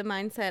into it with the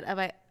mindset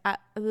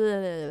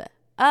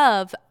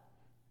of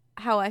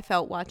how I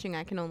felt watching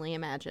I Can Only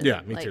Imagine.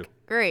 Yeah, me too.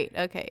 Great,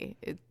 okay.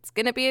 It's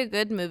going to be a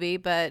good movie,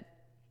 but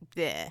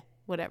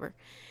whatever.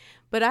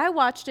 But I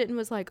watched it and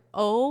was like,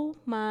 oh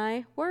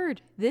my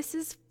word, this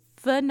is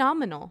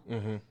phenomenal.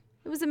 Mm-hmm.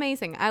 It was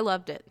amazing. I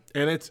loved it.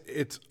 And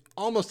it's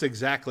almost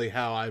exactly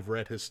how I've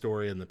read his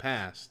story in the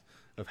past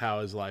of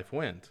how his life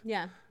went.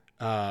 Yeah.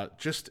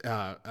 Just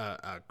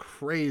a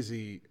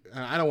crazy,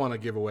 I don't want to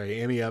give away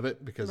any of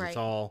it because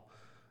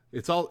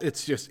it's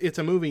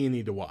a movie you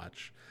need to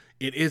watch.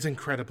 It is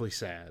incredibly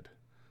sad.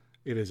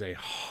 It is a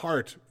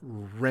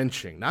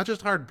heart-wrenching, not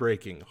just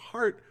heartbreaking,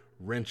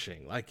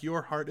 heart-wrenching. Like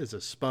your heart is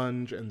a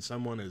sponge and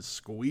someone is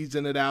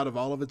squeezing it out of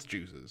all of its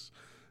juices.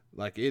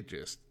 Like it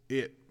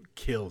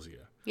kills you.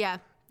 Yeah.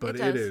 But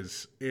it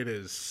is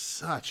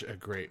such a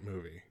great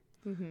movie.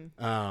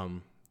 Mm-hmm.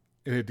 And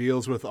it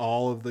deals with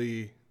all of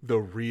the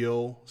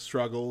real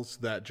struggles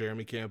that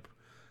Jeremy Camp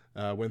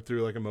went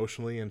through, like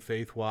emotionally and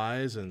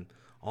faith-wise, and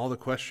all the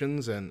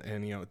questions. And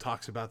it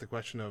talks about the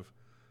question of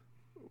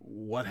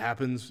what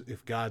happens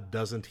if God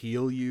doesn't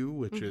heal you,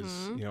 which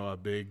mm-hmm. is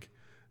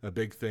a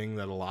big thing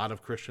that a lot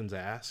of Christians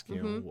ask.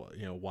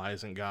 Mm-hmm. Why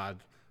isn't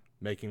God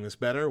making this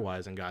better? Why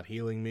isn't God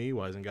healing me?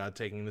 Why isn't God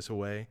taking this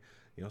away?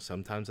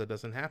 Sometimes that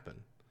doesn't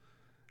happen,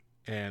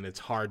 and it's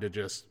hard to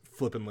just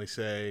flippantly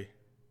say,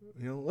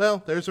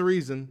 well, there's a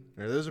reason,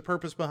 or there's a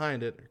purpose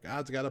behind it, or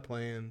God's got a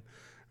plan,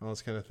 all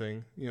this kind of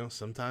thing.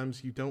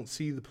 Sometimes you don't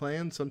see the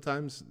plan.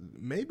 Sometimes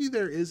maybe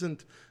there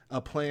isn't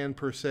a plan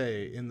per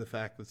se in the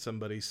fact that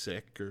somebody's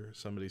sick or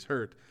somebody's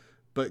hurt,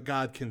 but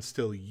God can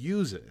still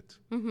use it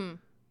mm-hmm.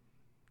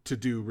 to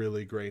do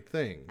really great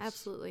things.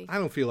 Absolutely. I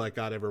don't feel like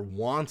God ever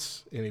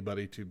wants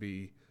anybody to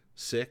be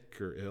sick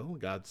or ill.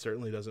 God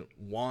certainly doesn't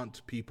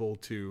want people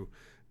to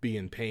be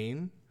in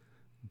pain,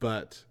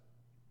 but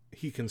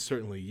he can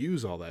certainly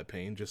use all that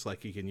pain, just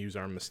like he can use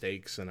our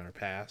mistakes and our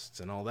pasts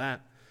and all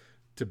that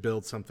to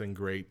build something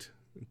great,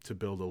 to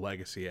build a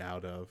legacy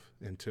out of,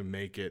 and to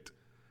make it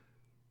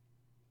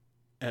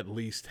at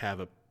least have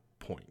a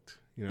point.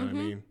 You know mm-hmm.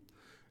 what I mean?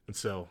 And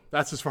so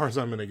that's as far as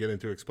I'm going to get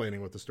into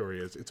explaining what the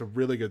story is. It's a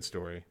really good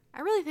story.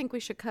 I really think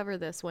we should cover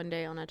this one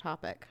day on a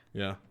topic.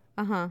 Yeah.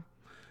 Uh-huh.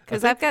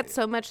 Because I've got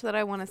so much that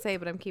I want to say,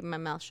 but I'm keeping my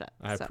mouth shut.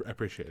 I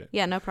appreciate it.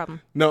 Yeah, no problem.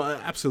 No,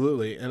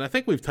 absolutely. And I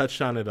think we've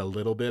touched on it a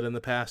little bit in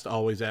the past,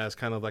 always as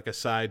kind of like a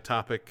side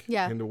topic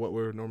into what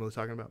we're normally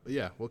talking about. But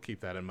yeah, we'll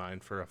keep that in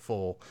mind for a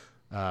full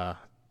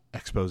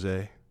expose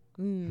in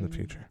the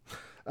future.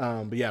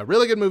 But yeah,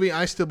 really good movie.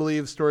 I Still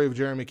Believe, the story of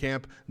Jeremy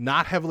Camp.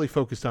 Not heavily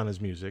focused on his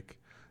music.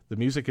 The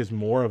music is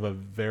more of a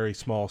very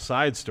small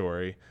side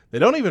story. They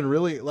don't even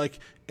really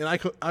and I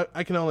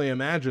can only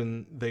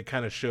imagine they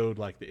kind of showed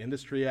like the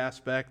industry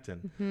aspect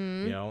and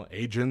mm-hmm.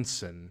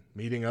 Agents and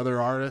meeting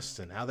other artists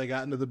and how they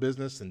got into the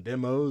business and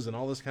demos and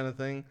all this kind of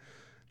thing.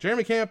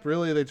 Jeremy Camp,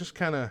 really, they just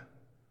kind of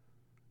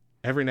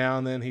every now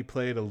and then he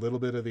played a little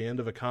bit of the end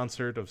of a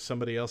concert of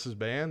somebody else's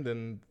band,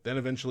 and then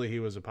eventually he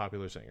was a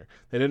popular singer.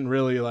 They didn't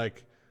really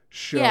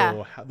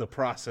show the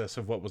process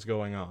of what was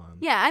going on.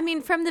 Yeah, I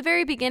mean, from the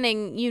very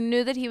beginning, you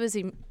knew that he was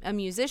a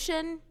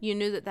musician. You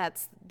knew that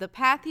that's the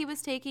path he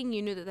was taking.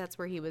 You knew that that's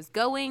where he was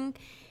going.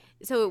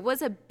 So it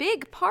was a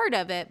big part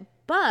of it,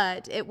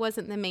 but it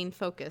wasn't the main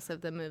focus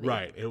of the movie.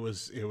 Right. It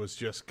was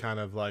just kind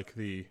of like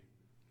the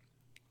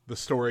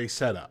story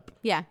setup.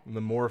 Yeah. And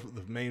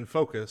the main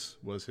focus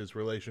was his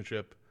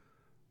relationship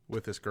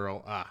with this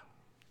girl.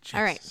 Geez,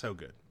 all right. So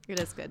good. It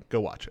is good. Go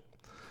watch it.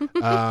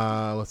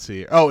 Let's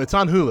see. Oh, it's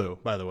on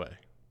Hulu, by the way.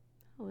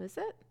 Oh, is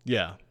it?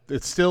 Yeah.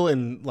 It's still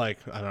in, like,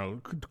 I don't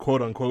know,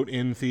 quote unquote,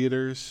 in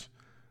theaters.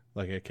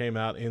 Like, it came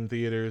out in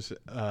theaters,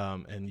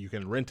 and you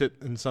can rent it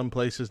in some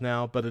places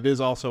now, but it is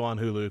also on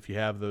Hulu. If you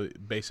have the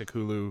basic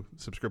Hulu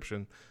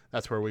subscription,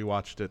 that's where we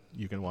watched it.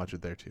 You can watch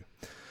it there too.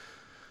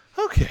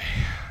 Okay.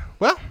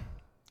 Well,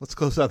 let's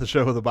close out the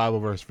show with a Bible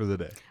verse for the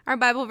day. Our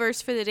Bible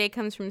verse for the day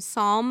comes from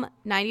Psalm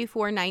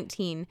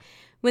 94:19.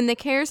 When the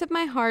cares of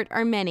my heart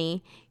are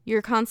many,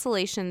 your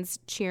consolations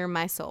cheer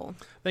my soul.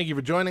 Thank you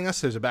for joining us.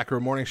 There's a Back Row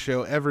Morning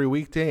Show every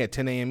weekday at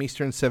 10 a.m.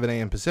 Eastern, 7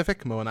 a.m.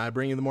 Pacific. Mo and I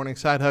bring you the Morning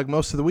Side Hug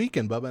most of the week,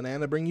 and Bubba and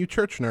Anna bring you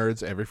Church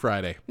Nerds every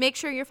Friday. Make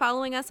sure you're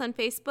following us on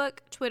Facebook,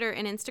 Twitter,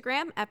 and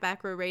Instagram at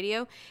Back Row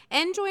Radio,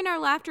 and join our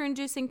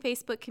laughter-inducing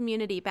Facebook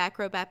community, Back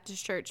Row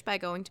Baptist Church, by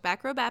going to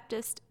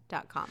backrowbaptist.com.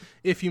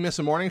 If you miss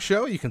a morning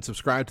show, you can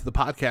subscribe to the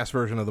podcast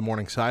version of the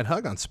Morning Side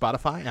Hug on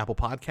Spotify, Apple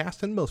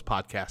Podcast, and most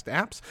podcast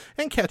apps,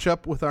 and catch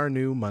up with our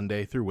new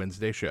Monday through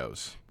Wednesday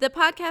shows. The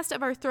podcast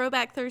of our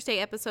Throwback Thursday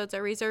episodes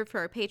are reserved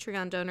for our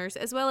Patreon donors,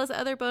 as well as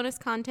other bonus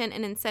content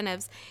and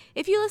incentives.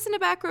 If you listen to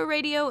Back Row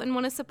Radio and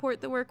want to support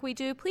the work we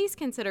do, please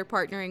consider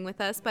partnering with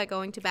us by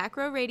going to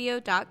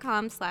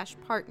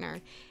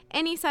backrowradio.com/partner.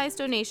 Any size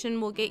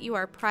donation will get you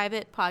our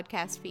private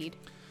podcast feed.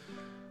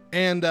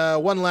 And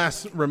one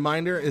last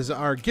reminder is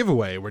our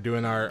giveaway. We're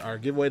doing our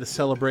giveaway to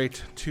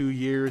celebrate 2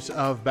 years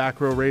of Back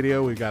Row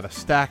Radio. We've got a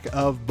stack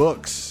of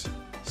books.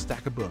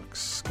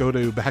 Go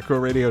to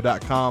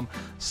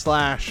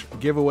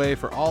backrowradio.com/giveaway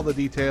for all the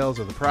details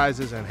of the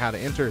prizes and how to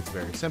enter. It's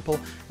very simple.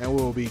 And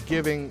we'll be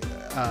giving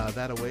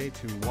that away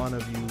to one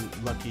of you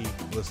lucky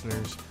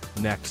listeners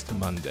next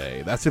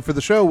Monday. That's it for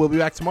the show. We'll be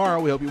back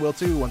tomorrow. We hope you will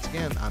too. Once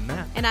again, I'm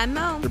Matt. And I'm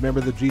Mo.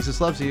 Remember that Jesus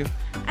loves you.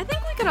 I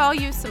think we could all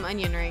use some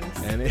onion rings.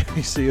 And if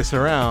you see us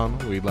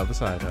around, we'd love a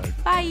side hug.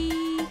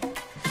 Bye.